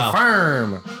 The Oh.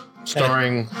 Firm.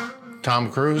 starring Tom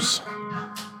Cruise.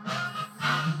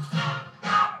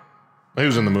 He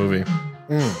was in the movie.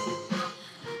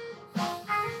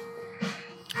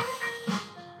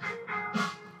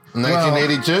 In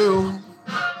 1982,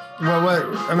 Well, what?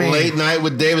 I mean, Late Night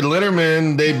with David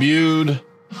Letterman debuted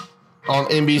on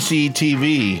NBC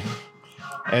TV.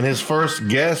 And his first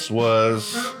guest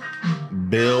was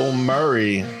Bill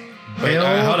Murray. Wait, Bill,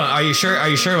 hold on. Are you sure? Are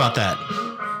you sure about that?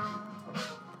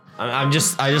 I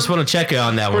just want to check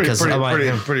on that one because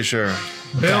Pretty sure.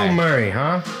 Bill Okay. Murray,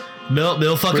 huh?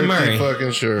 Bill fucking Pretty Murray.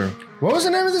 fucking sure. What was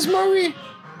the name of this movie?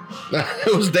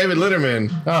 It was David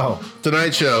Letterman. Oh,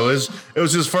 Tonight Show. It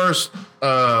was his first. wait,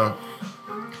 that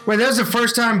was the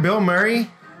first time Bill Murray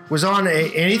was on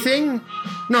anything?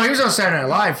 No, he was on Saturday Night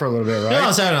Live for a little bit, right? Yeah, I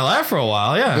was having a laugh for a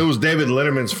while. It Yeah. was David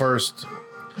Letterman's first.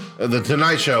 The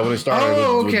Tonight Show when he started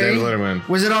Oh, with okay. David Letterman.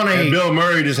 Was it on And a Bill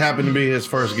Murray just happened to be his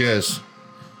first guest.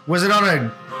 Was it on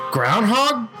a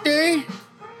Groundhog Day?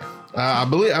 I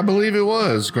believe it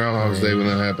was Groundhog's Day when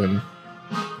that happened.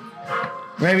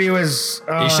 Maybe it was.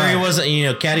 You sure he wasn't,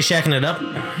 Caddyshacking it up?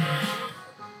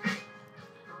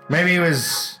 Maybe he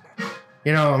was.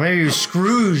 Maybe he was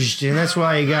Scrooged, and that's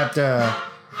why he got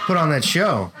put on that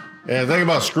show. Yeah, the thing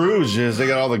about Scrooge is they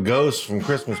got all the ghosts from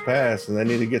Christmas past, and they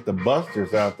need to get the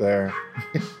busters out there.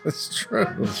 That's true.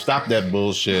 Stop that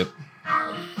bullshit.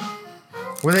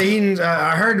 Were they eating?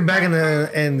 I heard back in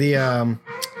the in the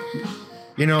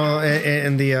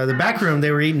back room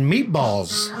they were eating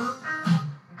meatballs.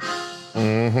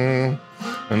 Mm-hmm.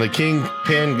 And the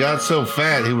kingpin got so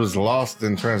fat he was lost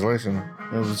in translation.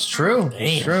 It's true.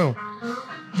 It's Damn. true.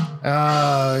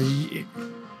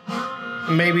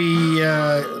 Maybe.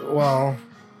 Well.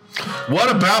 What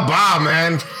about Bob,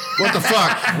 man? What the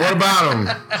fuck? What about him?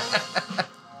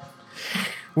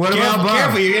 What about Bob?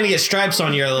 Careful, you're gonna get stripes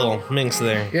on your little minx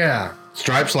there. Yeah.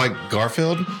 Stripes like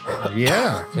Garfield?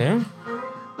 Yeah. Yeah.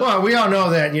 Well, we all know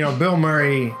that Bill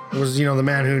Murray was the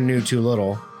man who knew too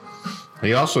little.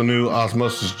 He also knew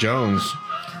Osmosis Jones.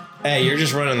 Hey, you're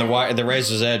just running the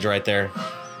razor's edge right there.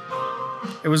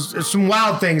 It was some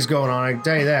wild things going on. I can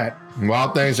tell you that.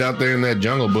 Wild things out there in that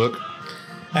Jungle Book.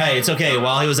 Hey, it's okay.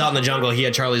 While he was out in the jungle, he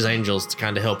had Charlie's Angels to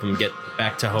kind of help him get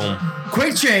back to home.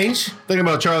 Quick change. Think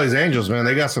about Charlie's Angels, man.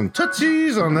 They got some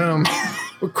tootsies on them.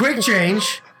 Quick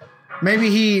change. Maybe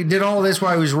he did all this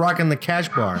while he was rocking the cash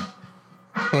bar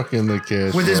Fucking the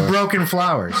kids. with his broken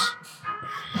flowers.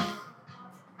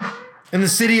 In the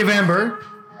city of Ember,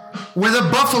 where the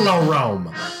buffalo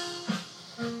roam.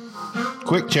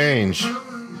 Quick change.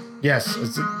 Yes.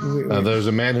 There's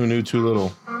a man who knew too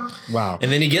little. Wow.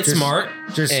 And then he gets smart.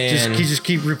 Just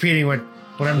keep repeating what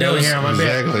I'm doing here on my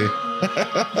bed.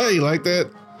 Exactly. You like that?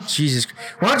 Jesus.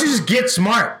 Why don't you just get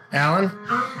smart, Alan?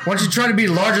 Why don't you try to be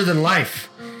larger than life?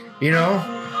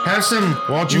 Have some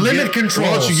limit controls.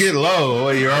 Why don't you get low?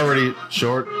 Well, you're already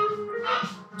short.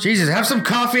 Jesus, have some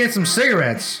coffee and some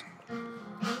cigarettes.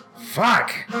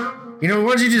 Fuck. Why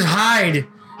don't you just hide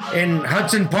in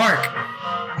Hudson Park?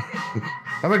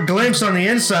 Have a glimpse on the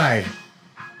inside.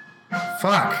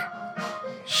 Fuck.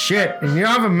 Shit. And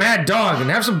have a mad dog and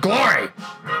have some glory.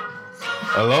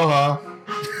 Aloha.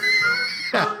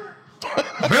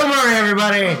 Bill Murray,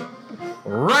 everybody.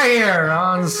 Right here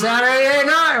on Saturday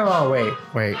night. Oh,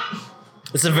 wait.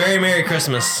 It's a very Merry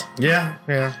Christmas. Yeah.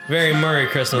 Very Merry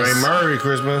Christmas. Ray Murray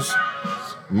Christmas.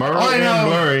 Murray All I and know,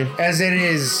 Blurry. as it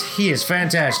is, he is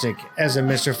fantastic as a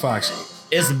Mr. Fox.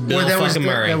 It's Bill fucking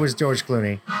Murray. That was George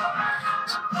Clooney.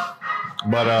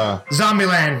 But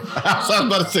Zombieland. I was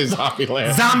about to say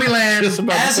Zombieland. Zombieland. Just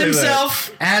about to As say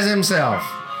himself. As himself.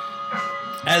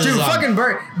 As Dude, a zombie. fucking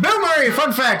Bill Murray,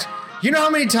 fun fact. You know how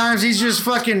many times he's just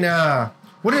fucking,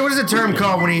 what is the term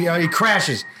called when he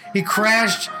crashes? He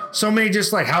crashed so many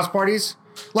just like house parties.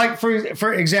 Like,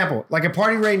 for example, like a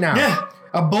party right now. Yeah.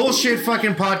 A bullshit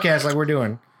fucking podcast like we're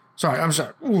doing. I'm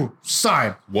sorry. Ooh,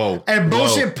 sorry. Whoa. A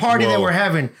bullshit party that we're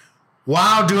having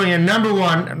while doing a number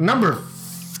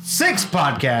 6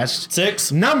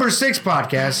 podcast. Number 6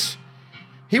 podcast.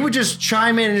 He would just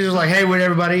chime in and just like, hey, what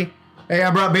everybody? Hey,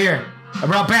 I brought beer. I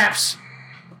brought Paps.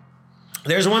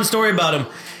 There's one story about him.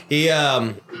 He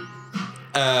Wu-Tang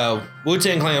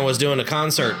Clan was doing a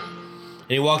concert, and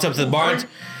he walked up to the bar.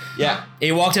 Yeah,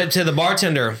 he walked up to the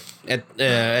bartender at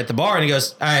the bar, and he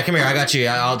goes, "All right, come here. I got you.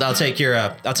 I'll take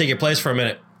your place for a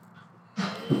minute."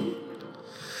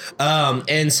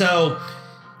 And so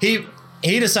he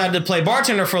decided to play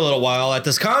bartender for a little while at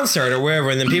this concert or wherever,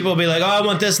 and then people will be like, "Oh, I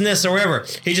want this and this or wherever."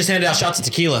 He just handed out shots of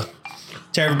tequila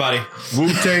to everybody.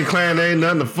 Wu-Tang Clan ain't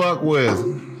nothing to fuck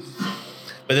with.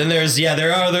 But then there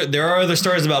are other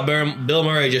stories about Bill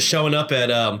Murray just showing up at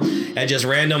just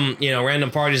random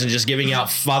parties and just giving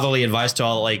out fatherly advice to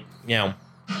all and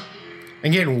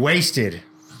getting wasted.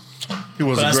 He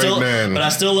was a great man. But I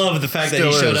still love the fact that he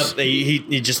Still showed is. up.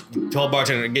 He just told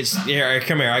bartender,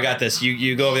 come here, I got this.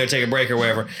 You go over there, take a break or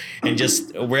whatever, and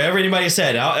just wherever anybody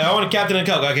said, I want a Captain and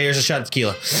Coke. Okay, here's a shot of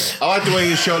tequila. I like the way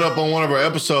he showed up on one of our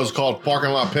episodes called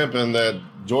Parking Lot Pimpin' that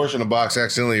George in the Box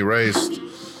accidentally erased.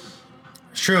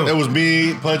 It's true. It was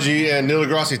me, Pudgy, and Neil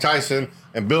deGrasse Tyson,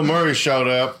 and Bill Murray showed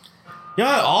up.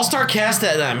 Yeah, all-star cast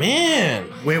that man.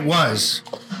 It was.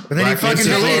 But then Black he fucking Panther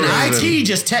deleted Flores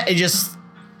it. IT just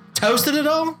toasted it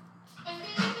all.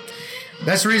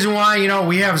 That's the reason why,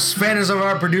 we have Sven as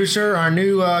our producer, our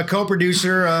new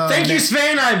co-producer. Thank you,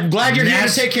 Sven. I'm glad you're here to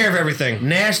Nas- take care of everything.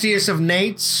 Nastiest of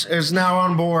Nates is now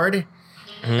on board.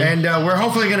 And we're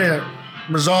hopefully going to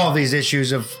resolve these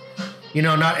issues of,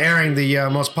 not airing the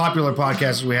most popular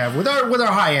podcasts we have with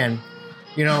our high-end,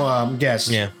 guests.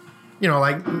 Yeah.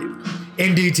 Like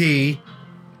NDT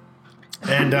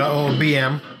and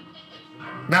BM.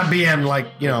 Not BM, like,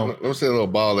 Let me see a little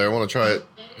ball there. I want to try it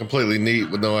completely neat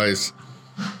with no ice.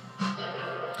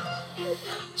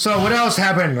 So what else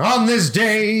happened on this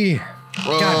day?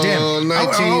 God damn.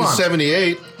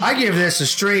 1978. I give this a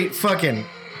straight fucking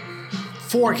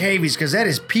 4 KVs because that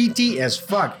is PT as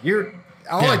fuck.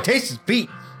 All Yeah. it tastes is Pete.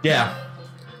 Yeah.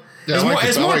 Yeah, It's I more, like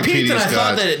it's the- I more like peat than I PD's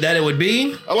thought Scotch. that it would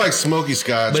be. I like smoky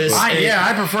scotch. But it's-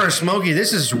 I prefer smoky.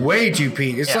 This is way too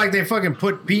Pete. It's Yeah. like they fucking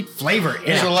put Pete flavor in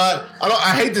There's it. a lot.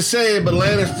 I hate to say it, but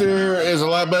Lannister is a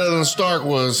lot better than Stark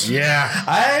was.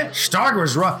 Yeah. Stark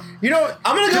was rough. I'm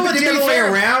gonna go with the be other way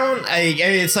fair- around.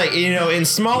 It's like in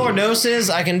smaller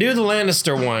doses, I can do the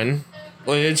Lannister one,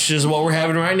 which is what we're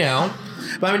having right now.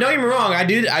 But don't get me wrong, I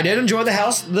did enjoy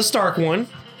the Stark one.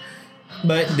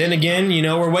 But then again,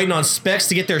 we're waiting on Specs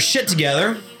to get their shit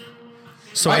together,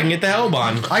 so I can get the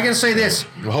Hellbond. I can say this.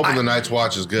 I'm hoping the Night's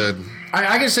Watch is good.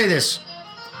 I can say this.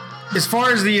 As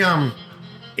far as the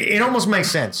it almost makes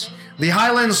sense. The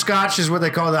Highland Scotch is what they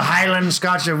call the Highland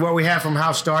Scotch of what we have from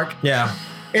House Stark. Yeah,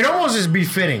 It almost is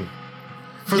befitting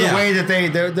for the Yeah. way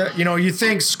that you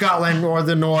think Scotland or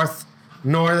the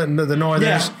the Northerners,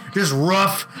 Yeah. just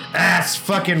rough ass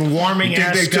fucking warming You think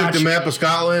ass they Scotch. took the map of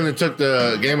Scotland and took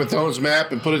the Game of Thrones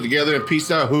map and put it together and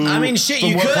pieced out who? I mean, shit, from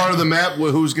you what could. part of the map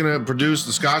who's going to produce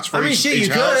the Scotch for each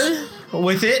you house? could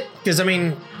with it because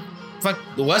fuck,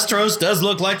 the Westeros does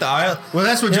look like the Isle. Well,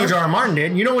 that's what Yeah. George R. R. Martin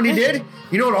did. You know what he did?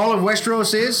 You know what all of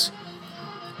Westeros is?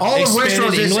 All of Expanded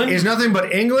Westeros England? is nothing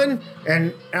but England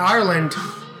and Ireland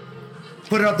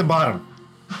put it at the bottom.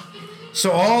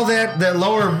 So all the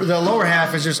lower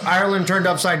half is just Ireland turned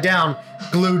upside down,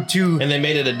 glued to. And they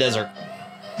made it a desert.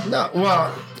 No,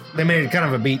 well, they made it kind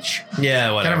of a beach, Yeah,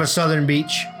 kind whatever. of a southern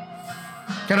beach,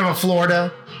 kind of a Florida,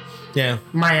 Yeah,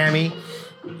 Miami.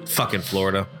 fucking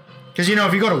Florida. Because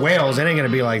if you go to Wales, it ain't gonna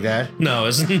be like that. No,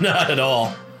 it's not at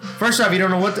all. First off, you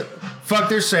don't know what the fuck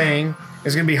they're saying.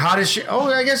 It's gonna be hot as shit.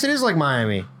 Oh, I guess it is like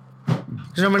Miami.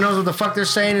 Because nobody knows what the fuck they're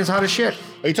saying. It's hot as shit.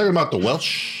 Are you talking about the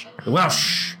Welsh? The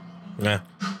Welsh. Yeah.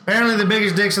 Apparently the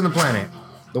biggest dicks on the planet.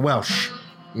 The Welsh.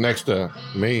 Next to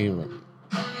me.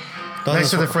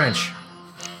 Next to the French.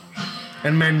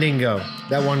 And Mandingo.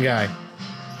 That one guy.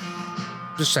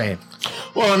 Just saying.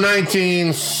 Well, in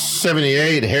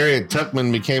 1978, Harriet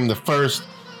Tubman became the first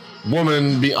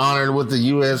woman to be honored with the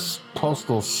U.S.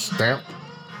 Postal Stamp.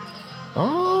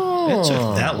 Oh. It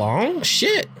took that long?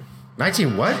 Shit.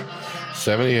 19 what?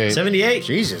 78. 78.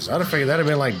 Jesus. I'd have figured that'd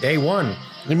have been like day one.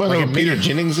 Anybody know Like who a Peter minute.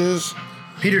 Jennings is?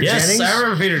 Peter Yes, Jennings? I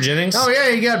remember Peter Jennings. Oh,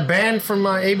 yeah. He got banned from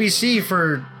ABC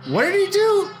for. What did he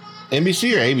do?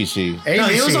 NBC or ABC? ABC, No,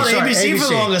 he was on sorry, ABC for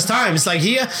the longest time. It's like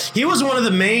he was one of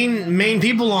the main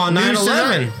people on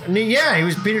 9/11. Yeah, he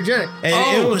was Peter Jennings.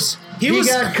 And he was.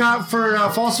 got caught for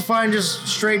falsifying just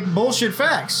straight bullshit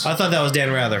facts. I thought that was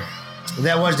Dan Rather.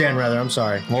 That was Dan Rather. I'm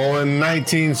sorry. Well, in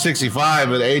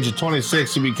 1965, at the age of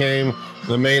 26, he became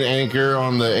the main anchor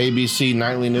on the ABC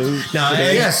Nightly News. No,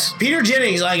 Yes. Peter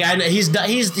Jennings. Like he's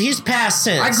passed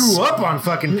since. I grew up on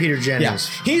fucking Peter Yeah, Jennings.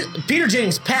 Peter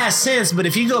Jennings passed since. But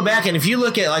if you go back and if you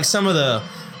look at like some of the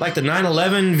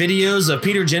 9/11 videos of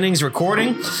Peter Jennings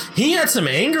recording, he had some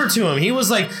anger to him. He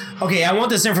was like, "Okay, I want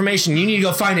this information. You need to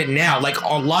go find it now, like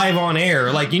live on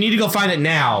air. Like you need to go find it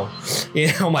now."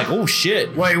 I'm like, "Oh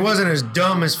shit." Well, he wasn't as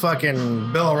dumb as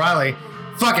fucking Bill O'Reilly.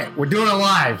 Fuck it. We're doing it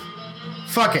live.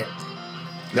 Fuck it.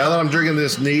 Now that I'm drinking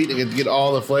this neat and get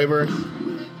all the flavor,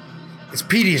 It's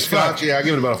peaty as fuck. Scotch, yeah, I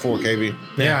give it about a 4 kb.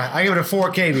 Yeah, I give it a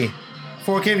 4 kb.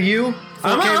 4 kb you?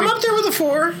 4 I'm kb? up there with a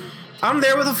 4. I'm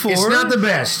there with a 4. It's not the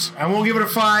best. I won't give it a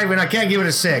 5, and I can't give it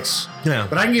a 6. No.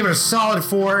 But I can give it a solid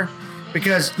 4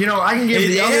 because I can give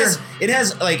the other. It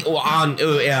has like on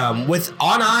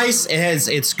ice.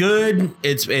 It's good.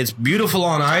 It's beautiful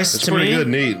on ice. It's to pretty me. good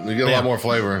neat. You get a Yeah. lot more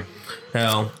flavor.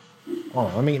 Hell. Oh,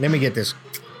 let me get this.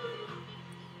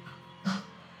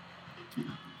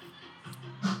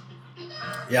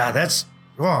 Yeah, that's.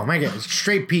 Oh my god, it's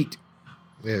straight Pete.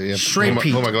 Yeah. Straight Pull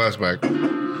Pete. my glass back.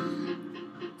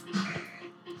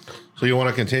 So you want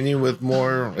to continue with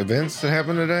more events that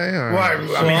happened today? Or?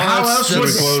 Well, I mean, how else Should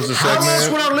we close the how else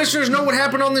segment? would our listeners know what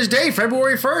happened on this day,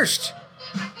 February 1st?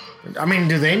 I mean,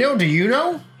 do they know? Do you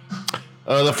know?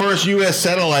 The first U.S.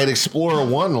 satellite Explorer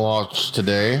 1 launched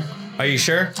today. Are you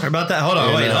sure about that? Hold on,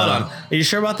 And, wait, hold on. Are you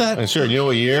sure about that? And sure, you know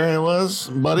what year it was,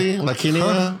 buddy?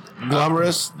 Lakinia,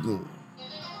 Globerus,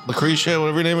 Lucretia,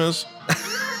 whatever your name is.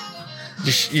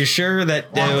 You sure that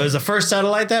it was the first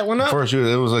satellite that went up? First,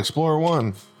 it was Explorer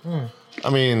 1. I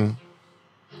mean,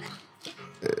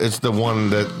 it's the one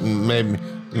that maybe.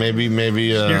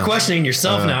 You're questioning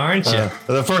yourself now, aren't you?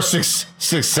 The first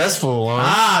successful one.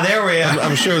 There we are.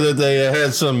 I'm sure that they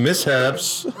had some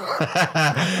mishaps.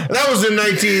 That was in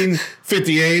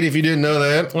 1958, if you didn't know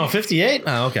that. Oh, 58?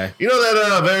 Oh, okay. You know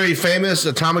that very famous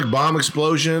atomic bomb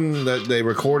explosion that they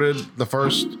recorded, the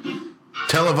first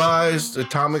televised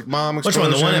atomic bomb Which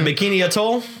explosion? one? The one at Bikini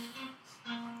Atoll?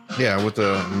 Yeah, with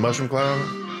the mushroom cloud.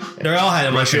 They all had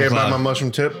a mushroom About my cloud.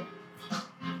 mushroom tip.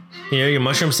 Here, you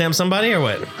mushroom stamp somebody or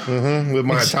what? With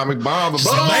my atomic bomb. Boom!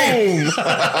 Bam!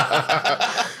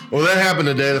 Well, that happened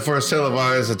today. The first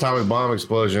televised atomic bomb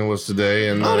explosion was today.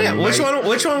 And Oh yeah, which one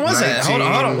was that? Hold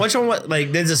on. Which one? What?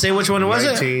 Like, did it say which one was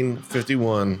it?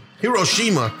 1951.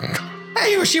 Hiroshima.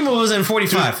 Hey, Hiroshima was in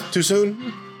 45. Too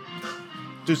soon?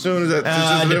 Too soon? Is that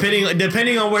too soon?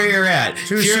 Depending on where you're at.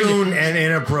 Too If you're- soon and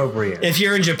inappropriate. If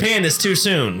you're in Japan, it's too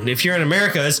soon. If you're in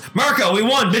America, it's Marco, we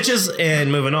won, bitches,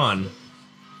 and moving on.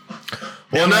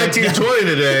 Well, 1920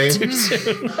 today, Too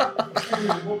soon.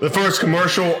 the first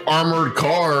commercial armored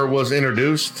car was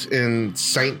introduced in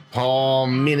St. Paul,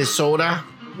 Minnesota.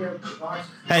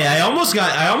 Hey, I almost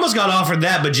got offered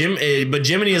that, but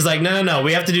Jiminy is like, no,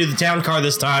 we have to do the town car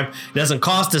this time. It doesn't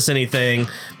cost us anything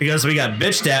because we got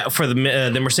bitched at for the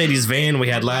Mercedes van we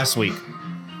had last week.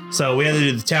 So we had to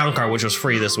do the town car, which was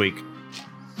free this week.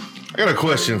 I got a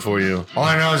question for you. All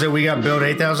I know is that we got billed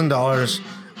 $8,000.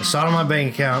 I saw it on my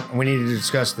bank account, and we need to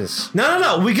discuss this.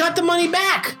 No, we got the money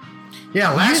back.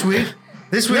 Yeah, last week.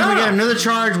 This week No. we got another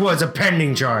charge. It's a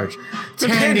pending charge. It's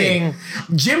pending.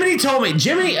 Jiminy told me.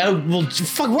 Jiminy, well,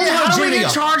 fuck, where the Yeah, hell how do we Jiminy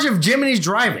get go? charged if Jiminy's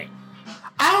driving?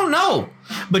 I don't know.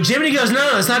 But Jiminy goes,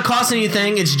 no, it's not costing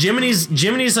anything. It's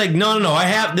Jiminy's like, no,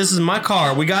 this is my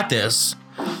car. We got this.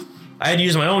 I had to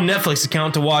use my own Netflix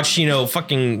account to watch,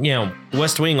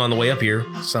 West Wing on the way up here.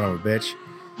 Son of a bitch.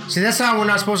 See, that's how we're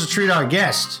not supposed to treat our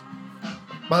guests.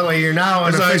 By the way, you're now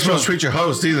an That's not how you're official. supposed to treat your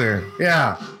host either.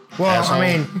 Yeah. Well, Asshole.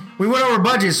 I mean, we went over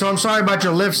budget, so I'm sorry about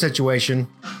your lift situation.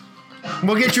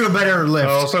 We'll get you a better lift.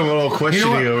 Oh, some little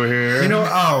questioning what? over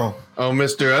here. Oh,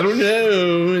 Mister, I don't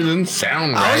know. It doesn't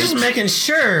sound right. I was just making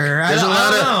sure. There's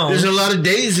There's a lot of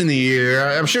days in the year.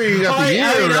 I'm sure you got the year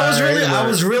right. I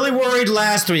was really worried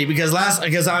last week because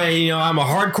I'm a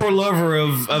hardcore lover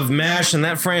of MASH and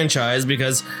that franchise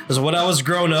because it's what I was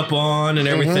growing up on and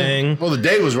everything. Well, the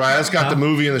day was right. I just got the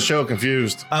movie and the show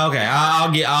confused. Okay,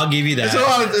 I'll give you that.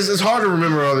 It's hard to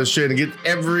remember all this shit and get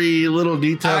every little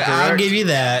detail correct. I'll give you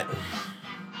that.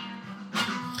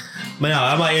 But no,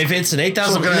 I'm like, if it's an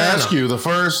 8,000, So can I ask you, the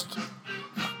first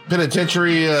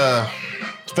penitentiary,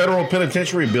 federal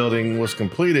penitentiary building was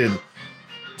completed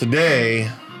today,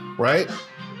 right?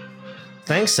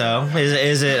 Think so.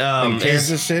 Is it In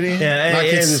Kansas City? Yeah, Not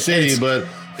it's- Kansas City, it's- but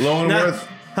Leavenworth.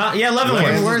 Huh? Yeah, Leavenworth.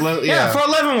 Leavenworth, Yeah, yeah. for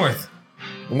Leavenworth.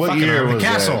 What Fucking year the was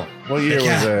castle. that? What year was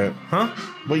that? Huh?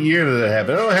 What year did that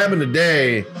happen? I know it happened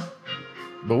today,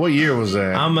 but what year was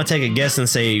that? I'm gonna take a guess and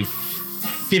say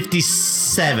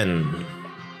 57.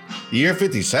 Year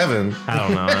 57. I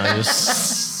don't know. I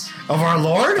just Of our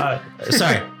Lord?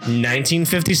 sorry,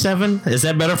 1957. Is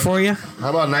that better for you? How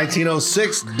about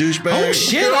 1906, douchebag? Oh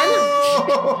shit!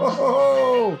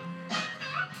 Oh!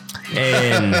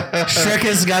 And Shrek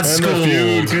has got And the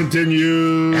feud schooled.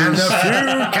 continues. And the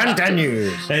feud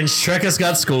continues. And Shrek has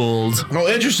got schooled. Well,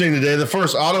 interesting today. The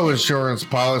first auto insurance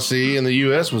policy in the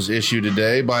U.S. was issued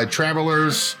today by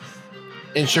Travelers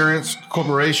Insurance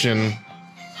Corporation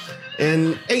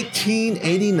in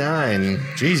 1889.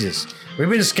 Jesus. We've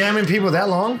been scamming people that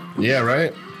long? Yeah,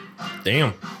 right?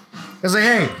 Damn. It's like,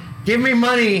 hey, give me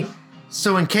money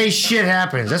so in case shit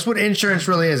happens. That's what insurance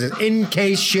really is in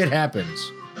case shit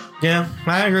happens. Yeah,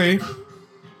 I agree.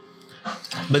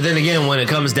 But then again, when it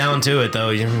comes down to it, though,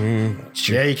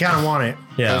 Yeah, you kind of want it.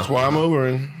 yeah. That's why I'm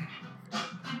Ubering.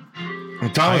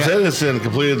 And Thomas Edison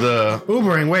completed the...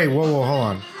 Ubering, wait, whoa, hold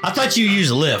on. I thought you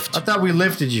used Lyft. I thought we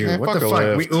lifted you. Yeah, What the fuck a fuck?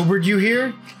 lift. We Ubered you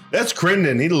here? That's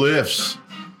Crendon. He lifts.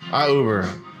 I Uber.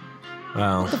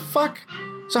 Wow. The fuck?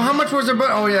 So how much was it?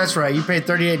 Oh, yeah, that's right. You paid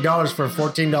 $38 for a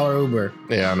 $14 Uber.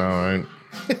 Yeah, I know, right?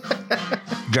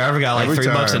 Driver got like Every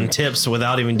 $3 time. in tips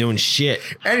without even doing shit.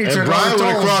 And he And took Brian all the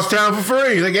went tolls. across town for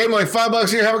free. They gave him like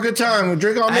 $5 here. Have a good time. We'll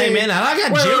drink all Hey day. man, and I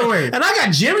got Wait. and I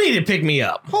got Jiminy to pick me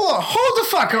up. Hold the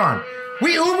fuck on.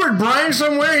 We Ubered Brian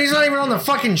somewhere. He's not even on the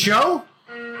fucking show.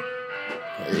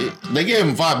 They gave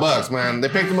him $5, man. They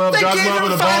picked him up, They dropped him gave off him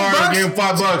at the bar, $5? and gave him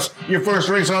 $5. Your first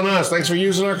drink's on us. Thanks for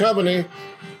using our company.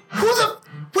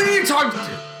 We need to talk.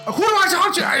 Who do I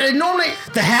talk to? Normally,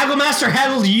 The Hagglemaster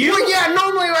haggled you? well, yeah.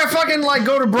 Normally, I fucking like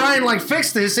go to Brian like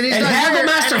fix this, and he's And not here,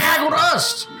 Hagglemaster- and haggled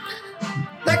us.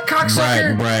 That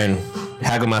cocksucker. Brian,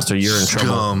 Hagglemaster, you're in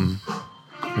trouble.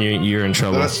 You're in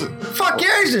trouble. That's, I Fuck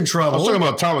yeah, he's in was trouble. talking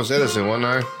about Thomas Edison one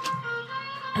night.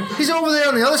 He's over there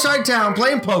on the other side of town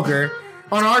playing poker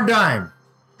on our dime.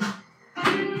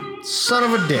 Son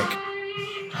of a dick.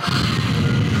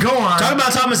 Go on. Talk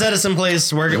about Thomas Edison,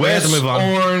 please. We have West to move on.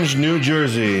 Orange, New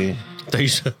Jersey.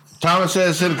 Thomas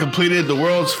Edison completed the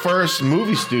world's first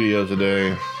movie studio today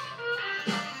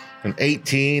in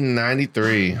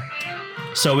 1893.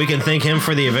 So we can thank him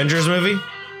for the Avengers movie,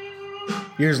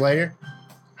 Years later.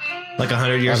 like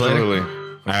 100 years later. Absolutely.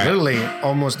 All right. Literally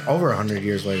almost over 100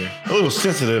 years later. A little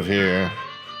sensitive here.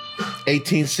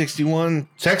 1861,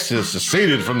 Texas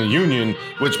seceded from the Union,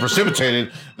 which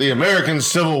precipitated the American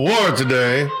Civil War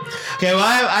today. Okay, well,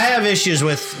 I have issues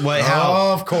with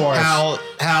how. Of course. How.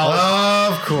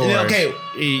 Of course. Okay,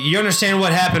 you understand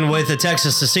what happened with the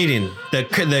Texas seceding?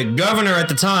 The governor at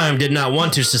the time did not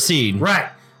want to secede. Right.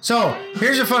 So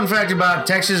here's a fun fact about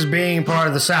Texas being part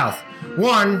of the South.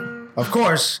 One, of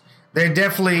course, they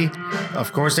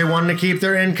wanted to keep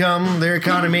their income, their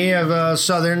economy of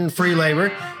Southern free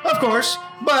labor, of course.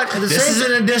 But at the This same is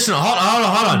an additional. Hold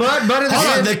on. But at the hold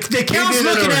on. same- The count's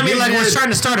looking at me like we're trying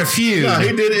to start a feud. Yeah,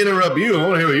 he did interrupt you. I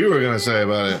want to hear what you were going to say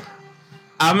about it.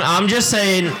 I'm just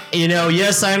saying,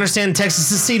 yes, I understand Texas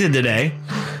seceded today,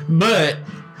 but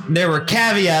there were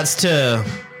caveats to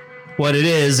what it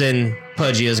is, and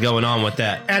Pudgy is going on with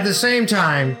that. at the same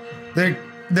time,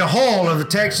 the whole of the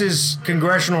Texas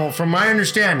congressional, from my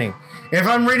understanding, if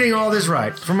I'm reading all this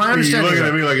right, from my You're understanding, looking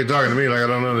at me like you're talking to me like I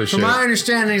don't know this from shit. my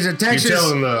understanding is that You're Texas,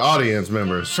 telling the audience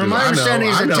members. from my understanding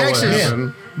is that what Texas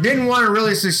happened. didn't want to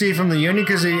really secede from the Union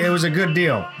because it was a good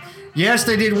deal. Yes,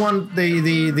 they did want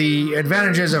the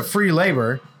advantages of free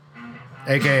labor,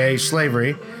 aka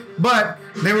slavery, but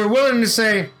they were willing to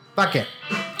say, fuck it.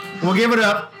 We'll give it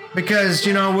up because,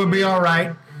 we'll be all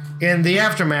right in the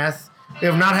aftermath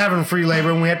of not having free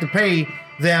labor and we have to pay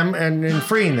them and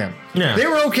freeing them. Yeah. They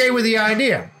were okay with the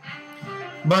idea.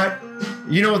 But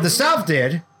you know what the South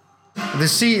did?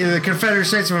 The Confederate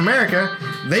States of America,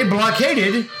 they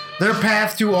blockaded their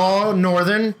path to all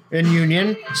Northern and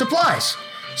Union supplies.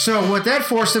 So what that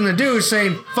forced them to do is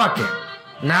say, fuck it.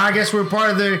 Now I guess we're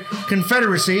part of the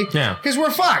Confederacy. Yeah. Because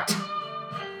we're fucked.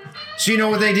 So you know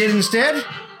what they did instead?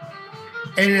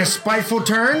 In a spiteful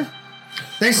turn,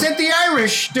 they sent the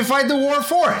Irish to fight the war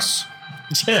for us.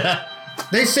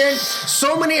 They sent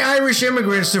so many Irish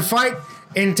immigrants to fight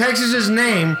in Texas's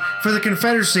name for the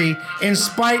Confederacy in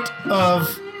spite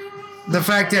of the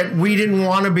fact that we didn't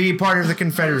want to be part of the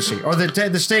Confederacy, or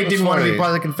the state didn't want to be funny. part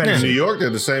of the New Confederacy. York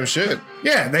did the same shit.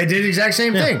 Yeah, they did the exact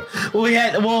same thing.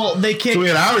 They kicked. So we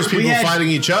had Irish people had- fighting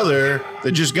each other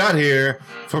that just got here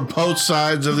for both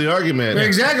sides of the argument.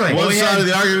 Exactly. One We side of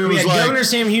the argument we was had like, Governor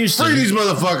Sam Houston. free these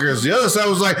motherfuckers. The other side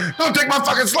was like, don't take my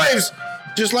fucking slaves.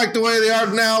 Just like the way they are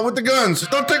now with the guns.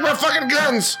 Don't take my fucking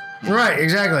guns. Right,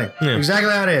 exactly. Yeah. Exactly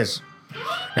how it is.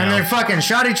 And they fucking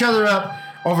shot each other up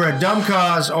over a dumb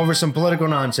cause, over some political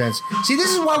nonsense. See,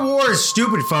 this is why war is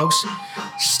stupid, folks.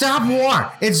 Stop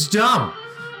war. It's dumb.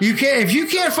 If you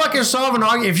can't fucking solve an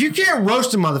argument, if you can't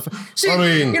roast a motherfucker. See, I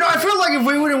mean- I feel like if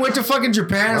we would have went to fucking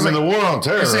Japan, I it's mean, like, the war on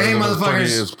terror say, hey, is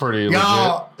motherfuckers, it's pretty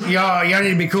y'all need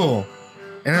to be cool.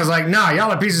 And I was like, nah,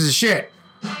 y'all are pieces of shit.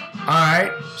 All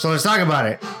right, so let's talk about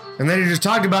it. And then he just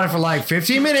talked about it for like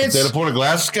 15 minutes. They had poured a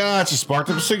glass of scotch and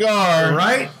sparked up a cigar.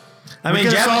 Right? I mean, We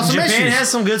could've solved some Japan issues. has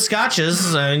some good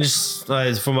scotches, just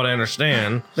from what I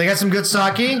understand. They got some good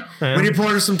sake. Yeah. We did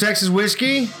pour some Texas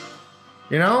whiskey.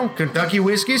 Kentucky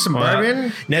whiskey, some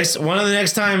bourbon. One of the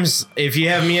next times, if you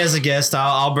have me as a guest,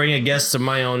 I'll bring a guest of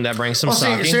my own that brings some Oh,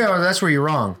 sake. see, that's where you're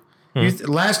wrong.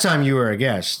 Last time you were a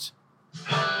guest.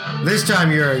 This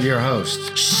time you're a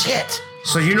host. Shit.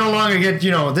 So you no longer get,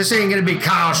 this ain't gonna be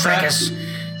Kyle Schreckis,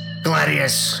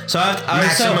 Gladius. So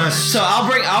Maximus.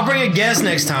 I'll bring a guest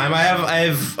next time. I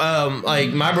have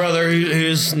like my brother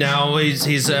who's now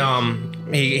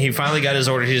he finally got his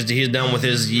order. He's done with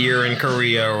his year in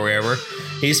Korea or wherever.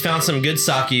 He's found some good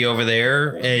sake over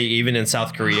there, even in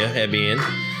South Korea, Ebian.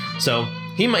 So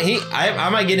I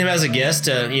might get him as a guest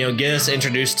to get us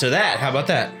introduced to that. How about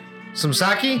that? Some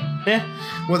sake? Yeah.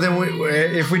 Well, then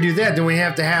if we do that, then we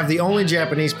have to have the only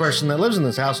Japanese person that lives in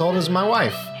this household is my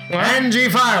wife, Angie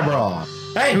Fireball,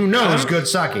 Hey, who knows good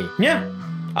sake. Yeah.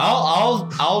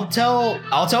 I'll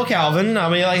tell Calvin.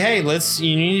 I'll be like, hey,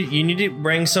 you need to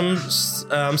bring some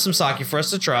sake for us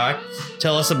to try.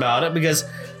 Tell us about it because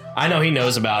I know he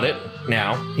knows about it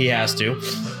now. He has to. Are you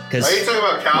Because talking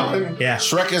about Calvin? Yeah.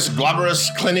 Shrekus, Globberus,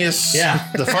 Clinius. Yeah.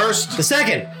 The first? the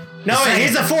second. No, wait,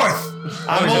 he's the fourth.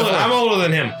 I'm older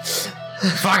than him.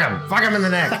 Fuck him in the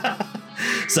neck.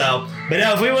 So, but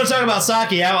no, if we want to talk about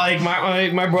sake, I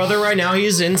like my brother right now.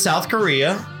 He's in South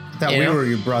Korea. Thought You we know? were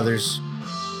your brothers.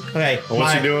 Okay.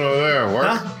 What's he doing over there? Work?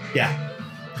 Huh? Yeah.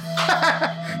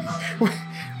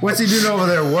 What's he doing over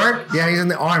there? Work? Yeah, he's in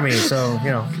the army, so work.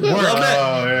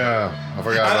 Oh, yeah. I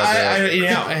forgot about that. You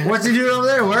know, What's he doing over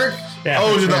there? Work? yeah.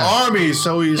 Oh, he's in the Yeah. army,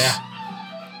 so he's Yeah.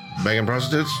 begging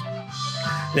prostitutes?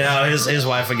 No, his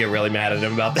wife would get really mad at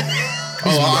him about that.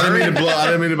 Oh, I didn't mean to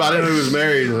I didn't know he was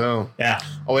married, so. Yeah.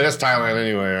 Oh, wait, that's Thailand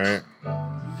anyway, right?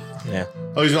 Yeah.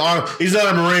 Oh, he's not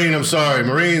a Marine, I'm sorry.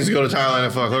 Marines go to Thailand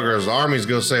and fuck hookers. The armies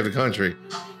go save the country.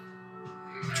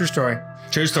 True story.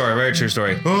 True story. Very true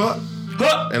story.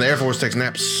 And the Air Force takes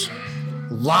naps.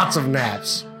 Lots of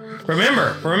naps.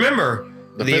 Remember,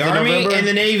 The the 5th of Army November? and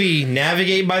the Navy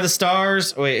navigate by the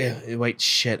stars. Wait,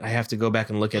 shit! I have to go back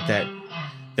and look at that.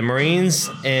 The Marines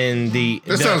and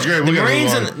That sounds great. The We gotta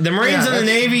Marines move and the Marines Yeah, and the that's-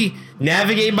 Navy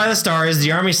navigate by the stars.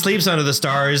 The Army sleeps under the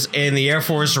stars, and the Air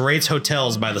Force rates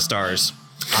hotels by the stars.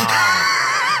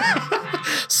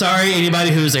 Sorry,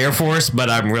 anybody who's Air Force, but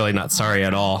I'm really not sorry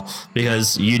at all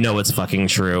because you know it's fucking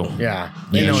true. Yeah.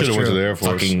 You know it's should have went to true. the Air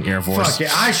Force. Fucking Air Force. Fuck yeah,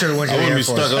 I should have went to I the wouldn't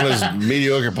Air be Force. stuck on this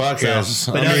mediocre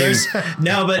podcast.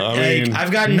 But mean,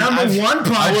 I've gotten Number one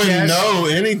I wouldn't podcast. know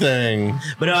anything.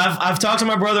 But no, I've talked to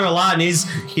my brother a lot, and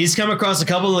he's come across a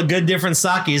couple of good different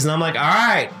sakis, and I'm like, all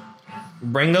right,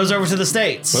 bring those over to the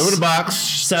States. Put them in a box.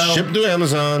 So- ship to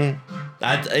Amazon.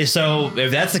 So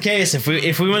if that's the case, if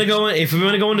we want to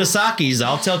go into sakis,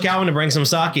 I'll tell Calvin to bring some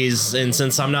sakis. And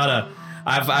since I'm not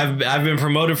I've been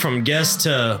promoted from guest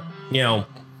to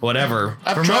whatever.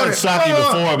 I've tried sake Hold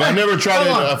on. before, but I've never tried Hold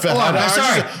on. it. Hold on. Aren't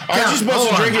Sorry. you Count. supposed Hold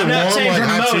to on. drink it I'm not warm saying like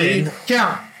hot promoted. tea?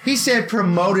 Count. He said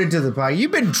promoted to the podcast.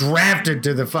 You've been drafted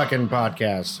to the fucking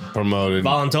podcast. Promoted.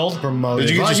 Voluntold. Promoted.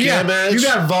 Did you get your scan badge? You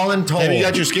got voluntold. Have you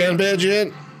got your scan badge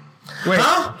yet? Wait.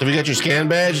 Huh? Have you got your scan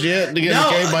badge yet to get in the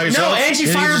cave by yourself? No, Angie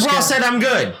Did you just Firebrawl get- said I'm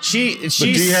good. But do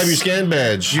you have your scan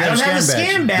badge? I don't have a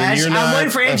scan badge. you're I'm not waiting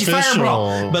for Angie official.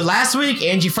 Firebrawl. But last week,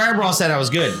 Angie Firebrawl said I was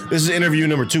good. This is interview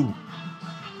number 2.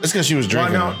 That's because she was Well,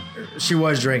 drinking. no, she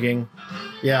was drinking.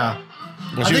 Yeah.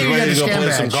 When I she think was you got ready the to go scan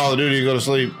play some badge. Call of Duty and go to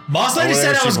sleep. Boss Lady Or said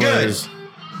whatever I was she good. plays.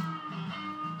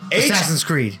 Assassin's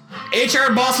Creed.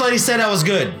 HR Boss Lady said I was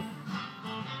good.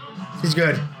 He's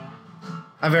good.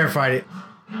 I verified it.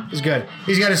 He's good.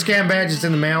 He's got a scan badge. It's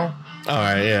in the mail. All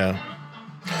right, yeah.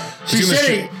 She It's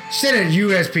gonna sent it at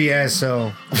USPS,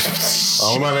 so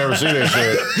Oh, we might never see that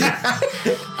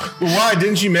shit. Why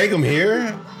didn't she make them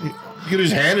here? You could have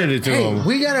just handed it to hey, him.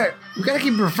 we gotta keep it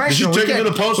She professional. took it to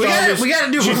the post office. We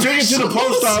gotta do She took it to the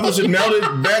post office and mailed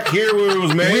it back here where it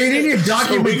was made. We needed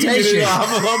So we can get it documentation.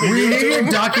 off of them and We give it to needed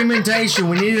them. documentation.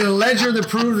 We needed a ledger to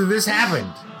prove that this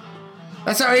happened.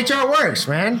 That's how HR works,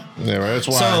 man. Yeah, right. That's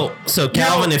why. So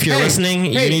Calvin, if you're Hey, listening,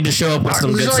 you hey, need to show up with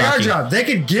some this good is like our sake. job. They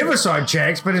could give us our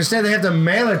checks, but instead they have to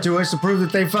mail it to us to prove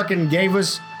that they fucking gave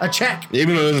us a check.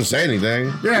 Even though it doesn't say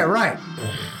anything. Yeah, right.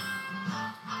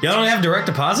 Y'all don't have direct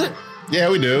deposit? Yeah,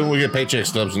 we do. We get paycheck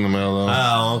stubs in the mail though.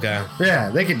 Oh, okay. Yeah,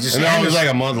 they could just. and they're hand always us-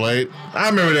 like a month late. I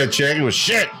remember that check. It was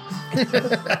shit.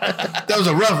 That was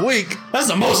a rough week. That's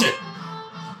some bullshit.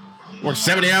 Worked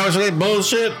 70 hours for that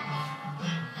bullshit.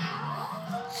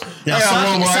 Now, I got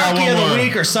one more, I got sake one of the more.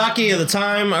 week or sake of the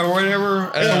time or whatever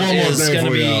one more is thing going to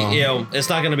for be, y'all. it's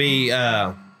not going to be.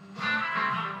 I'm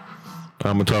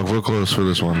gonna talk real close for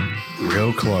this one.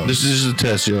 real close. This is just a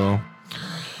test, y'all.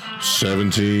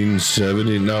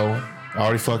 1770. No, I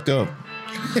already fucked up.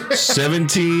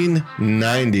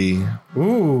 1790.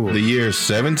 Ooh. The year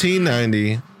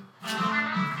 1790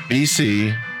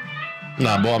 BC.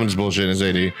 Nah, boy, I'm just bullshitting. It's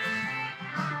AD.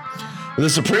 The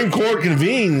Supreme Court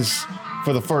convenes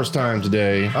for the first time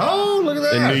today Oh, look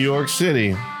at in that. New York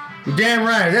City. You're damn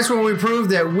right. That's when we prove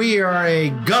that we are a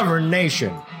governed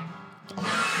nation.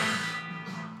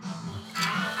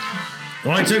 It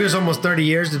only took us almost 30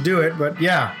 years to do it, but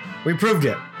yeah, we proved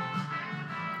it.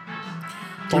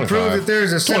 We proved that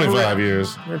there's a 25 separate-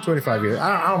 years. 25 years.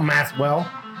 I don't math well.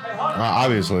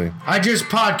 Obviously. I just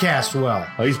podcast well.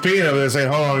 Oh, he's peeing over there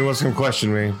saying, hold on, he wants to come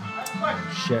question me.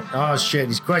 Shit. Oh, shit.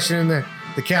 He's questioning the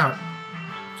count.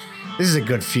 This is a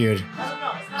good feud.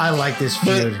 I like this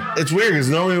But feud. it's weird because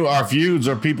normally our feuds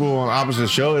are people on opposite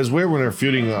show. It's weird when they're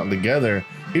feuding together.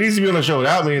 He needs to be on the show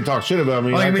without me and talk shit about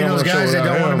me. Oh, I you mean come on those the show guys that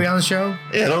without don't want to him. be on the show?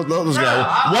 Yeah, those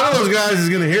guys. One of those guys is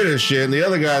gonna hear this shit, and the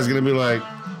other guy's gonna be like, No,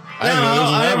 I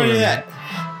don't want to do that.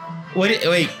 Wait,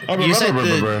 you said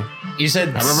you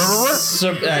said Supreme Court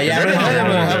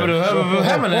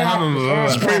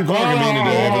convened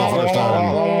today for the first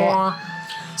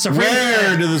time.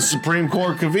 Where did the Supreme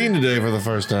Court convene today for the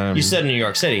first time? You said New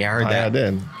York City. I heard I that.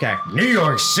 did. Okay. New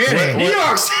York City. New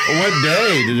York City. What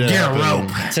day did it Get a happen?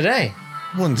 rope. Today.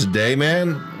 When's the day, man?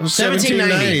 It was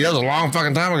 1790. That was a long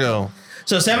fucking time ago.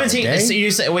 So 17. Okay. So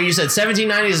you said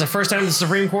 1790 is the first time the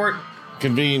Supreme Court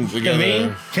Convened together.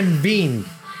 convened. Convened.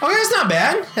 Okay, that's not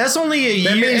bad. That's only a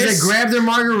That year. means they It's- grabbed their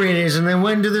margaritas and then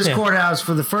went to this Yeah. courthouse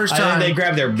for the first I think time. they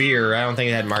grabbed their beer. I don't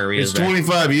think they had margaritas. It's back.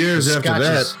 25 years after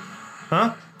Scotches. that. Huh?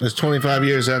 It's 25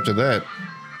 years after that.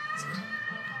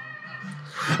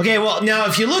 Okay, well, now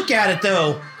if you look at it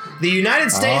though, the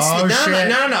United States. Oh, no.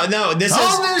 This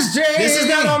On this day. This is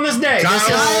not on this day. This is,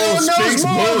 Kyle knows speaks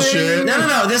more than- bullshit.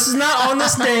 no. This is not on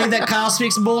this day that Kyle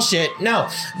speaks bullshit. No,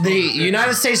 the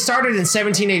United States started in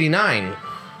 1789.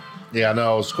 Yeah, I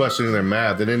know. I was questioning their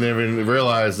math. They didn't even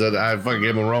realize that I fucking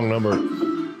gave them the wrong number.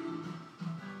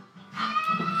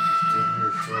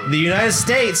 The United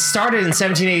States started in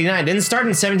 1789. Didn't start in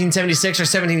 1776 or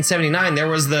 1779. There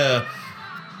was the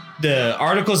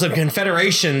Articles of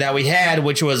Confederation that we had,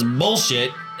 which was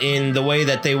bullshit in the way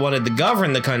that they wanted to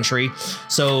govern the country.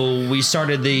 So we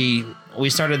started the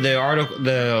article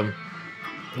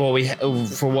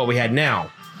for what we had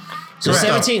now. So What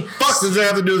 17. the fuck does that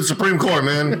have to do with the Supreme Court,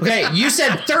 man? Okay, you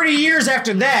said 30 years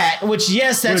after that, which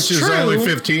yes, that's Which is true. only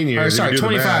 15 years, Or if sorry, you do the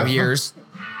 25 math. years.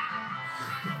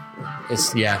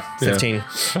 It's 15.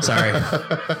 Sorry.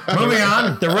 Moving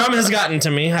on. The rum has gotten to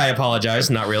me. I apologize.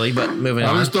 Not really, but moving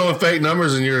I'm on. just throwing fake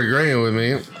numbers and you're agreeing with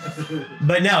me.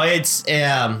 But no, it's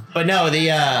but no, the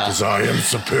Because I am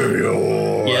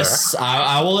superior. yes,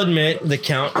 I will admit the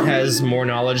Count has more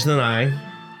knowledge than I,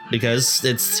 because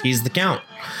he's the Count.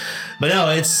 But no,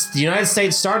 it's the United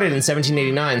States started in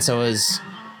 1789, so is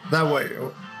That way.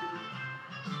 What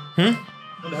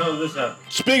the hell did this happen?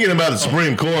 Speaking about the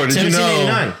Supreme Court, did you know?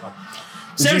 1789.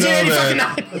 Did you know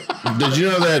 1789. Did you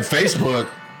know that Facebook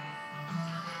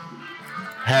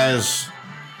has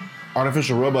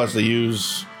artificial robots they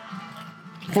use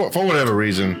for whatever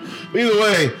reason? But either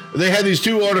way, they had these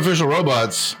two artificial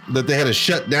robots that they had to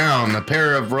shut down. A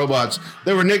pair of robots.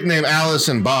 They were nicknamed Alice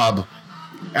and Bob.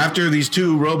 After these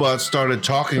two robots started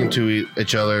talking to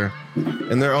each other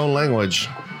in their own language.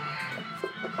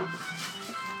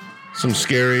 Some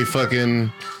scary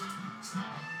fucking,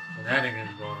 Shenanigans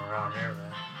going around here,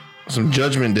 man. some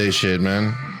Judgment Day shit,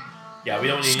 man. Yeah, we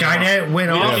don't need Skynet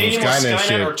went We don't off. need any more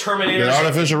Skynet or Terminator. The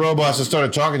artificial robots that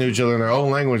started talking to each other in their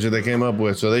own language that they came up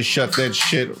with, so they shut that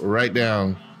shit right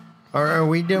down. Are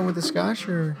we done with the scotch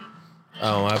or?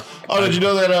 Oh, Oh, did you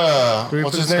know that? we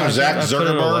What's put his name? the Zach I put it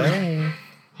Zuckerberg. Hey.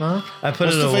 Huh? I put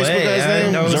What's it the away. Facebook guy's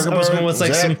name? I was going with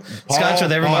like Zach? some Paul? scotch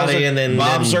with everybody, Paul? and then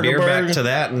Bob beer back Zuckerberg? to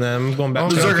that, and then I'm going back Oh,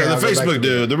 to The, Okay, Zucker, I'll the go back to Facebook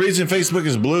dude. The reason Facebook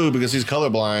is blue because he's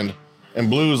colorblind,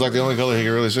 and blue is like the only color he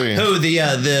can really see. who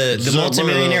the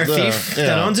multimillionaire thief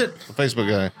that owns it. The Facebook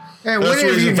guy. Hey, when That's the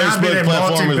have you reason not been Facebook a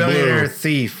platform is multi-billionaire blue.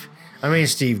 thief? I mean,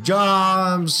 Steve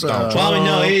Jobs, Donald Well, I mean,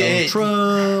 no, Donald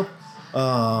Trump.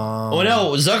 Well,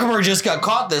 no, Zuckerberg just got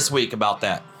caught this week about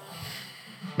that.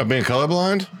 About being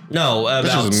colorblind? No, about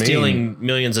is mean. stealing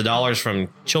millions of dollars from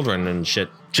children and shit.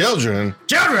 Children?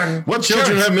 Children. What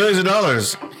children have millions of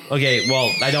dollars? Okay,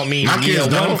 well, I don't mean My kids one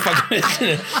don't.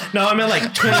 fucking. No, I mean like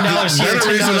 $20 here, That's the $10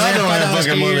 reason I don't have $5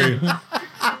 fucking here. money.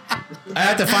 I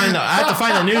have to find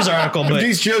the news article, If but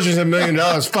these children have $1 million,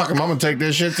 fuck them. I'm gonna take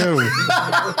this shit too.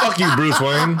 Fuck you, Bruce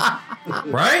Wayne.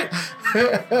 right?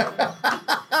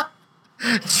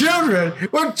 Children.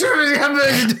 What children have $1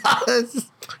 million?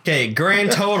 Okay,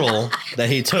 grand total that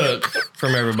he took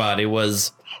from everybody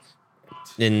was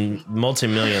in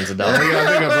multi-millions of dollars. I think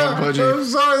I broke Pudgy. I'm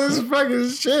sorry, this is fucking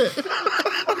shit.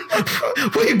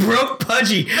 We broke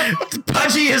Pudgy.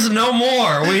 Pudgy is no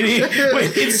more. We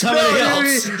need somebody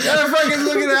else. I fucking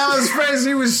look at Alan's face.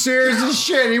 He was serious as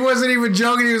shit. He wasn't even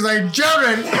joking. He was like,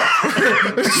 children.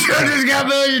 Children's got $1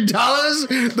 million?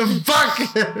 The fuck?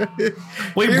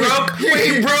 We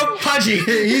broke Pudgy.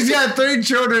 He's got 3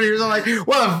 children. He was like,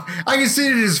 well, I can see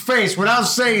it in his face. Without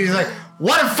saying, he's like,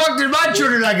 why the fuck did my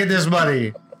children not get this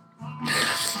money?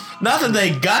 Not that they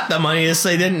got the money, it's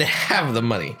they didn't have the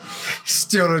money.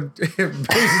 Stealing billions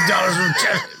of dollars from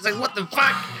children. It's like, what the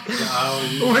fuck?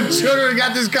 What children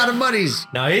got this kind of monies?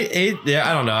 No, yeah,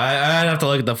 I don't know. I'd have to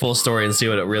look at the full story and see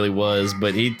what it really was.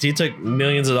 But he took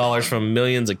millions of dollars from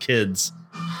millions of kids.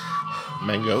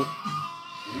 Mango?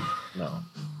 No.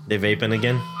 They vaping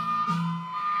again?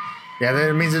 Yeah,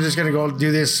 that means they're just gonna go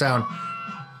do this sound.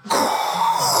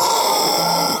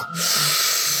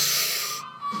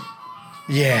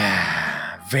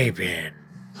 Yeah, vaping.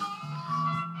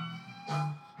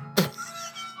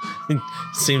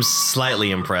 Seems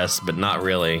slightly impressed, but not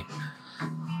really.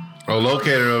 Oh,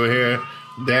 Locator over here.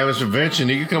 Damage prevention.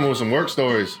 You can come up with some work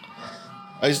stories.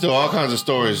 I used to do all kinds of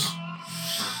stories.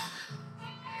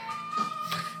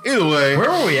 Either way. Where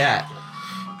were we at?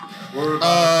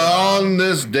 On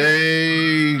this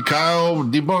day, Kyle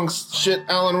debunks shit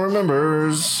Alan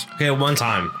remembers. Okay, one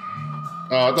time.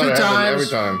 Oh, I thought Two it happened times. every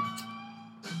time.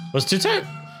 Was 2 times?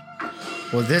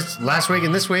 Well, this last week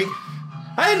and this week.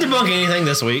 I didn't debunk anything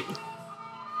this week.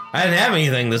 I didn't have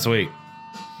anything this week.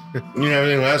 You didn't have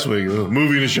anything last week. It was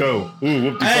movie to show. Ooh,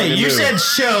 whoop the Hey, fucking you do. said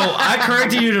show. I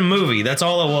corrected you to movie. That's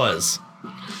all it was.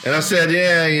 And I said,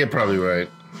 yeah, you're probably right.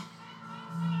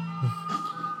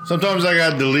 Sometimes I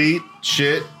gotta delete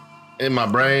shit in my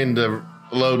brain to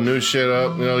load new shit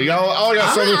up. You know,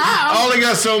 I only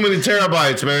got so many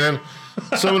terabytes, man.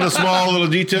 Some of the small little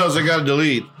details I gotta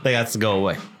delete They got to go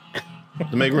away.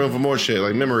 to make room for more shit,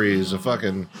 like memories of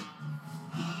fucking.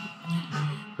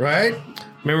 Right?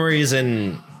 Memories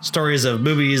and stories of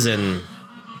movies and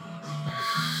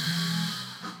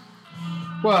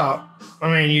Well, I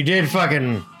mean, you did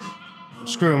fucking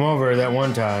screw him over that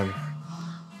one time.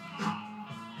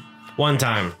 one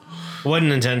time.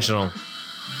 Wasn't intentional.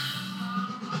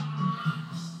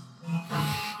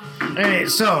 Hey,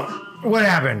 so what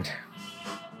happened?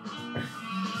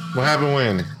 What happened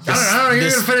when? I don't know. You're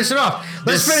this- gonna finish it off.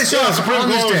 Let's finish it off Supreme on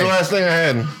Court this was the day. last thing I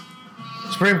had.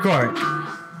 Supreme Court.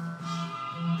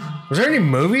 Was there any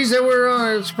movies that were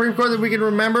on Supreme Court that we can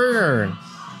remember? Or?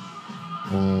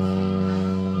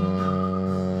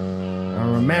 I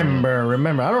don't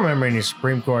remember. I don't remember any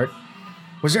Supreme Court.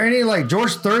 Was there any like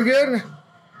George Thorogood?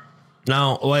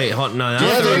 No, wait, hold, no. Yeah,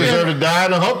 That they was, deserve to die,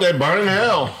 and I hope they burn in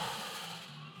hell.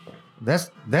 That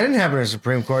didn't happen in the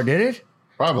Supreme Court, did it?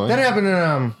 Probably. That happened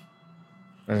in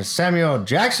a Samuel L.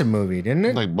 Jackson movie, didn't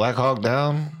it? Like Black Hawk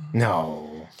Down,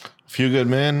 No. Few Good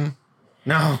Men.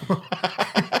 No.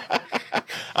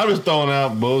 I'm just throwing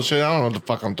out bullshit. I don't know what the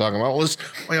fuck I'm talking about.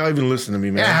 Why y'all even listen to me,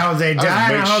 man? Yeah, how they I just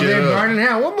died, make how shit they up. burned in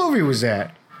hell. What movie was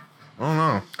that? I don't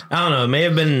know. I don't know. It may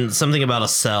have been something about a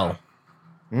cell.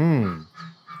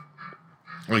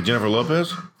 Like Jennifer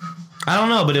Lopez? I don't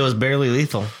know, but it was barely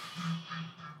lethal.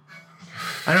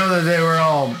 I know that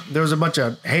there was a bunch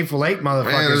of Hateful Eight motherfuckers.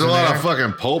 Man, there's a lot in of there.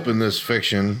 fucking pulp in this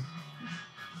fiction.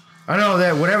 I know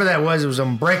that whatever that was, it was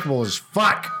unbreakable as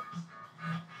fuck.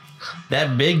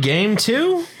 That big game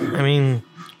too? I mean,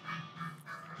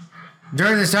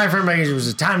 During this time frame, it was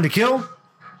a time to kill.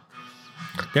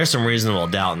 there's some reasonable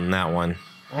doubt in that one.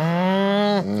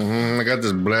 I got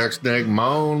this black snake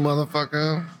moan,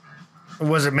 motherfucker.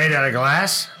 Was it made out of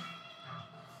glass?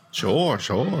 Sure.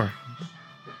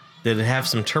 Did it have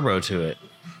some turbo to it?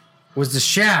 Was the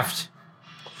shaft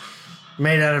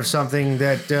made out of something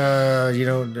that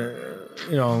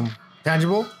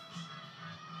tangible?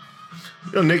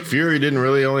 You know, Nick Fury didn't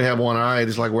really only have one eye. He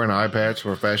just like wearing an eye patch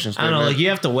for a fashion I statement. don't know. Like, you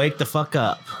have to wake the fuck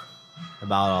up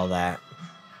about all that.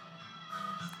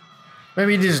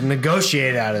 Maybe you just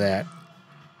negotiate out of that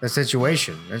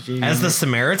situation. As the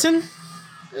Samaritan?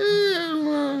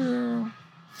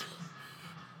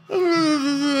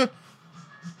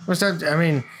 what's that? I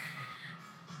mean,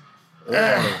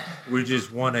 We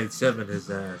just 187 his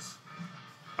ass.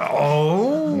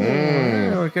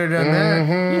 yeah, we could have done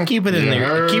that. You keep it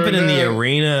in the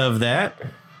arena of that.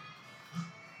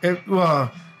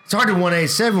 Well, it's hard to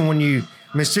 187 when you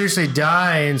mysteriously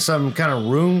die in some kind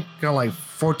of room, kind of like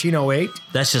 1408.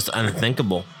 That's just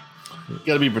unthinkable. You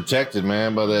gotta be protected,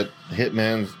 man, by that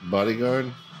hitman's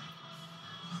bodyguard.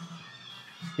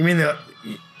 You mean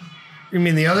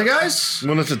the other guys?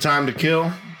 When it's a time to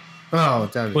kill. Oh,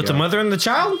 time to With the kill. mother and the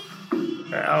child?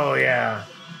 Oh yeah.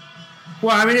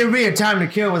 Well, I mean, it would be a time to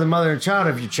kill with a mother and child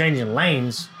if you're changing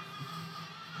lanes.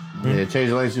 Yeah, change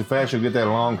the lanes too fast, you'll get that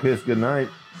long kiss goodnight.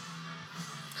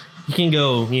 You can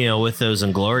go, with those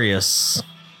inglorious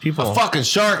people. A fucking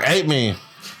shark ate me.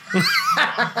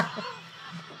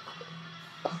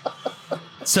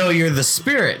 So you're the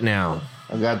spirit now.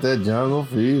 I got that jungle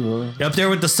fever. You up there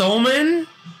with the soulman?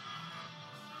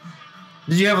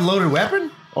 Did you have a loaded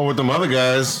weapon? Oh, with them other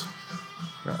guys.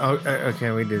 Oh,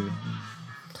 okay, we did.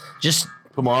 Just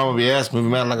Put my arm up your ass, move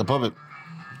him out like a puppet.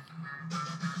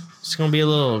 it's gonna be a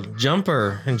little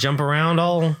jumper and jump around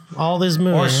all this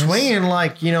moves. Or swinging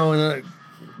like, in the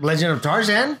Legend of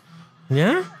Tarzan.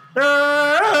 Yeah.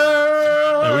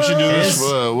 Hey, we should do this.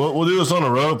 Is- We'll do this on the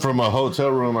road from a hotel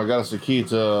room. I got us a key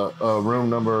to room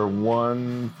number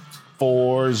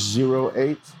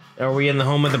 1408. Are we in the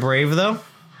home of the brave though?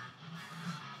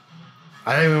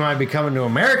 I think we might be coming to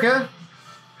America.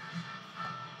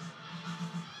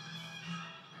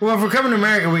 Well, if we're coming to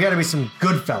America, we got to be some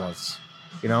good fellas.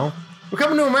 We're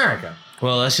coming to America.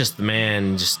 Well, that's just the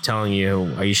man just telling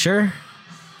you. Are you sure?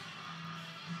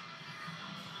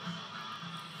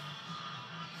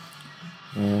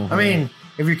 I mean,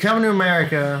 if you're coming to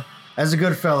America as a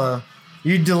good fella,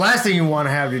 the last thing you want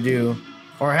to have to do,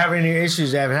 or have any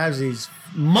issues, have these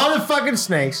motherfucking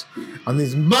snakes on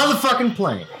this motherfucking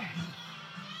plane.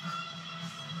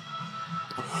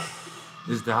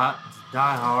 Is Die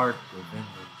Hard November.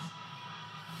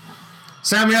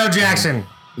 Samuel Jackson.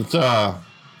 It's We're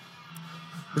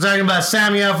talking about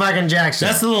Samuel fucking Jackson.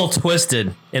 That's a little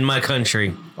twisted in my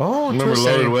country. remember twisted.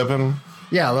 Loaded Weapon?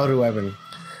 Yeah, loaded weapon.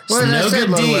 It's Well, no I said good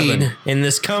loaded deed weapon. in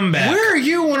this comeback. Where are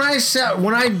you when I I tout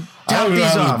don't know these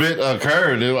how off? this bit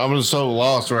occurred, dude. I'm just so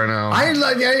lost right now.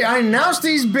 I announced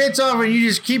these bits off and you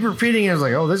just keep repeating it. I was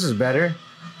like, oh, this is better.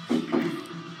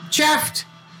 Shaft.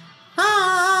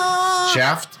 Ah.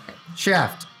 Shaft?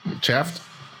 Shaft. Shaft?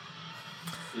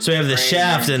 So we have the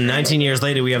Shaft, and 19 years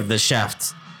later we have the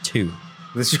Shaft 2.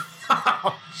 This.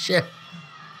 Oh, shit.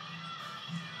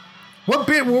 What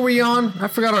bit were we on? I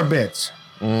forgot our bits.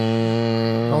 Hold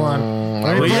on.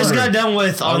 Let me We pull just it. got done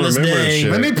with on this remember day.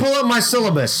 shit. Let me pull up my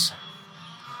syllabus.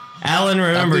 Alan I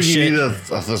remembers think you shit. need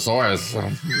a thesaurus.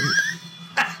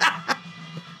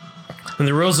 And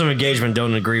the rules of engagement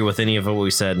don't agree with any of what we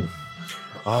said.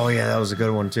 Oh, yeah, that was a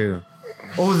good one, too.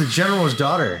 Oh, the general's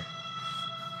daughter.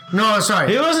 No,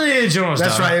 sorry. It wasn't a general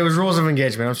That's stuff. right. It was rules of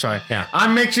engagement. I'm sorry. Yeah.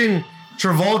 I'm mixing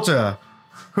Travolta,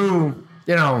 who,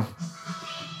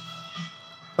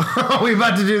 are we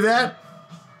about to do that?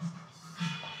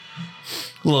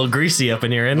 A little greasy up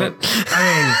in here, isn't it?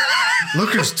 I mean,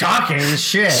 look who's talking.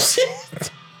 Shit.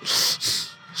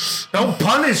 Don't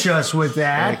punish us with I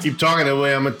that. keep talking that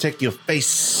way, I'm going to take your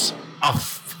face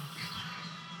off.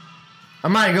 I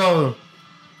might go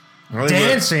I think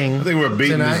dancing. I think we're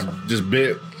beating tonight. this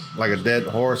bit like a dead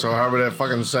horse, or however that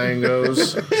fucking saying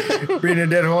goes. Beating a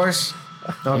dead horse.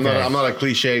 Okay. I'm not a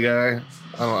cliche guy.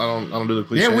 I don't do the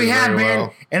cliche. Yeah, we have been,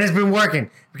 well. and it's been working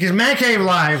because Man Cave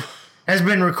Live has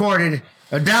been recorded,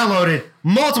 downloaded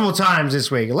multiple times this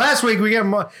week. Last week we got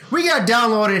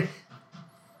downloaded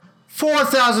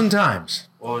 4,000 times.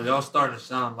 Well, y'all starting to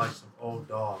sound like some old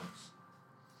dogs.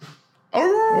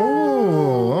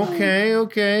 Oh,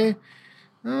 okay.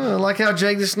 Oh, I like how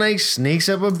Jake the Snake sneaks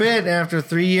up a bit after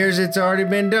 3 years. It's already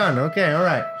been done. Okay, all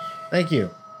right. Thank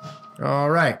you. All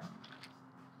right.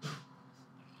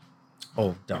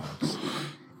 Old dogs.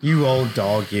 You old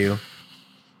dog, you.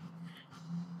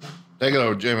 Take it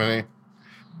over, Jiminy.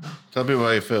 Tell people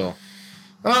how you feel.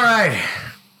 All right.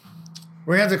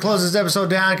 We have to close this episode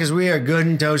down because we are good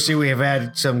and toasty. We have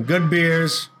had some good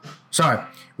beers. Sorry.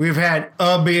 We've had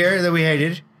a beer that we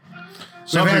hated.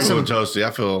 Some We've had people are toasty.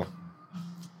 I feel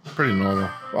pretty normal.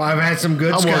 I've had some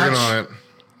good I'm scotch. working on it.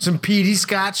 Some peaty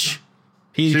scotch.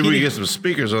 See if we can get some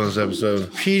speakers on this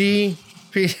episode. Peaty.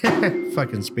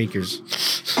 Fucking speakers.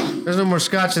 There's no more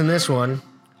scotch in this one.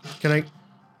 Can I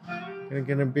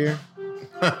get a beer?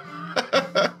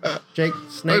 Jake,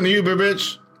 Snake. Listen to you,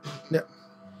 bitch. No.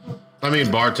 I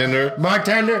mean, bartender.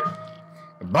 Bartender,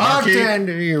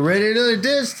 you ready to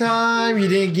this time? You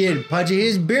didn't get Pudgy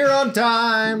his beer on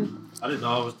time. I didn't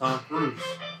know it was Tom Cruise.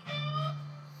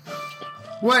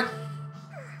 What?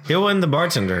 He wasn't the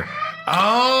bartender.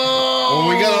 Oh,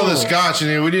 Well, we got all this scotch in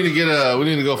here. We need to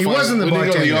go. He find, wasn't the we need to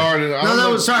go to the bartender. yard. And, No, that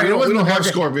was- sorry, We it wasn't don't the have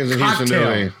bartender. scorpions in Houston, do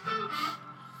Cocktail. we?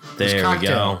 There we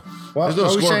cocktail. go. What, There's no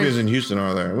what were we scorpions saying? in Houston,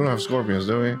 are there? We don't have scorpions,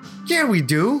 do we? Yeah, we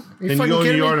do. Can you fucking go in the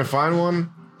kidding me? yard and find one?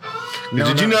 No,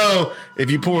 Did you no. know if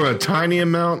you pour a tiny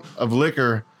amount of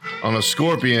liquor on a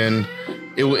scorpion,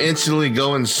 it will instantly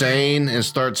go insane and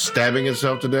start stabbing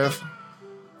itself to death?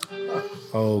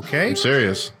 Okay. I'm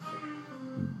serious.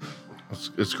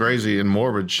 It's crazy and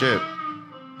morbid shit.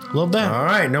 A little bit. All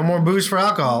right. No more booze for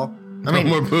alcohol. I mean,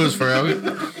 No more booze for Elliot.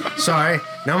 sorry.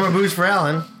 No more booze for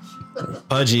Alan.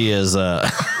 Pudgy is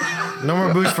No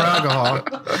more booze for alcohol.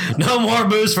 no more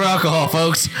booze for alcohol,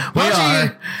 folks.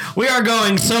 We are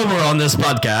going sober on this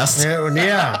podcast.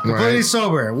 Yeah, completely Right.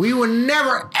 sober. We would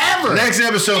never, ever. Next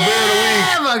episode, beer of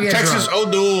the Ever week. get Texas drunk.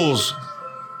 O'Doul's.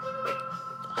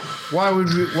 Why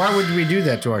would we do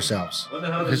that to ourselves? What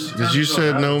the hell is this Because you episode?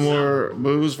 said How no is this more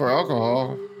booze for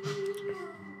alcohol.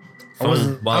 I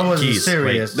wasn't keys.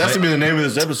 serious. That's gonna be the name of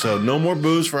this episode. No more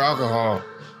booze for alcohol.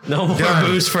 No more Done.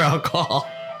 booze for alcohol.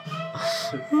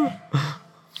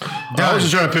 I was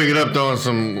just trying to pick it up, throwing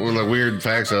some like, weird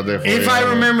facts out there. For If you. I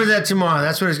remember that tomorrow,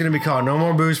 that's what it's going to be called. No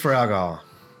more booze for alcohol.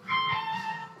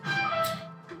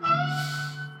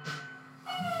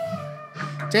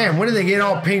 Damn, when did they get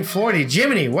all Pink Floydy?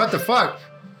 Jiminy, what the fuck?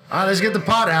 All right, let's get the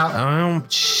pot out.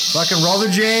 Fucking roll the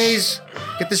J's.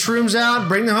 Get the shrooms out.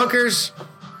 Bring the hookers.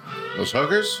 Those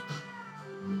hookers.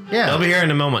 Yeah, They'll be here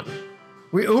in a moment.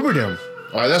 we Ubered him.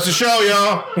 All right, that's the show,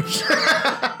 y'all.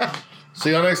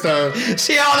 See y'all next time.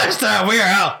 See y'all next time. We are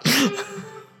out.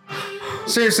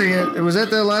 Seriously, was that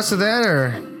the last of that,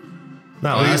 or No,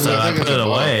 I last think time I it's put a it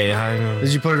ball. away.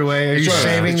 did you put it away? Are you trying to-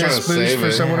 saving he's that trying to booze save for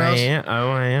it. someone else?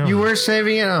 I am. You were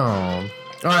saving it? Oh. All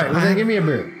right, well then give me a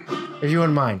beer, if you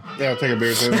wouldn't mind. Yeah, I'll take a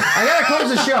beer too. I gotta close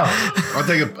the show. I'll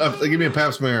take a. Give me a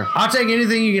pap smear. I'll take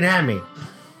anything you can hand me.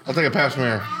 I'll take a pap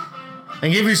smear.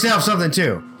 And give yourself something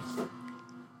too.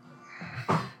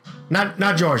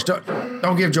 Not George.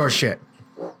 Don't give George shit.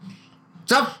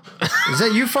 What's up? Is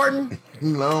that you farting?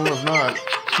 No, it's not.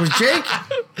 Was Jake?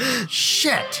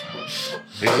 Shit.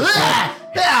 He's a snake.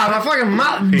 Yeah, my fucking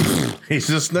mouth. He's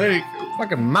a snake.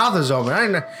 Fucking mouth is open. I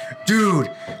didn't know.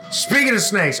 Dude, speaking of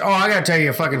snakes. Oh, I gotta tell you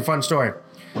a fucking fun story.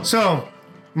 So,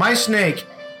 my snake.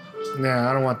 Nah,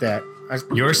 I don't want that.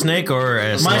 Your snake or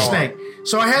a My snake? snake.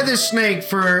 So I had this snake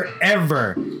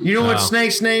forever. You know what Wow.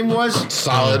 snake's name was?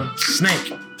 Solid.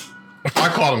 Snake. I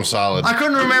called him solid. I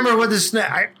couldn't remember what this snake.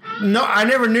 I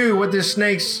never knew what this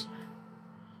snake's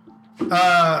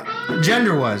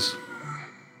gender was.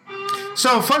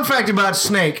 So, fun fact about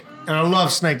Snake, and I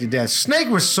love Snake to death. Snake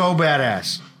was so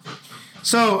badass.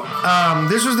 So,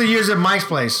 this was the years at Mike's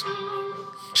place.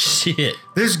 Shit.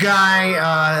 This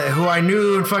guy who I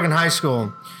knew in fucking high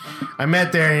school, I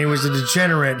met there, and he was a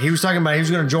degenerate. He was talking about he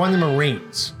was going to join the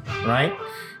Marines, right?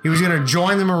 He was going to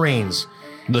join the Marines.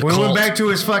 The We went cult. back to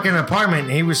his fucking apartment,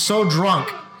 and he was so drunk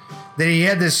that he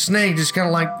had this snake, just kind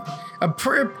of like a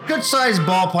good-sized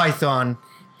ball python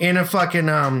in a fucking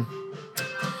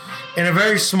in a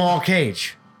very small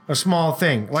cage, a small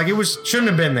thing. Like it shouldn't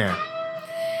have been there.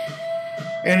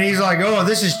 And he's like, "Oh,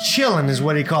 this is chillin'," is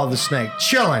what he called the snake.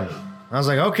 Chillin'. I was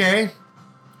like, "Okay."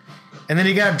 And then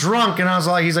he got drunk, and I was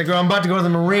like, "He's like, oh, I'm about to go to the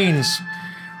Marines.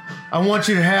 I want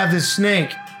you to have this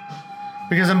snake."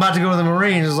 Because I'm about to go to the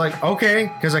Marines. It's like,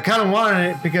 okay, because I kind of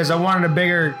wanted it because I wanted a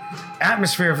bigger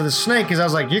atmosphere for the snake. Because I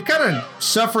was like, you're kind of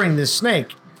suffering this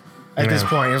snake at this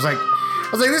point. I was like,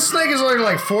 this snake is only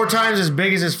like 4 times as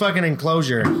big as his fucking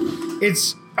enclosure.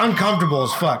 It's uncomfortable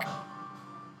as fuck,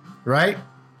 right?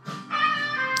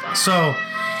 So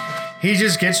he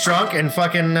just gets drunk and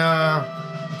fucking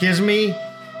gives me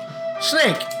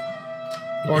snake,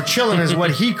 or chillin' is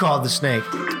what he called the snake.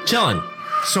 Chilling.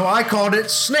 So I called it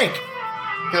snake.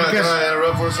 Can I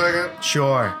interrupt for a second?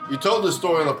 Sure. You told this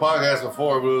story on the podcast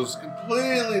before, but it was a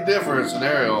completely different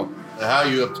scenario than how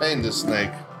you obtained this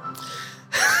snake.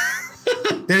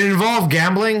 Did it involve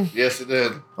gambling? Yes, it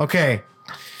did. Okay.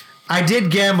 I did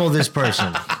gamble this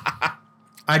person.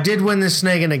 I did win this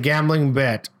snake in a gambling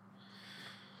bet.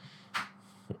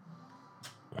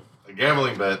 A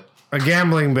gambling bet. A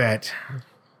gambling bet.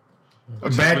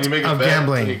 Okay, Bet when you make a of bet,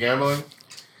 gambling. when you're gambling?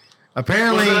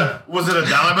 Apparently, Was it a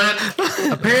dollar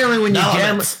bet? apparently when you No,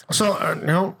 gamble, that's- so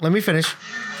no, let me finish.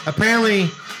 Apparently,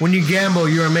 when you gamble,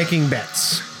 you are making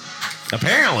bets.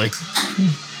 Apparently.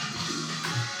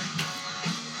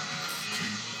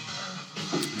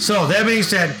 So that being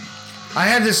said, I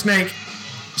had this snake.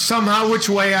 Somehow, which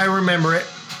way I remember it,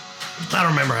 I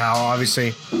don't remember how.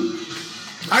 Obviously,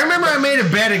 I remember I made a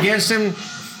bet against him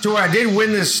to where I did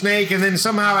win this snake, and then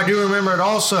somehow I do remember it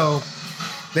also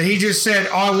that he just said,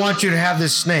 "Oh, I want you to have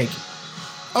this snake."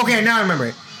 Okay, now I remember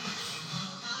it.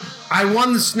 I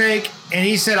won the snake, and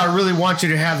he said, "I really want you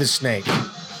to have this snake."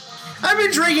 I've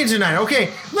been drinking tonight. Okay,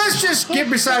 let's just get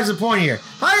besides the point here.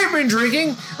 I have been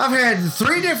drinking. I've had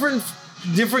 3 different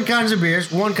kinds of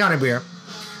beers, 1 kind of beer.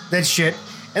 That's shit.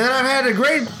 And then I've had a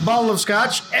great bottle of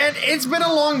scotch, and it's been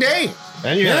a long day.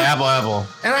 And you Yeah. had apple.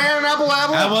 And I had an apple.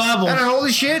 Apple. And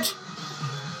holy shit.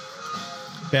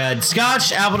 Bad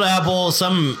scotch, apple to apple,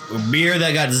 some beer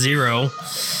that got 0.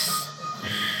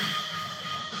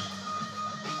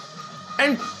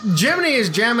 And Jiminy is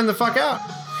jamming the fuck out.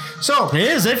 So It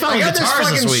is. They I found got this guitars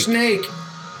fucking this week. snake.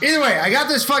 Either way, I got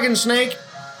this fucking snake,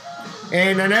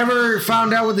 and I never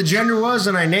found out what the gender was,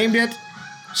 and I named it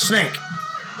Snake.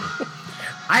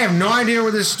 I have no idea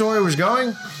where this story was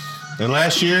going. And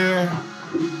last year,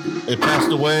 it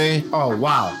passed away. Oh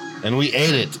wow. and we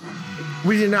ate it.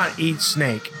 We did not eat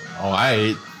snake. Oh, I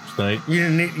ate snake. You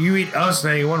didn't eat, you eat a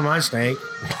snake, it wasn't my snake.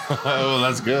 Oh,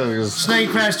 that's good. 'Cause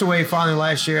Snake passed away finally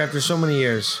last year after so many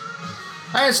years.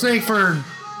 I had Snake for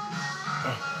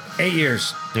 8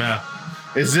 years. Yeah.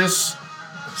 is this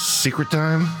secret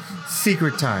time?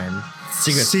 Secret time.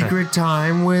 Secret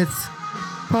time with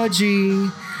Pudgy.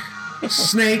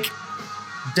 Snake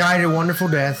died a wonderful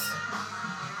death.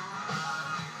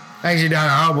 Actually died a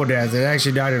horrible death. It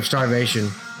actually died of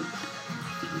starvation.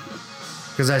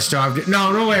 Because I starved it.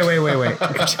 No, wait.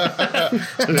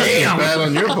 Damn. Bad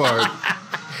on your part.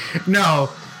 No,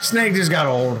 Snake just got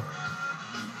old.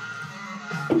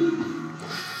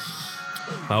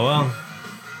 Oh, well.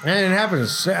 And it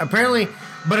happens. Apparently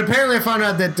I found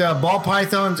out that ball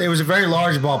pythons, it was a very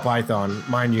large ball python,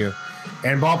 mind you.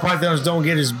 And ball pythons don't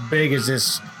get as big as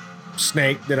this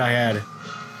snake that I had.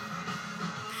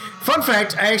 Fun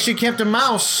fact, I actually kept a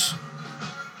mouse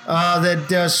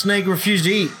that Snake refused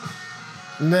to eat.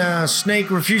 The snake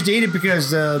refused to eat it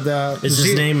because Is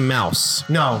his name Mouse?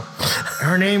 No.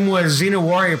 Her name was Xena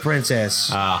Warrior Princess.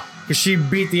 Ah. Because she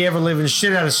beat the ever-living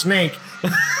shit out of Snake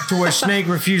to where Snake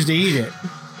refused to eat it.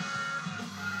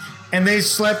 And they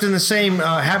slept in the same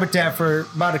habitat for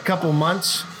about a couple of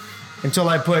months until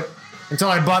I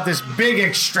bought this big,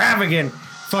 extravagant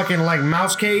fucking like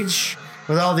mouse cage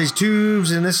with all these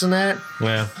tubes and this and that.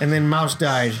 Yeah. And then Mouse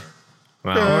died.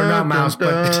 Wow. Or not Mouse,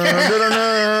 but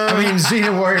I mean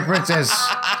Xena Warrior Princess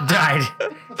died.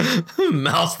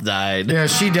 Mouse died. Yeah,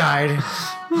 she died.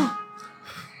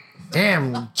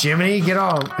 Damn, Jiminy, get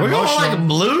all We're going emotional. like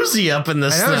bluesy up in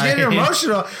this I was getting thing.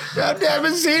 emotional. God damn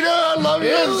it, Xena, I love you.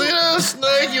 Yeah, Xena,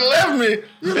 Snake, you left me.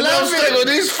 You left don't me. stick with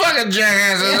these fucking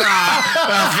jackasses.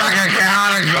 Fucking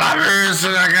chaotic glubbers.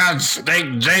 And I got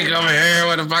Snake Jake over here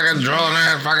with a fucking drone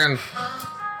ass fucking.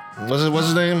 What's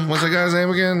his name? What's that guy's name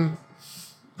again?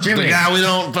 Jiminy. The guy we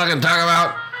don't fucking talk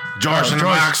about. George in the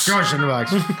box. George in the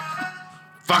box.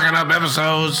 Fucking up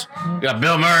episodes. You got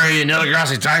Bill Murray and Neil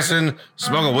deGrasse Tyson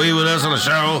smoking weed with us on the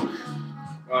show.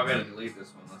 Oh, I gotta delete this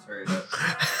one. Let's hurry it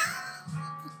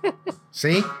up.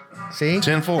 See?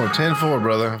 10-4,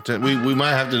 brother. We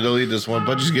might have to delete this one,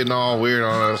 but just getting all weird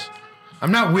on us.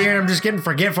 I'm not weird. I'm just getting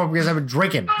forgetful because I've been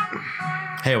drinking.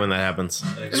 Hey, when that happens.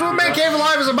 This is what Man Cave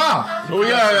Alive is about. We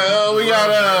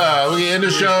can end the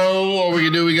show, or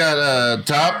we got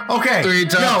top Okay. 3,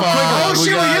 top No, 5. Oh, we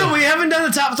shit, got, we haven't done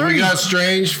the top 3. we got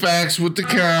strange facts with the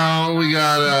cow. We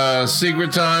got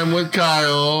secret time with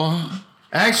Kyle.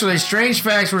 Actually, strange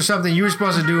facts were something you were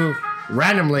supposed to do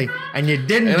randomly, and you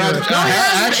didn't And do I it.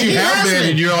 actually he have hasn't. been,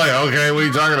 and you're like, okay, what are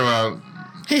you talking about?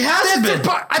 He has been.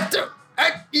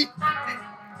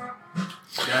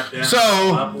 Goddamn So,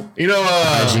 apple. you know,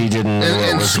 He didn't know what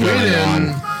in was going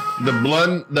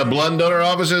Sweden, the blood donor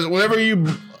offices, whenever you,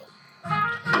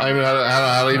 I don't know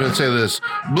how to even say this.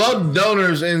 Blood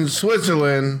donors in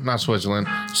Sweden,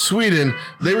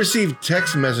 they receive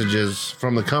text messages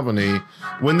from the company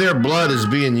when their blood is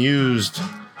being used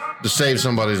to save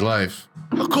somebody's life.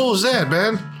 How cool is that,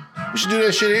 man? We should do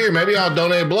that shit here. Maybe I'll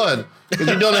donate blood. If you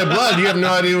donate blood, you have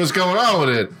no idea what's going on with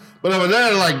it. But over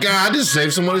there, like, God, I just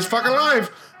saved somebody's fucking life.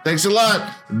 Thanks a lot,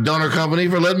 donor company,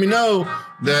 for letting me know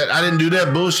that I didn't do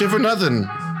that bullshit for nothing.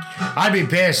 I'd be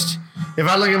pissed if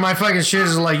I look at my fucking shit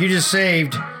as like, you just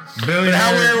saved billion. But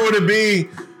how weird would it be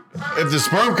if the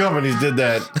sperm companies did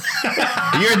that?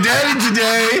 You're daddy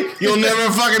today. You'll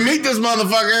never fucking meet this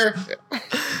motherfucker.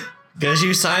 Because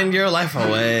you signed your life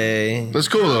away. That's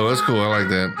cool, though. That's cool. I like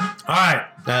that. All right.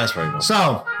 That's pretty cool.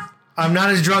 So, I'm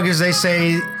not as drunk as they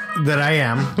say that I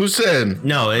am. Who said?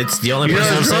 No, it's the only You're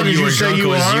person not who as drunk said as you you were say drunk you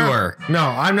was you are? were. No,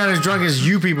 I'm not as drunk as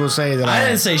you people say that I I am.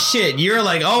 didn't say shit. You're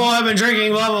like, oh, I've been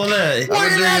drinking, blah, blah, blah. Well, been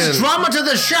it adds drinking. drama to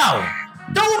the show.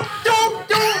 Don't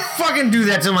fucking do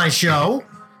that to my show.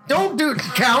 Don't do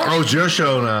count. Oh, it's your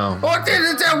show now.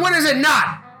 When is it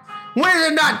not? When is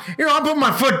it not? You know, I'll put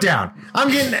my foot down. I'm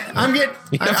being a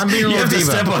You little have to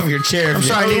diva. step off your chair. I'm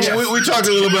sorry. We talked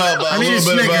a little about. I need a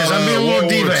Snickers. I'm being a little World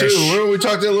War diva-ish. II. Remember we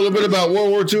talked a little bit about World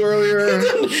War II earlier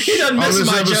He doesn't on miss this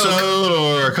my episode, joke.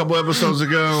 or a couple episodes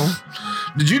ago.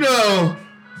 Did you know?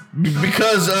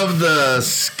 Because of the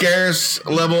scarce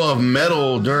level of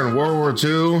metal during World War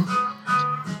II,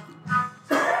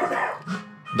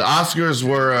 the Oscars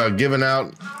were given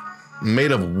out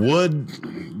made of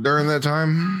wood during that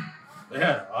time. They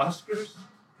had Oscars?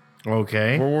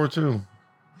 Okay. World War II.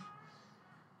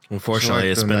 Unfortunately,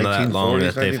 Like it's the been that long 1940s,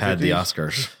 that they've had the 1950s.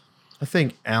 Oscars. I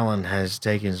think Alan has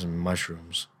taken some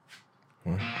mushrooms.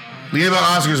 They gave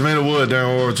out Oscars made of wood during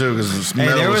World War II because Hey,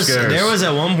 metal there was was scarce. there was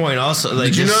at one point also like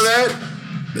Did you know that?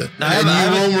 And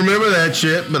you won't remember that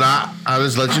shit, but I'll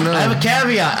just let you know. I have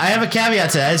a caveat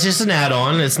to that. It's just an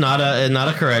add-on. It's not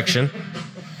a correction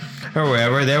or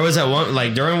whatever. There was at one,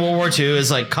 like during World War II,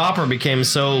 it's like copper became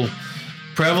so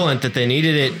prevalent that they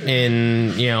needed it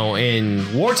in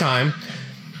wartime.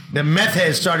 The meth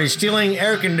heads started stealing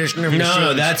air conditioner machines.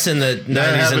 No, that's in the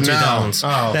 90s and 2000s.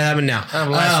 Oh. That happened now.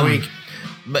 Last week.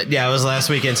 But yeah, it was last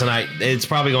weekend tonight. It's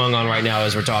probably going on right now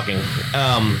as we're talking.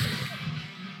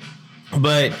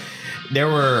 But there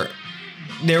were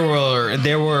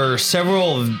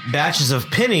several batches of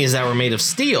pennies that were made of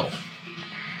steel.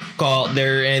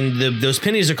 Those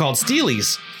pennies are called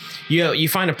steelies. You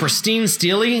find a pristine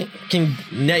steely can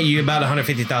net you about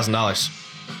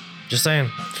 $150,000. Just saying.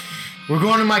 We're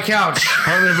going to my couch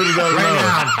 $150 right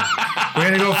now. We're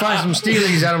gonna go find some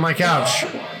steelies out of my couch.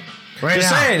 Right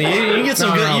Just now. saying, you can get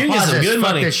some good. You can get some good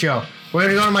Fuck money. this show. We're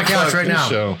gonna go to my couch right now.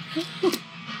 Show.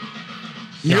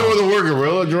 You know where the word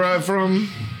gorilla derived from?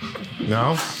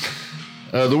 No.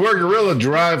 The word gorilla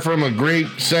derived from a great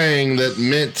saying that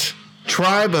meant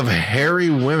tribe of hairy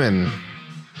women.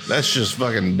 That's just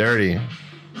fucking dirty.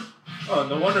 Oh,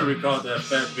 no wonder we called that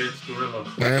fat bitch gorilla.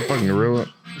 Man, fucking gorilla.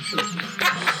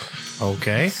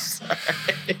 Okay.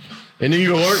 In New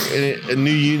York, in New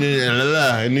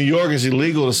York, it's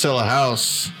illegal to sell a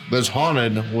house that's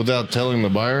haunted without telling the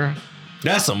buyer.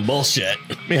 That's some bullshit.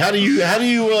 I mean, how do you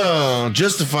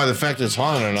justify the fact that it's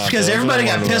haunted or not? Because though? everybody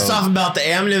That's got what I pissed wanna off about the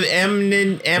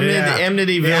Amityville.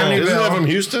 know. Isn't that from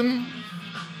Houston?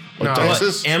 Or No.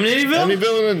 Texas? Amityville?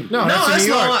 Amityville? No, No, that's in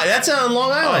New York. That's on Long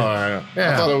Oh, Island. all right.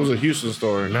 Yeah. I thought it was a Houston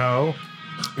story. No.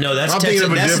 No, that's I'm Texas.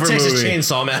 thinking of a That's the different Texas movie.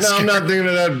 Chainsaw No, Massacre. I'm not thinking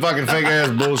of that fucking fake ass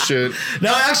bullshit.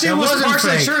 No, actually, it It was wasn't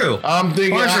partially fake. true. I'm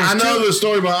thinking. Parsons I know too. the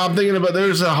story, but I'm thinking about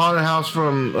there's a haunted house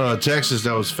from Texas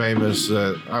that was famous.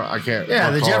 That I can't. Yeah,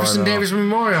 the recall Jefferson right now. Davis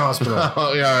Memorial Hospital.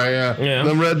 Oh yeah. Yeah.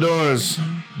 Them red doors.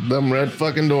 Them red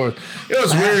fucking doors. You know,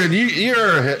 it's weird.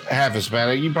 You're half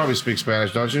Hispanic. You probably speak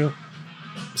Spanish, don't you?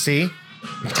 See?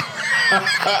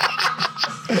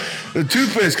 The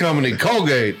toothpaste company,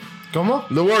 Colgate. ¿Cómo?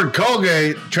 The word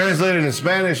Colgate, translated in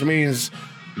Spanish, means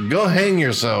go hang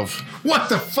yourself. What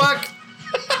the fuck?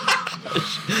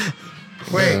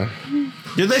 Wait. Yeah.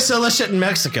 Dude, they sell that shit in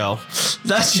Mexico.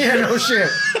 That's Yeah, no shit.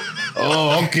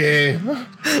 Oh, okay.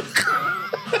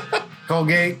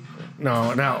 Colgate? No.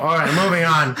 All right, moving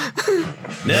on.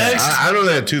 Next. I know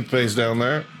they had toothpaste down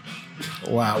there.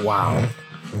 Wow. Well,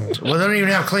 they don't even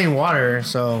have clean water,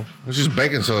 so. It's just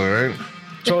baking soda, right?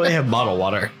 So they have bottled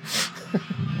water.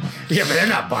 Yeah, but they're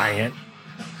not buying it.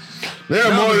 There are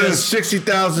No, more than because-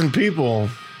 60,000 people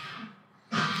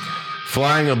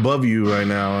flying above you right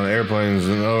now on airplanes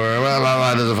and over. Blah, blah,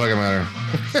 blah, doesn't fucking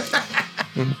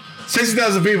matter.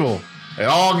 60,000 people. At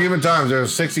all given times,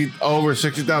 there's over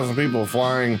 60,000 people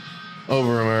flying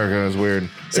over America. It's weird.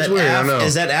 It's weird, I know.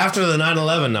 Is that after the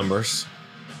 9/11 numbers?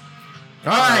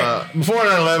 All right. Before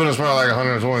 9/11, it was probably like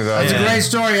 120,000. That's Yeah. a great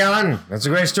story, Alan. That's a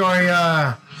great story,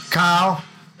 Kyle.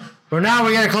 But now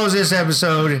we got to close this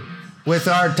episode with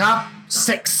our top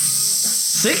 6.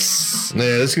 6? Yeah,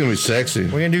 this is going to be sexy.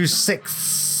 We're going to do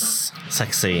 6.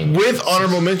 Sexy. With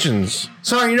honorable mentions.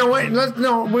 So, you know what?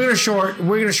 We're going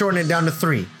to shorten it down to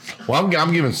 3. Well,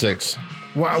 I'm giving 6.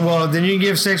 Well, then you can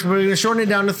give 6, but we're going to shorten it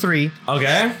down to 3.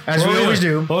 Okay. As What we are always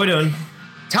doing? do. What are we doing?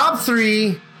 Top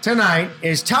 3 tonight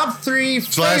is top 3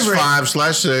 favorite.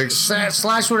 /5/6.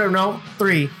 Slash whatever. No,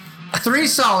 3. 3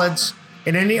 solids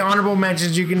and any honorable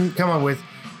mentions you can come up with.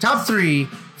 Top 3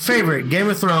 favorite Game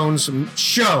of Thrones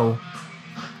show.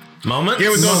 Moments?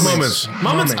 Game of Thrones Moments. moments.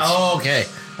 Moments? Moments. Oh, okay.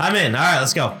 I'm in. All right,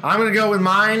 let's go. I'm going to go with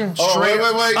mine. Oh, straight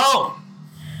wait. Oh,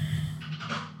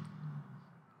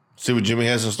 See what Jimmy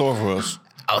has in store for us.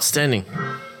 outstanding.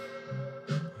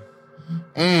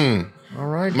 All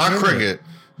right. My Jimmy. cricket.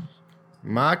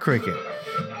 My cricket.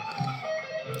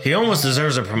 He almost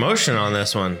deserves a promotion on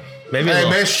this one. Maybe a Hey,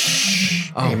 little. man.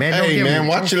 Shh. Hey, man. Don't Hey, give man. him,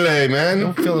 Watch your leg, man.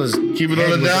 Don't fill his Keep it head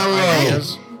on the with down low.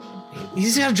 ideas.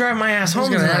 He's got to drive my ass He's home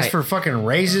going to tonight. ask for fucking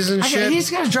raises and shit. He's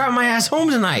got to drive my ass home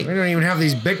tonight. We don't even have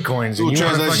these bitcoins, and Ooh, you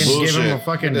want to translation fucking give him a bullshit.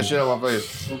 fucking. Get that shit out of my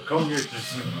face. Well, Colgate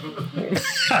just-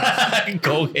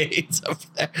 Colgate's up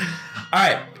there. All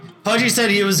right. Pudgy said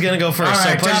he was going to go first. All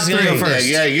right, so Pudgy's top going to go 3. first.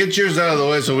 Yeah, get yours out of the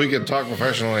way so we can talk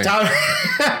professionally. Top,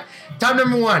 top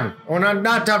number 1. Or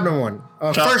not top number 1.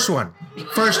 First one.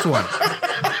 First one.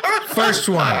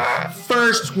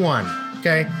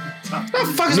 Okay. What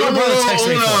the fuck is my brother texting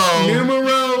me for?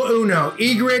 Numero uno.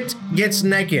 Egret gets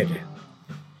naked.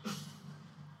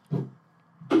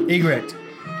 Egret.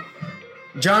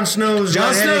 Jon Snow's Jon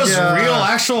redheaded, Snow's real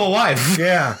actual wife.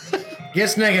 Yeah.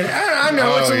 Gets naked. I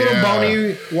know it's a Oh, little yeah.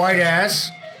 bony white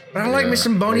ass. But I like me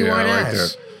some bony Yeah, white I like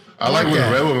ass. that. I like when the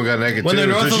that. red woman got naked When too. they're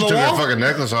north Until of she the took wall? her fucking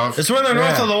necklace off. It's when they're north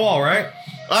Yeah. of the wall, right?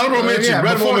 Honorable mention. yeah,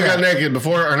 Red before woman that. got naked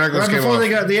before her necklace Right came before off. they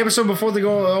got the episode before they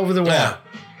go over the wall. Yeah.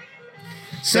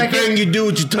 That thing you do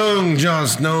with your tongue, Jon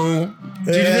Snow.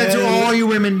 Do that to all you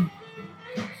women.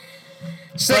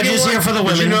 Second Pudge is one, here for the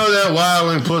But women. you know that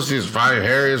wildling pussy is probably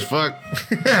hairy as fuck.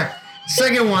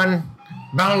 Second one,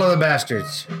 Battle of the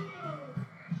Bastards.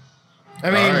 I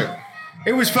mean, All right.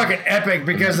 it was fucking epic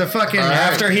because the fucking All right.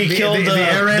 After he killed the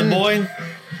Aaron, boy.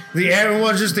 the Aaron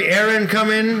was just the Aaron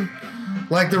come in,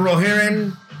 like the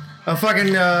Rohirrim, a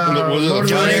fucking Was it Lord of the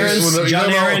John Rings. Aaron's-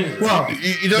 John Aaron. Well,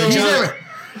 You know he's what? never-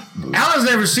 Alan's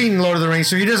never seen Lord of the Rings,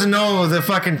 so he doesn't know the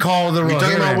fucking call of the You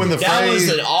talking about Rohirrim. when the That was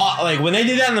phrase? like when they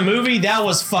did that in the movie. That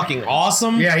was fucking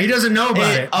awesome. Yeah, he doesn't know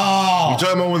about it. Oh. You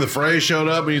talking about when the phrase showed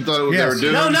up and you thought it was Yes. they were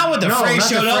doing? No, not when the No, phrase not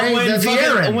the showed up. phrase, When that's the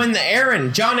Aaron. when the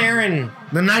Aaron, John Aaron,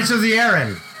 The Knights of the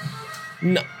Aaron.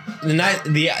 the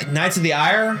Knights of the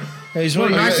Ire. Is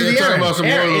what Well, Knights of You're the talking Aaron. about some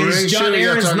Lord of the Aaron, Rings it's John shit, or you're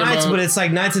Aaron's talking Knights, about- but it's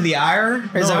like Knights of the Ire. Is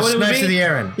No, that what it's it would Knights be? of the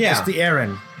Aaron. Yeah. It's the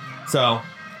Aaron. So.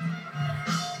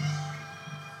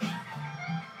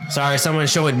 Sorry, someone's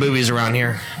showing boobies around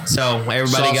here. So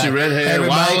everybody Saucy got redhead,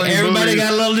 wilding everybody boobies.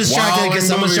 got a little distracted because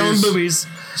Wilding someone's showing boobies.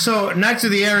 boobies. So Knights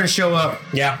of the Aaron show up.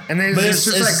 Yeah, And then but it's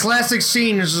just like classic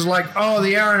scene. It's just like, oh,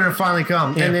 the Aaron have finally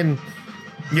come. Yeah. And then,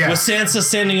 yeah. was Sansa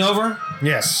standing over?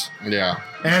 Yes. Yeah.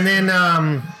 And then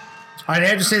I'd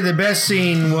have to say the best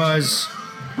scene was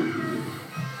I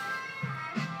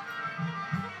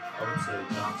would say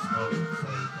Jon Snow would say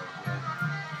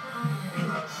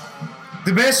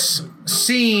the best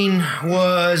scene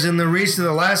was in the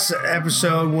the last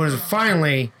episode was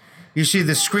finally you see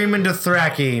the screaming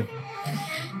Dothraki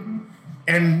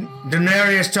and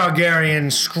Daenerys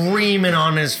Targaryen screaming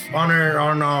on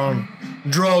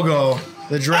Drogo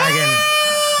the dragon.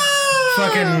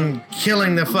 Fucking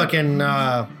killing the fucking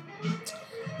the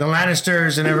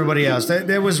Lannisters and everybody else.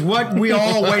 That was what we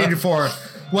all waited for.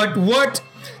 What?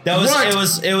 That was What?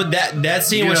 it was that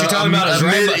scene. What You you're know, talking about is a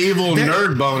right. medieval that-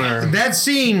 nerd boner. That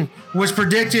scene was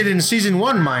predicted in season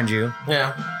 1, mind you,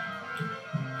 Yeah,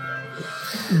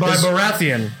 by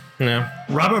Baratheon, yeah.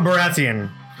 Robert Baratheon.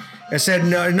 It said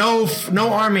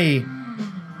no army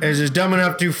is dumb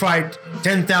enough to fight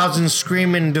 10,000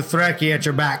 screaming Dothraki at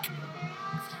your back,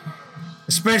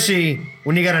 especially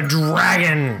when you got a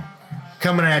dragon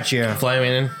coming at you.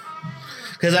 Flaming.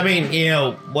 Because I mean, you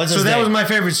know, what's So his that name? was my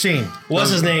favorite scene. What's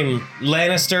his name?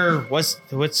 Lannister. What's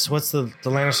the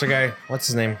Lannister guy? What's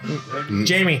his name?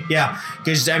 Jamie. Yeah.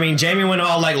 Because I mean, Jamie went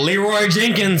all like Leroy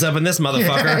Jenkins up in this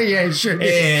motherfucker. Yeah, it sure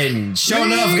did. And sure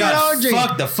enough, got Leroy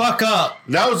fucked the fuck up.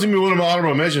 That was gonna be one of my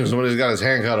honorable mentions when he's got his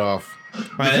hand cut off.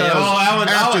 Right? Because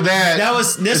after that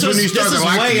was is when you this start to was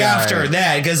like the way guy. after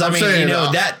that because I I'm mean, saying, you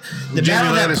know that the Jamie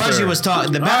battle that Lannister. Pudgy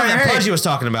was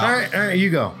talking about. All right,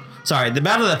 you go. Sorry, the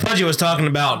battle that Pudgy was talking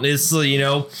about is, you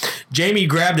know, Jamie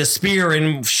grabbed a spear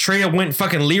and straight up went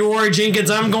fucking Leroy Jenkins.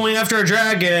 I'm going after a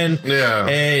dragon. Yeah.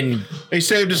 And He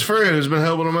saved his friend who's been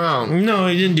helping him out. no,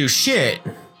 he didn't do shit.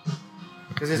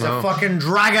 Because it's a fucking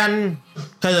dragon.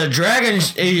 Because a dragon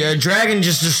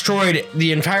just destroyed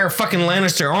the entire fucking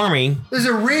Lannister army. There's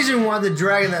a reason why the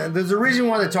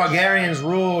Targaryens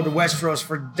ruled Westeros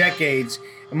for decades,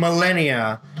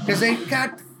 millennia, because they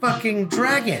got fucking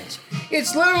dragons.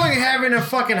 It's literally having a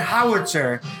fucking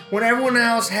howitzer when everyone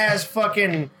else has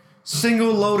fucking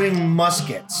single loading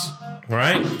muskets.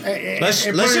 Right? Let's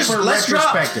And put it for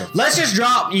retrospective. let's just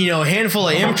drop, you know, a handful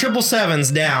of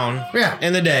M777s down Yeah.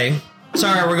 in the day.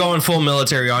 Sorry, we're going full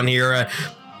military on here.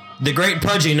 The great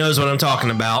Pudgy knows what I'm talking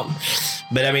about.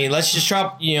 But I mean, let's just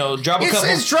drop a couple.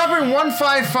 It's dropping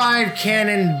 155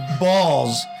 cannon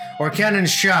balls or cannon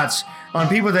shots on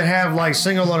people that have like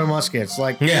single loaded muskets.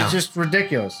 Like, Yeah. it's just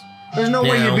ridiculous. There's no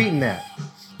way Yeah. you're beating that.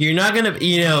 You're not gonna,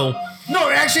 you know. No,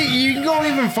 actually, you can go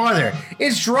even farther.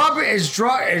 It's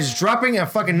dropping a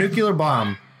fucking nuclear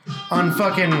bomb on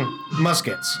fucking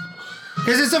muskets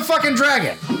because it's a fucking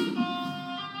dragon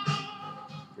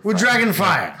with dragon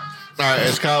fire. All right,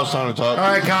 it's Kyle's time to talk.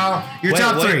 All right, Kyle, your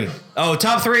top three. Oh,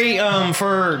 top three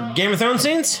for Game of Thrones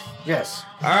scenes? Yes.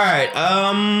 All right.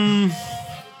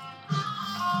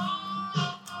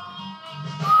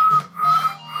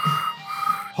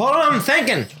 Hold on, I'm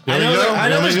thinking. I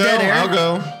know there's dead air. I'll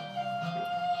go.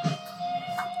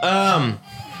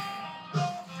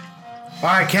 All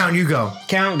right, Count, you go.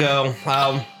 Count go.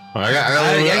 I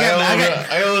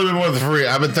got a little bit more than three.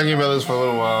 I've been thinking about this for a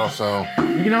little while, so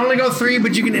You can only go three,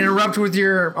 but you can interrupt with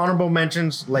your honorable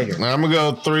mentions later. I'm gonna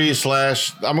go three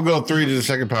to the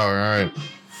second power. All right.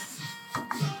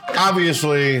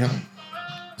 Obviously,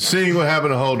 seeing what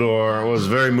happened to Hodor was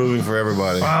very moving for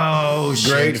everybody. Oh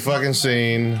shit! Great fucking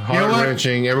scene, heart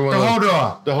wrenching. Everyone, The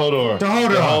Hodor. the Hodor, The Hodor. hold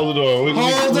the door. Hold the door.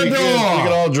 We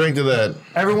can all drink to that.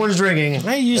 Everyone's drinking.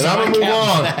 I use And I'm my gonna move cap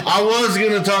on. for that. I was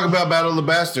gonna talk about Battle of the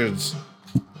Bastards.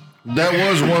 That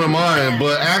was one of mine,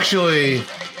 but actually,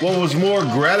 what was more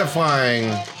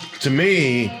gratifying to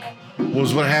me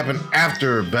was what happened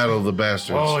after Battle of the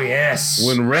Bastards. Oh yes.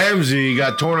 When Ramsay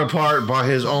got torn apart by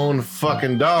his own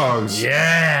fucking dogs.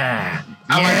 Yeah.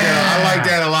 I like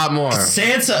that a lot more.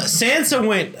 Sansa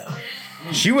went.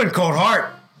 She went cold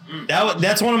heart.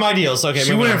 That's one of my deals. Okay,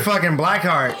 She moving went on. fucking black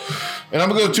heart. And I'm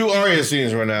gonna go 2 Arya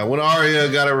scenes right now. When Arya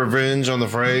got her revenge on the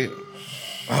Frey,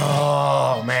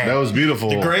 Oh man. that was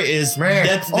beautiful. Great is Man.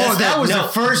 That's that was no, the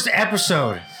first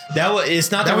episode. that was it's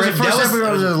not That was the first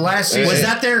episode of the last season. Was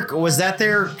that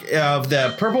their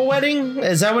the purple wedding?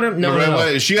 Is that what it? No, The red no.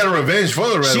 wedding. She got a revenge for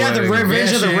the red She had wedding. the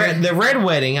revenge of Yeah, the red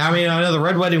wedding. I mean, I know the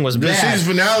red wedding was The bad.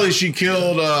 season finale, she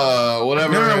killed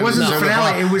whatever. No, it wasn't the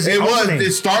finale, it was the opening.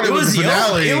 It started It with was the the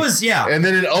finale. it was- yeah. and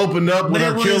then it opened up with But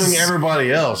her it killing was-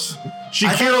 everybody else. She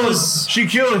I thought it killed. was- She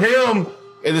killed him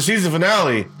in the season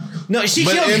finale. No, she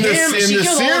But killed in him. the She killed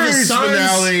all his series sons.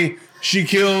 finale, she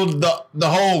killed the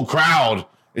whole crowd.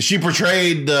 She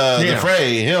portrayed the Yeah.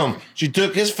 Frey, him. She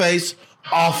took his face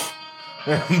off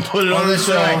and put it on that's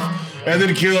herself. right. And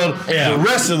then killed Yeah. the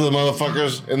rest of the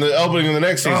motherfuckers in the opening of the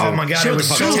next season. Oh my god, She it was was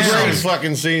the so fucking Two town. great great.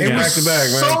 fucking scenes It back was to back,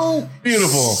 man. so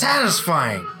Beautiful.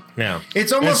 satisfying. No.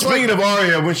 It's And almost speaking like of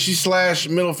Arya, when she slashed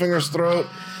Middlefinger's throat,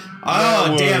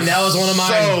 Oh damn, that was one of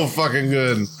mine. So fucking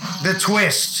good. the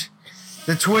twist.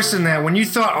 The twist in that when you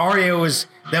thought Arya was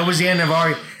that was the end of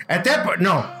Arya. At that point,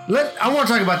 no. I want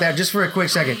to talk about that just for a quick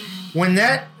second. When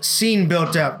that scene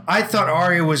built up, I thought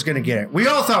Arya was going to get it. We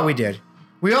all thought we did.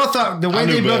 We all thought the way I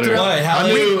knew they built better. it up. What? How I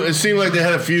they- knew it seemed like they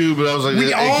had a few, but I was like, We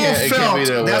it all can't felt be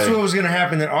that that's way. what was going to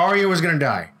happen, that Arya was going to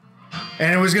die.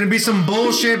 And it was going to be some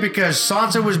bullshit because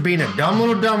Sansa was being a dumb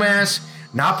little dumbass,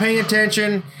 not paying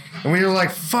attention. And we were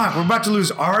like, fuck, we're about to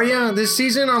lose Arya this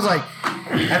season. I was like,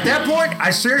 at that point, I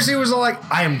seriously was like,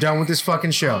 I am done with this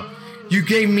fucking show. You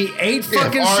gave me 8 Yeah,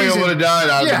 fucking if Arya seasons. would have died,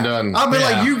 I'd have been done. I'll be Yeah.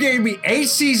 like, you gave me 8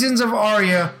 seasons of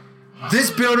Arya,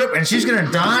 this build up, and she's going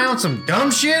to die on some dumb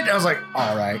shit. I was like,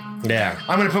 all right. Yeah.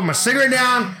 I'm gonna put my cigarette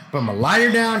down, put my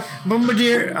lighter down, put my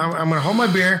beer. I'm gonna hold my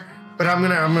beer, but I'm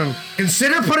gonna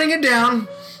consider putting it down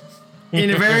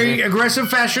in a very aggressive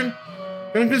fashion.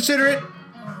 Gonna consider it.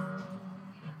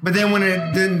 But then when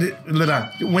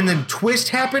when the twist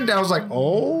happened, I was like,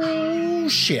 oh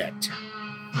shit!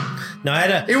 No, I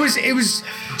had a. It was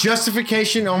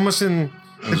justification almost in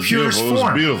the was purest beautiful. It was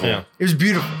form. beautiful. Yeah. It was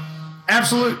beautiful,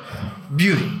 absolute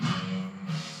beauty.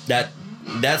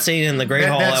 That scene in the Great That-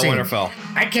 Hall that at scene. Winterfell.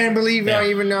 I can't believe Yeah. I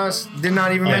even did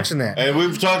not even mention that. And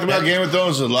we've talked about Game of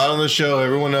Thrones a lot on the show.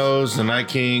 Everyone knows the Night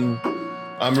King.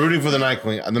 I'm rooting for the Night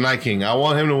King. The Night King. I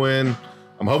want him to win.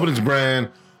 I'm hoping it's Bran.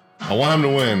 I want him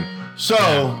to win. So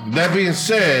that being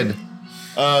said,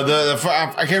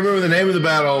 I can't remember the name of the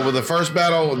battle, but the first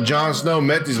battle, Jon Snow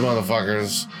met these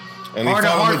motherfuckers. And he fought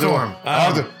them with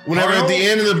Hardthorn. whenever at the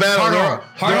end of the battle,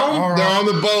 Hardthorn. they're on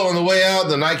the boat on the way out.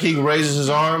 The Night King raises his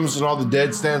arms, and all the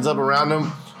dead stands up around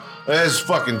him. There's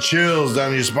fucking chills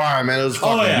down your spine, man. It was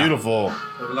fucking yeah. beautiful.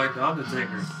 They were like the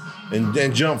Undertaker.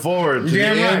 And jump forward to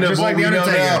Damn the right, end of just what like we The know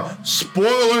Undertaker. now.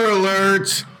 Spoiler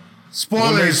alert!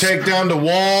 When they Spoilers. take down the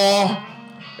wall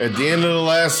at the end of the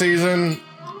last season,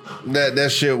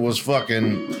 that shit was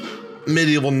fucking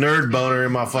medieval nerd boner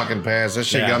in my fucking past. That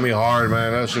shit Yeah. got me hard,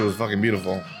 man. That shit was fucking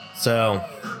beautiful. So,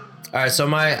 all right. So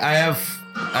I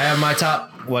have my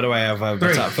top. What do I have? I have my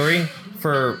 3. top 3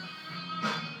 for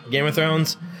Game of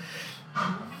Thrones.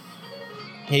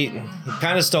 He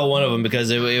kind of stole one of them because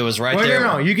it was right Wait, there.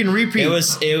 no, you can repeat.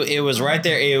 It was right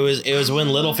there. It was when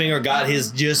Littlefinger got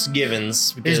his just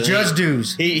givens. His because just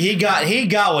dues. He got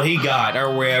what he got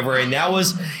or wherever, and that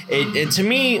was it to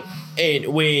me.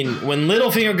 When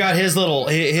Littlefinger got his little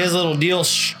deal,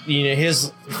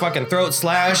 his fucking throat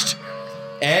slashed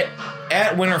at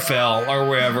Winterfell or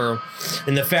wherever,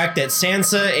 and the fact that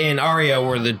Sansa and Arya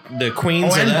were the queens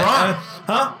Oh, of and that, Bronn.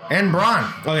 huh? And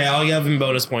Bronn. Oh yeah, I'll give him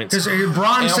bonus points. Because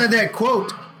Bronn You know? said that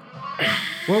quote.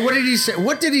 Well, what did he say?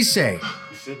 What did he say?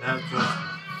 You shouldn't have trust.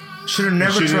 Should have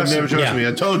never Should have trusted. never trusted Yeah. me.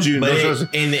 I told you. But Don't it- trust me.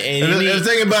 and And the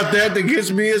thing about that gets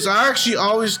me is I actually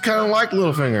always kind of like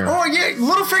Littlefinger. Oh yeah,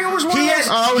 Littlefinger was one He of had- those.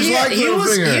 I always he liked he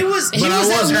was- Littlefinger. he was- he but was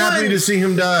I was that happy one- to see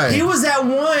him die. He was that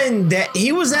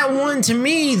one to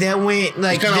me that went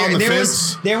like kinda on the there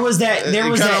fence. was that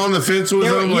Kinda on the fence with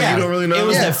him, like you don't really know. It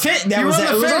was Yeah. the fit that You was were that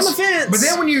on it the was on fence. the fence. But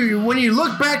then when you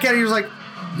look back at it, he was like,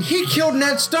 he killed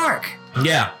Ned Stark.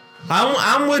 yeah.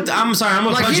 I'm sorry. I'm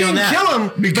gonna Like punch he you on didn't that. kill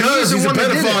him Because he's a one that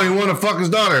did pedophile. it. He wanted to fuck his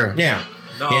daughter. Yeah.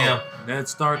 No, Yeah. Ned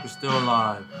Stark is still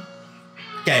alive.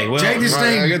 Okay. Well, Jake the Right,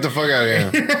 Snake. get the fuck out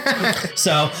of here.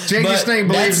 so Jake the but Snake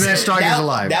believes that's- Ned Stark is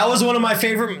alive. That was one of my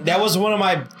favorite. That was one of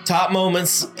my top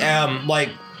moments. Like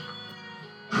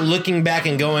looking back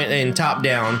and going and top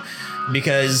down,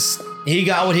 because he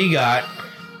got what he got,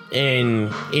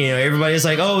 and everybody's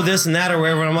like, oh, this and that or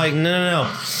whatever. And I'm like, no.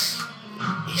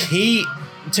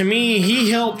 To me,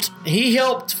 he helped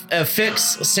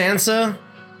fix Sansa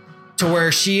to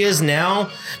where she is now,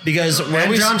 because when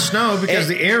And Jon Snow, because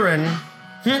the Aaron.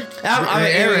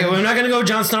 I'm not gonna go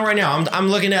Jon Snow right now. I'm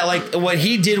looking at like what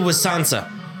he did with Sansa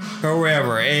or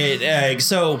wherever.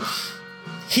 So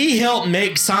he helped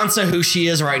make Sansa who she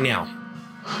is right now.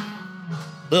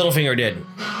 Littlefinger did,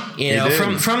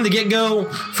 did. from the get go,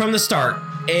 from the start,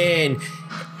 and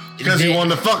Because he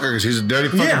wanted to fuck her, because he's a dirty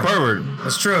fucking Yeah. pervert.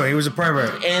 That's true. He was a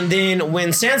pervert. And then when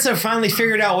Sansa finally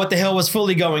figured out what the hell was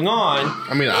fully going on,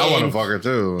 I mean, I want to fuck her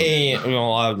too.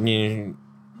 and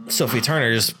Sophie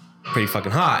Turner is pretty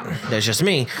fucking hot. That's just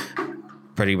me.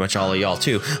 Pretty much all of y'all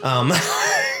too.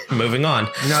 Moving on.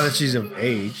 Now that she's of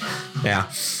age. Yeah.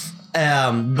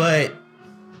 But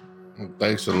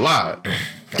Thanks a lot,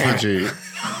 Gucci,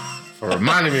 for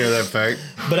reminding me of that fact.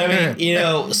 I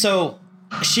mean, so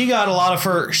she got a lot of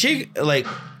her.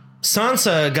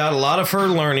 Sansa got a lot of her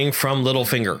learning from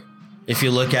Littlefinger. If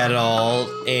you look at it all,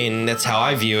 and that's how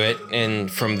I view it, and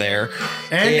from there,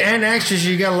 And actually,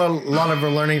 she got a lot of her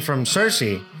learning from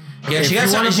Cersei. yeah, If she got you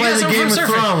some. wanna She play got the some Game from of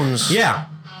Surfing. Thrones. Yeah,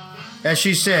 As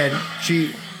she said,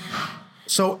 she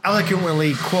so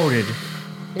eloquently quoted.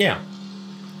 yeah.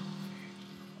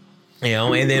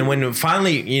 And then when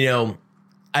finally,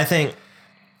 I think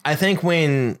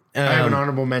when I have an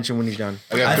honorable mention when he's done.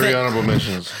 I got I three think- honorable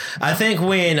mentions. I think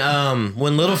when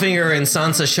Littlefinger and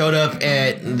Sansa showed up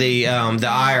at the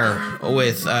Ire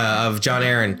with of Jon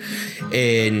Arryn,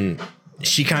 and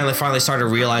she kind of finally started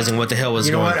realizing what the hell was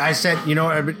You know going what I said? You know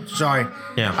what? Sorry.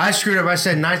 Yeah. I screwed up. I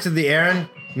said Knights of the Aaron,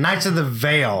 Knights of the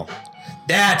Vale.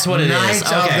 That's what it is. Knights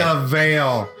Okay. of the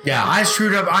Vale. Yeah. I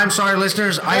screwed up. I'm sorry,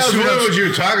 listeners. I I was screwed wondering up. what you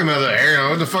were talking about, the Aaron.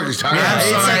 What the fuck is talking Yeah, about?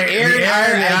 it's It's sorry, like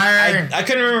Aaron, the Iron. I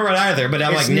couldn't remember it either, but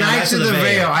I'm It's like, no, Knights of the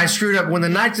Vale. I screwed up. When the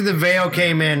Knights of the Vale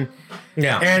came in,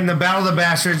 Yeah. and the Battle of the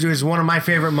Bastards was one of my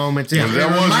favorite moments. Yeah, It that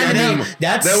was reminded gonna me- be-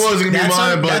 that wasn't gonna be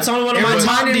mine, but that's on one of it my top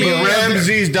reminded me deals. of-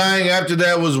 Ramses dying after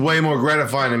that was way more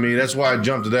gratifying to me. That's why I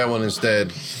jumped to that one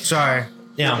instead. Sorry.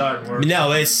 Yeah. Died worse.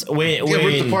 No, it's when Get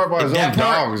ripped apart by his that own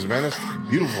part- dogs, man. That's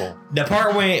beautiful. The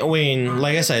part when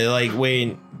like I said, like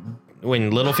when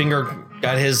Littlefinger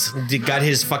got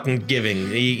his fucking giving,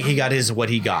 he got his what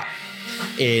he got,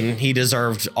 and he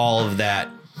deserved all of that.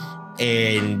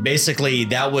 And basically,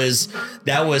 that was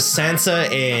Sansa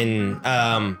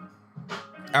and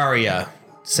Arya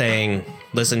saying,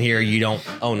 "Listen here, you don't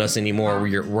own us anymore.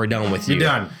 We're done with you. You're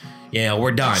done. Yeah,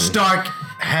 we're done." Stark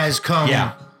has come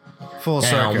Yeah. full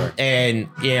circle. And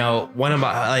one of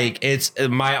my it's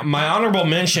my honorable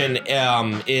mention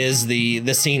is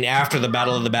the scene after the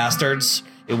Battle of the Bastards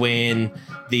when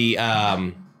the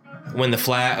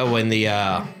flag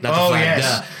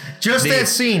Just that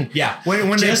scene. Yeah.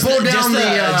 When Just they pulled the- down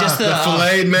just the the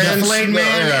filleted man. the filleted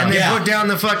man, Yeah. and they Yeah. put down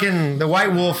the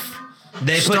White Wolf.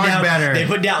 they put Stark down banner. they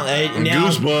put down now,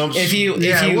 Goosebumps. if you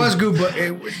It was good, but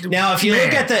now if you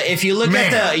look at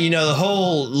the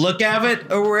whole look of it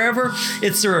or wherever,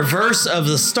 it's the reverse of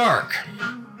the Stark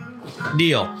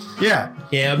deal. yeah,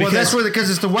 Yeah, well, that's because- because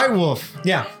it's the White Wolf.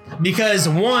 Yeah, because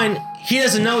one, he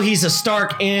doesn't know he's a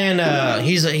Stark, and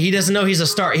he doesn't know he's a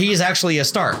Stark. He's actually a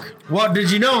Stark. Well, did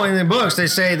you know in the books they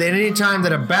say that any time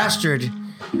that a bastard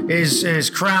is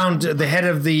crowned the head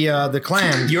of the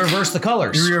clan, You reverse the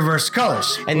colors, you reverse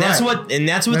colors, and that's Right. what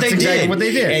That's they exactly did. what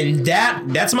they did.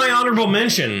 and that's my honorable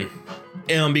mention.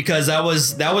 Because that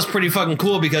was pretty fucking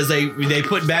cool, because they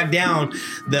put back down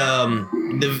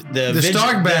the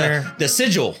Stark banner. the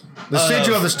sigil, the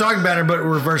sigil of the Stark banner, but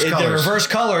reverse colors. the reverse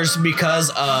colors because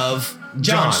of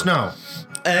Jon Snow.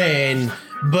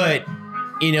 But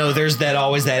there's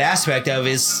always that aspect of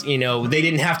is they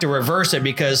didn't have to reverse it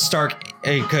because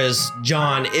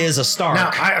Jon is a Stark.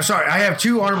 Now, I have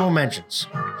two honorable mentions.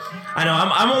 I know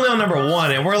I'm only on number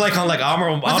one, and we're like on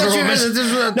honorable mentions.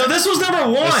 No, this was number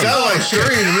one. It sounded like three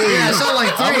to me. Yeah, it sounded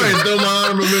like I'm three. ready to throw my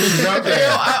honorable mentions out there.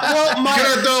 Can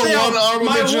I throw one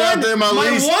honorable mention out there? My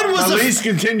least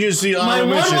contingency My honorable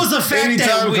one mention. was the fact that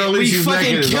Anytime we Khaleesi's fucking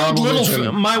naked is killed honorable Littlefinger.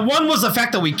 mention. My one was the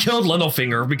fact that we killed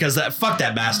Littlefinger because fuck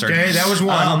that bastard. Okay, that was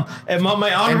one. And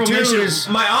my honorable two mention. is-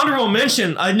 My honorable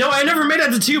mention. I never made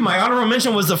it to two. My honorable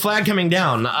mention was the flag coming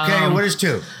down. Okay, what is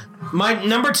two? My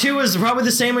number 2 is probably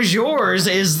the same as yours.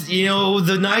 Is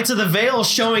the Knights of the Vale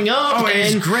showing up? Oh,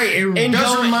 it's great. It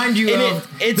does remind you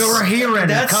of the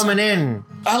Rohirrim coming in.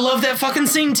 I love that fucking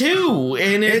scene too,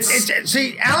 and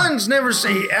see,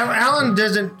 Alan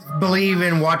doesn't believe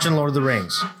in watching Lord of the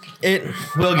Rings.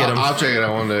 We'll get him. I'll check it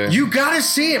out one day. You gotta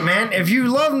see it, man. If you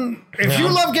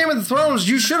love Game of Thrones,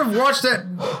 you should have watched that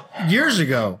years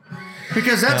ago,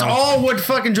 because that's all what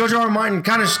fucking George R. R. Martin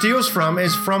kind of steals from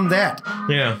that.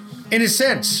 Yeah, in a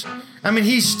sense. I mean,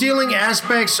 he's stealing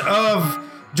aspects of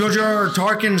George R. R.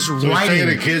 Tolkien's writing. Taking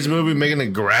a kids movie, making it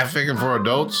graphic and for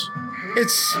adults.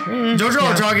 It's George R.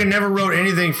 R. Tolkien never wrote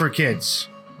anything for kids.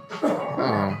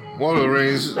 Lord of the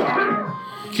Rings.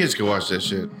 Kids can watch that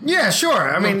shit. Yeah,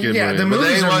 sure. I mean, yeah, the but movies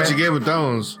they ain't are watching Game of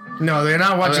Thrones. No, they're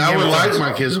not watching. I Game would of like Thrones.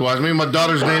 my kids to watch. My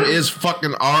daughter's name is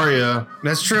fucking Arya.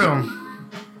 That's true.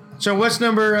 So what's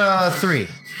number 3?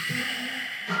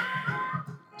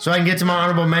 So I can get to my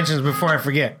honorable mentions before I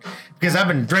forget, because I've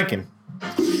been drinking.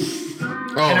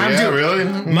 Oh I'm yeah, doing- really?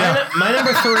 my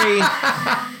number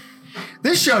 3.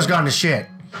 This show's gone to shit.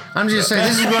 I'm just saying,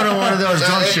 this is one of those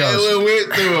drunk shows. We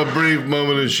went through a brief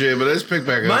moment of shit, but let's pick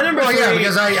back up. My number 3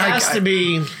 because has to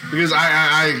be. Because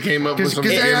I came up with some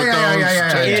Because- Game of Thrones.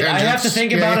 I have to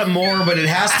think about Yeah. it more, but it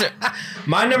has to.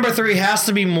 My number 3 has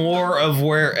to be more of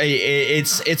where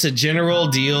it's a general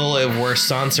deal of where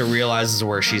Sansa realizes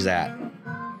where she's at.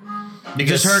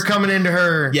 Because her coming into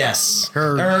her. Yes,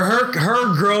 Her-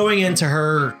 her growing into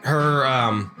her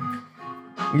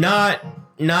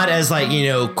not as like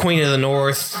Queen of the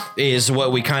North is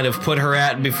what we kind of put her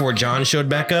at before Jon showed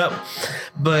back up,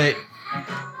 but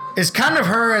It's kind of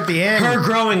her at the end. her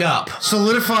growing up.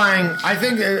 Solidifying. I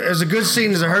think as a good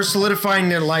scene is her solidifying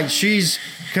that like she's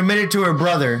committed to her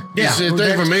brother. Yeah, the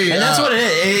thing for me, And that's what it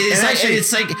is.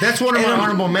 It's like that's one of my and-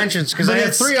 honorable mentions because I but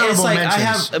had 3 honorable like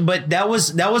mentions. but that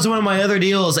was one of my other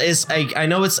deals. It's like I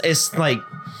know it's like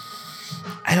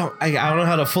I don't know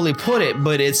how to fully put it,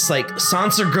 but it's like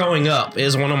Sansa growing up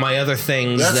is one of my other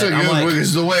things. That's that a I'm good like, one,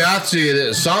 because the way I see it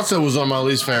is Sansa was on my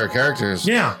least favorite characters.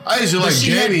 Yeah. I used to like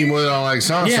she had- Jaime more than I like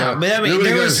Sansa. Yeah, but I mean, Then when he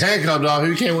there got was- his handcuffed off, he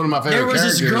became one of my favorite There was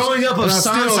characters. this growing up of But I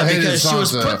still Sansa hated because she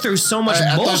was Sansa. put through so much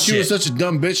I thought she bullshit. was such a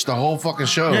dumb bitch the whole fucking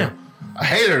show. Yeah. I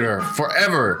hated her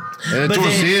forever. And then But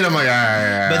towards then- the end, I'm like,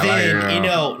 But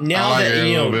then, now that,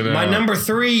 my number. number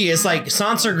 3 is like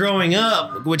Sansa growing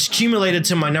up, which accumulated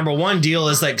to my number 1 deal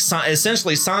is like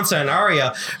essentially Sansa and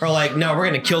Arya are like, no, we're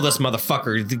going to kill this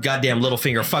motherfucker, the goddamn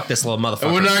Littlefinger, fuck this little motherfucker.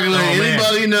 And we're not going to let Oh, man.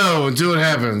 anybody know until it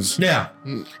happens. Yeah.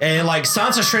 And like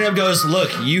Sansa straight up goes,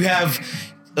 look, you have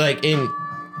like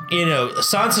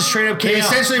Sansa straight up They came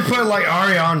out. essentially put like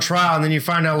Arya on trial, and then you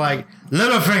find out like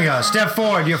Littlefinger, step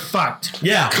forward, you're fucked.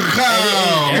 Yeah.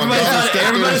 Oh, Everybody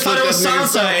my thought it was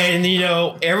Sansa, and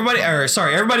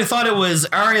everybody thought it was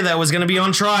Arya that was going to be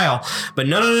on trial. But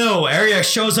no, Arya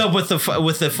shows up with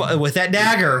that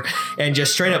dagger and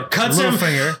just straight up cuts him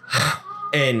Littlefinger.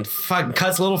 and fucking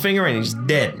cuts Littlefinger, and he's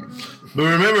dead. But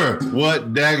remember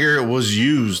what dagger was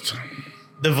used.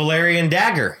 The Valerian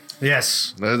dagger.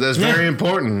 Yes. That's very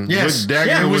important. Yes. What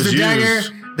dagger it was was the used.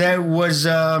 dagger that was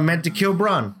meant to kill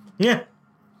Bronn. Yeah.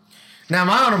 Now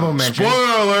my honorable mention.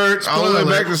 Spoiler alert! All the way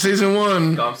Spoiler back to season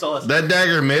 1. I'm still listening. That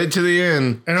dagger made it to the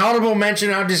end. An honorable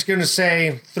mention. I'm just gonna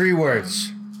say 3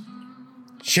 words.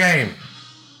 Shame.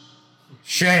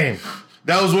 Shame.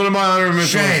 That was one of my honorable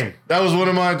mentions. Shame. That was one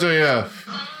of mine too. Yeah.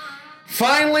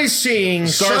 Finally seeing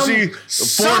Cersei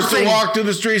forced to walk through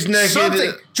the streets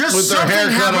naked Just with her something hair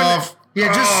cut happened. off.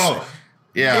 Yeah, just Oh,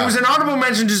 yeah. it was an honorable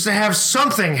mention just to have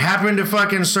something happen to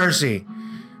fucking Cersei,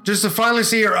 just to finally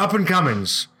see her up and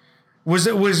comings.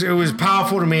 It was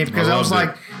powerful to me because I was loved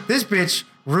like, this bitch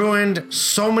ruined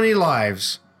so many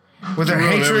lives with her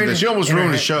Ruined hatred. everything. She almost and her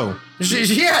ruined the ha- show.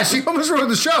 She almost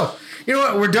ruined the show. You know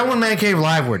what? We're done with Man Cave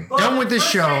Live. We're done with this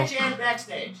show. And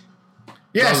backstage. That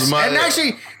Yes, was my- and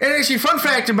actually, fun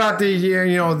fact about the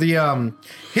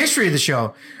history of the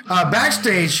show.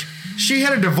 Backstage, she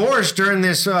had a divorce during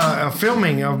this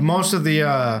filming of most of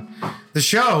the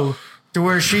show, to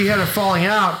where she had a falling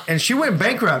out, and she went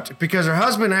bankrupt because her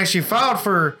husband actually filed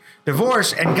for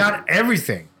divorce and got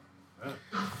everything.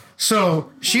 So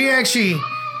she actually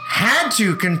had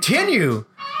to continue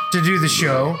to do the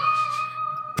show.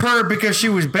 Because she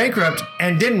was bankrupt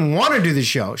and didn't want to do the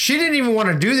show. She didn't even want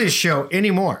to do this show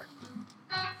anymore.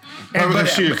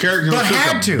 Because she a character was but such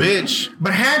had a to. bitch.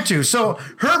 But had to. So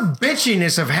her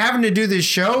bitchiness of having to do this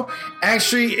show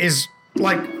actually is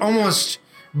like almost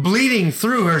bleeding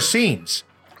through her scenes.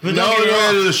 But No, don't get me I gotta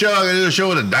wrong, do the show. I gotta do the show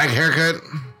with a dyke haircut.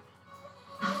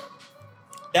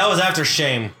 that was after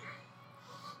Shame.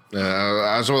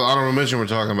 That's what honorable mention we're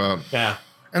talking about. Yeah.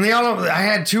 And I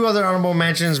had 2 other honorable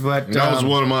mentions, but That was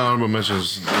one of my honorable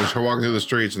mentions. It was her walking through the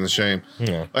streets and the shame.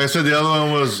 Yeah. Like I said, the other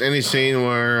one was any scene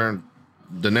where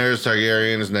Daenerys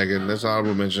Targaryen is naked. That's an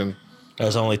honorable mention.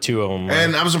 There's only 2 of them.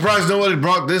 And I'm surprised nobody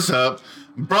brought this up.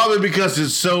 Probably because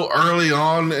it's so early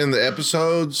on in the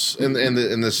episodes in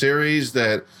the series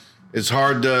that it's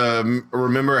hard to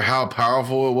remember how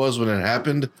powerful it was when it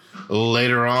happened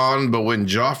later on. But when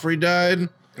Joffrey died,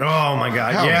 oh my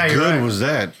god, how yeah, you're good right. was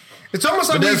that? It's almost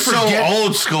like But we that's forget. so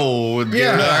old school.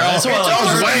 Yeah, that's why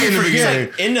that was way in the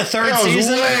beginning. in the 3rd That was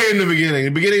season. way in the beginning.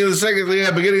 The beginning of the second,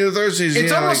 beginning of the 3rd season.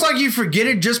 It's almost like you forget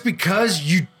it just because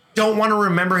you don't want to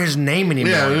remember his name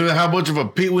anymore. yeah, how much of a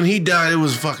when he died, it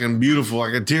was fucking beautiful,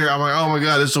 like a tear. I'm like, oh my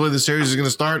god, this is the way the series is gonna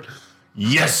start.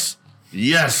 Yes.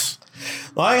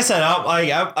 Like I said,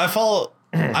 I follow.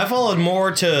 I followed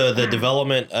more to the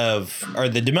development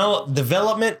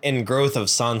development and growth of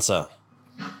Sansa,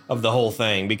 of the whole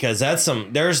thing, because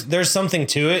there's something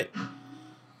to it.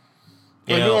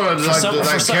 You Like, know, you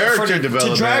wanna, character development.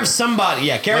 to drive somebody.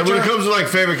 Yeah, Like character. when it comes to like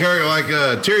favorite character, like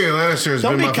Tyrion Lannister has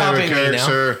Don't been be my favorite copying me now.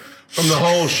 character from the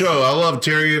whole show. I love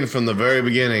Tyrion from the very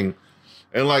beginning.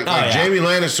 And like yeah. Jaime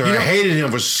Lannister, I hated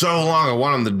him for so long. I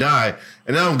wanted him to die.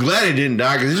 And now I'm glad he didn't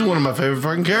die because he's one of my favorite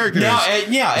fucking characters. Now,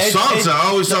 Sansa, I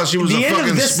always thought she was the a end of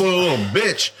fucking this- spoiled little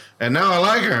bitch. And now I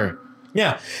like her.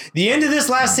 Yeah, the end of this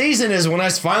last season is when I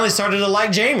finally started to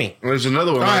like Jaime. There's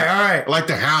another one. All right. I like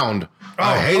the Hound.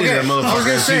 I hated that motherfucker I was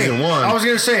gonna in say, season 1. I was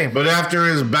gonna say, But after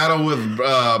his battle with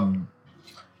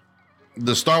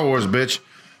the Star Wars bitch,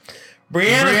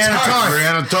 Brianna Tarth.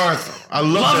 Brianna Tarth. I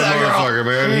love that that girl. motherfucker,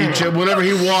 man. He, whenever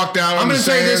he walked out on I'm the gonna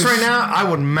say this sands- right now. I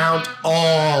would mount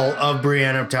all of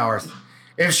Brianna Tarth.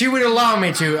 If she would allow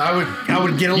me to, I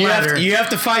would get a ladder. You have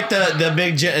to fight the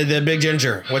big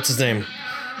ginger. What's his name?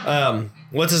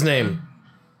 What's his name?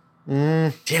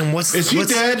 Damn, Is he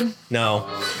dead? No.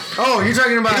 Oh, you're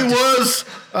talking about He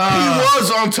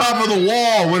was on top of the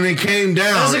wall when they came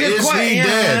down. That's a good Is question. he Yeah,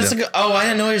 dead? that's a good. Oh, I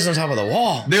didn't know he was on top of the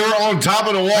wall. They were on top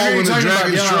of the wall heard when you the talking about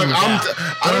dragon struck. Young.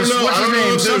 I don't know. What's I his don't know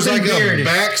name? if there's Something like weird. a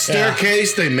back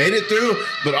staircase they made it through,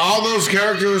 but all those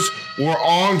characters were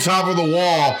on top of the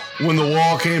wall when the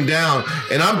wall came down,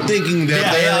 and I'm thinking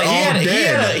that they're all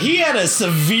dead. He had a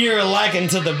severe liking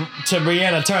to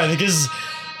Brianna Tarth because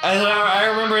I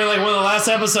remember like one of the last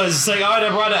episodes. It's like, oh,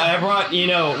 I brought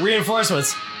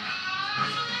reinforcements.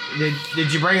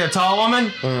 Did you bring a tall woman?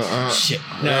 Shit,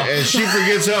 no. And she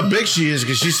forgets how big she is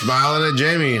because she's smiling at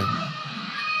Jamie.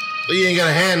 You ain't got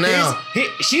a hand now.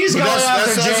 She's But going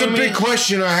after that's a Jaime. big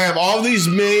question I have. All these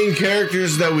main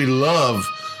characters that we love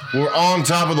were on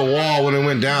top of the wall when it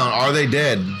went down. Are they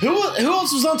dead? Who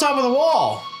else was on top of the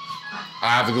wall? I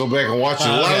have to go back and watch it.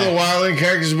 A lot of Okay. the Wildling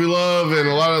characters we love and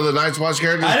a lot of the Night's Watch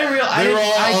characters, I didn't realize they were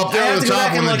all up there on the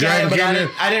top when the dragon came in.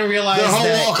 I didn't realize The whole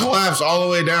that. wall collapsed all the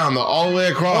way down, all the way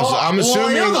across. Well, I'm well, I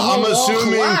assuming. know the whole I'm wall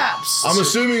assuming. collapsed. I'm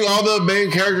assuming all the main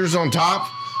characters on top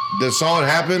that saw it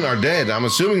happen are dead. I'm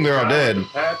assuming they're all dead.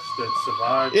 Patch that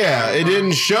survived. Yeah, it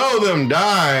didn't show them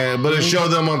die, but it showed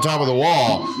them on top of the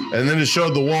wall, and then it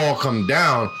showed the wall come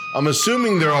down. I'm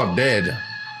assuming they're all dead.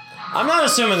 I'm not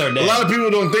assuming they're dead. A lot of people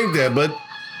don't think that, but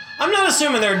I'm not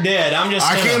assuming they're dead. I'm just.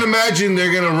 I can't imagine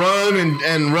they're gonna run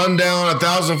and run down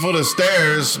 1,000 foot of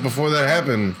stairs before that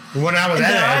happened. when I was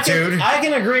that attitude. I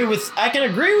can agree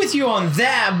with you on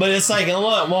that, but it's like,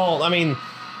 look, well, I mean,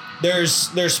 there's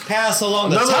paths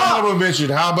along the Another top. honorable mention.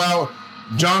 How about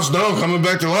Jon Snow coming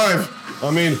back to life?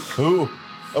 I mean, who?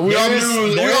 We all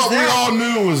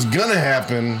knew it was gonna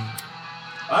happen.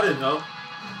 I didn't know.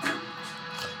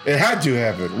 It had to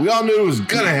happen. We all knew it was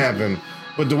gonna happen.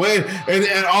 But the way Jacob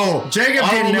honorable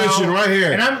didn't know. mention right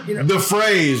here. And the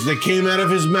phrase that came out of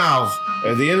his mouth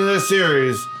at the end of that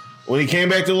series when he came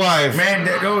back to life. Man,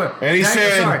 And he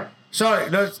said, sorry.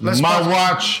 Let's my pause.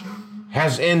 watch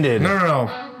has ended. No.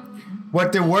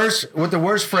 What the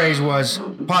worst phrase was?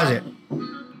 Pause it.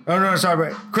 Oh no,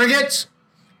 sorry. Crickets.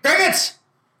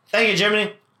 Thank you,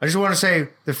 Jiminy. I just want to say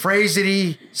the phrase that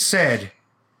he said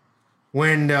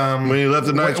when he left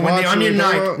the Night's when Watch, the Onion you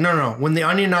talking Knight. about? No. When the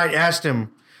Onion Knight asked him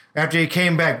after he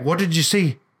came back, what did you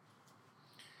see?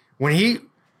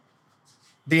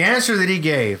 The answer that he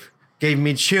gave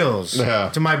me chills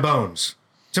to my bones.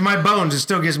 To my bones, it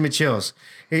still gives me chills.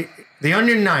 The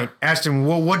Onion Knight asked him,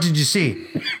 well, what did you see?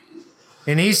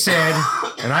 And he said,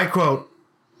 and I quote,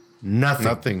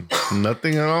 nothing.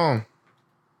 Nothing at all.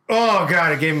 Oh,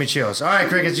 God, it gave me chills. All right,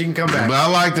 Crickets, you can come back. But I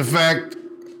like the fact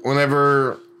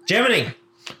whenever Jiminy.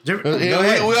 Go we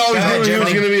always ahead. knew he was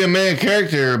Jiminy. going to be a main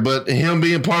character, but him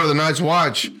being part of the Night's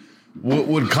Watch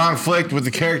would conflict with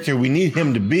the character we need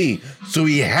him to be. So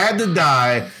he had to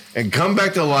die and come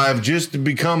back to life just to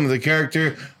become the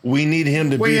character we need him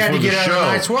to Well, be he had for to the get out show. of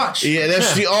the Night's Watch. Yeah,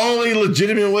 that's the only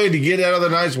legitimate way to get out of the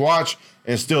Night's Watch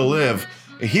and still live.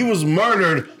 He was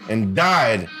murdered and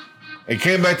died. And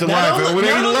came back to Not life. only- and when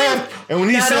he not only- left, and when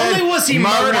he not said, only was he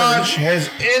 "My murdered- watch has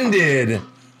ended,"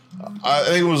 I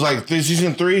think it was like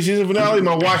season 3, season finale.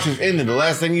 My watch has ended. The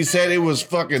last thing he said, it was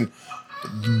fucking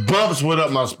bumps went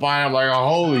up my spine. I'm like, oh,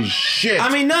 holy shit! I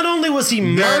mean, not only was he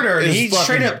murdered, is he fucking-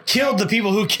 straight up killed the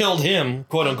people who killed him,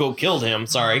 quote unquote, killed him.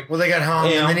 Sorry. Well, they got hung,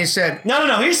 Yeah. and then he said, No,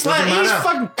 he's "Doesn't matter.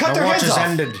 fucking cut My their watch heads has off.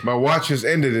 ended." my watch has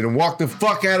ended and walked the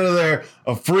fuck out of there,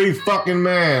 a free fucking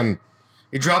man.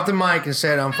 He dropped the mic and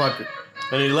said, "I'm fucking."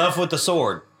 And he left with the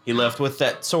sword. He left with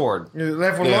that sword. He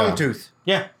left with Yeah. long tooth,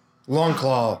 Yeah, long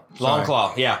claw, long Sorry.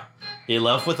 claw. Yeah, he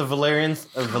left with a Valerian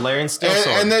steel And,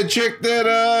 sword. and that chick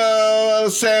that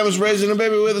Sam was raising a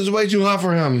baby with is way too hot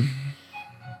for him.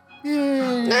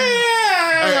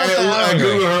 I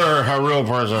Google her real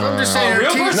person. I'm just saying, her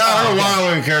real teeth- person? Not her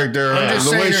wilding character. just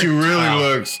The way saying she her- really Wow.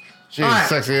 looks. She's All right.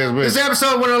 sexy as bitch. This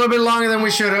episode went a little bit longer than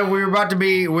we should have. We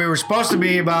were supposed to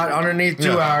be about underneath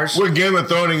 2 hours. We're Game of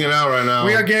Throning it out right now.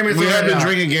 We are Game of We have Throning it been out.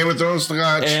 drinking Game of Thrones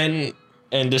scotch.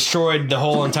 and destroyed the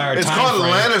whole entire It's time called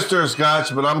frame. Lannister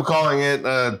scotch, but I'm calling it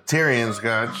Tyrion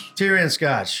scotch. Tyrion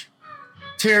Scotch.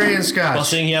 Tyrion Scotch. Well,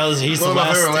 seeing he's the One of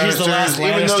my favorite last. He's the last Lannisters,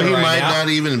 even though Lannister he right might now. not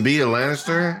even be a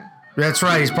Lannister. That's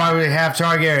right. He's probably half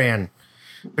Targaryen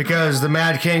because the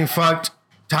Mad King fucked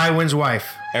Tywin's wife.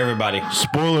 Everybody.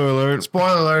 Spoiler alert.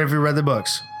 Spoiler alert if you read the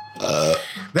books.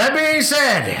 That being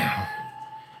said,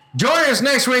 join us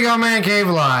next week on Man Cave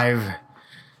Live.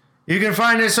 You can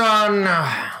find us on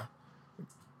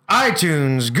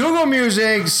iTunes, Google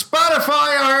Music,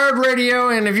 Spotify,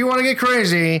 iHeartRadio, and if you want to get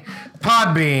crazy,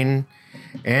 Podbean.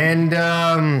 And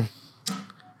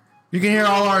you can hear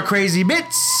all our crazy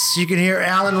bits. You can hear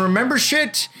Alan remember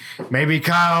shit. Maybe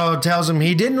Kyle tells him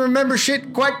he didn't remember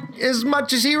shit quite as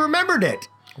much as he remembered it.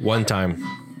 One time.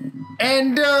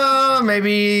 And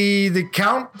maybe the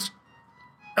Count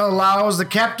allows the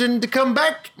captain to come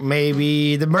back.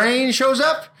 Maybe the brain shows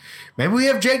up. Maybe we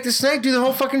have Jake the Snake do the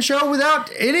whole fucking show without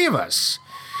any of us.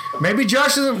 Maybe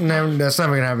Josh is... No, that's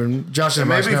never going to happen. Josh is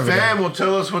Maybe never Fam will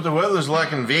tell us what the weather's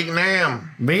like in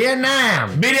Vietnam.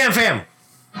 Vietnam. Be damn fam.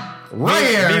 Right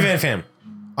here Be damn fam.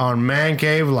 on Man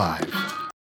Cave Live.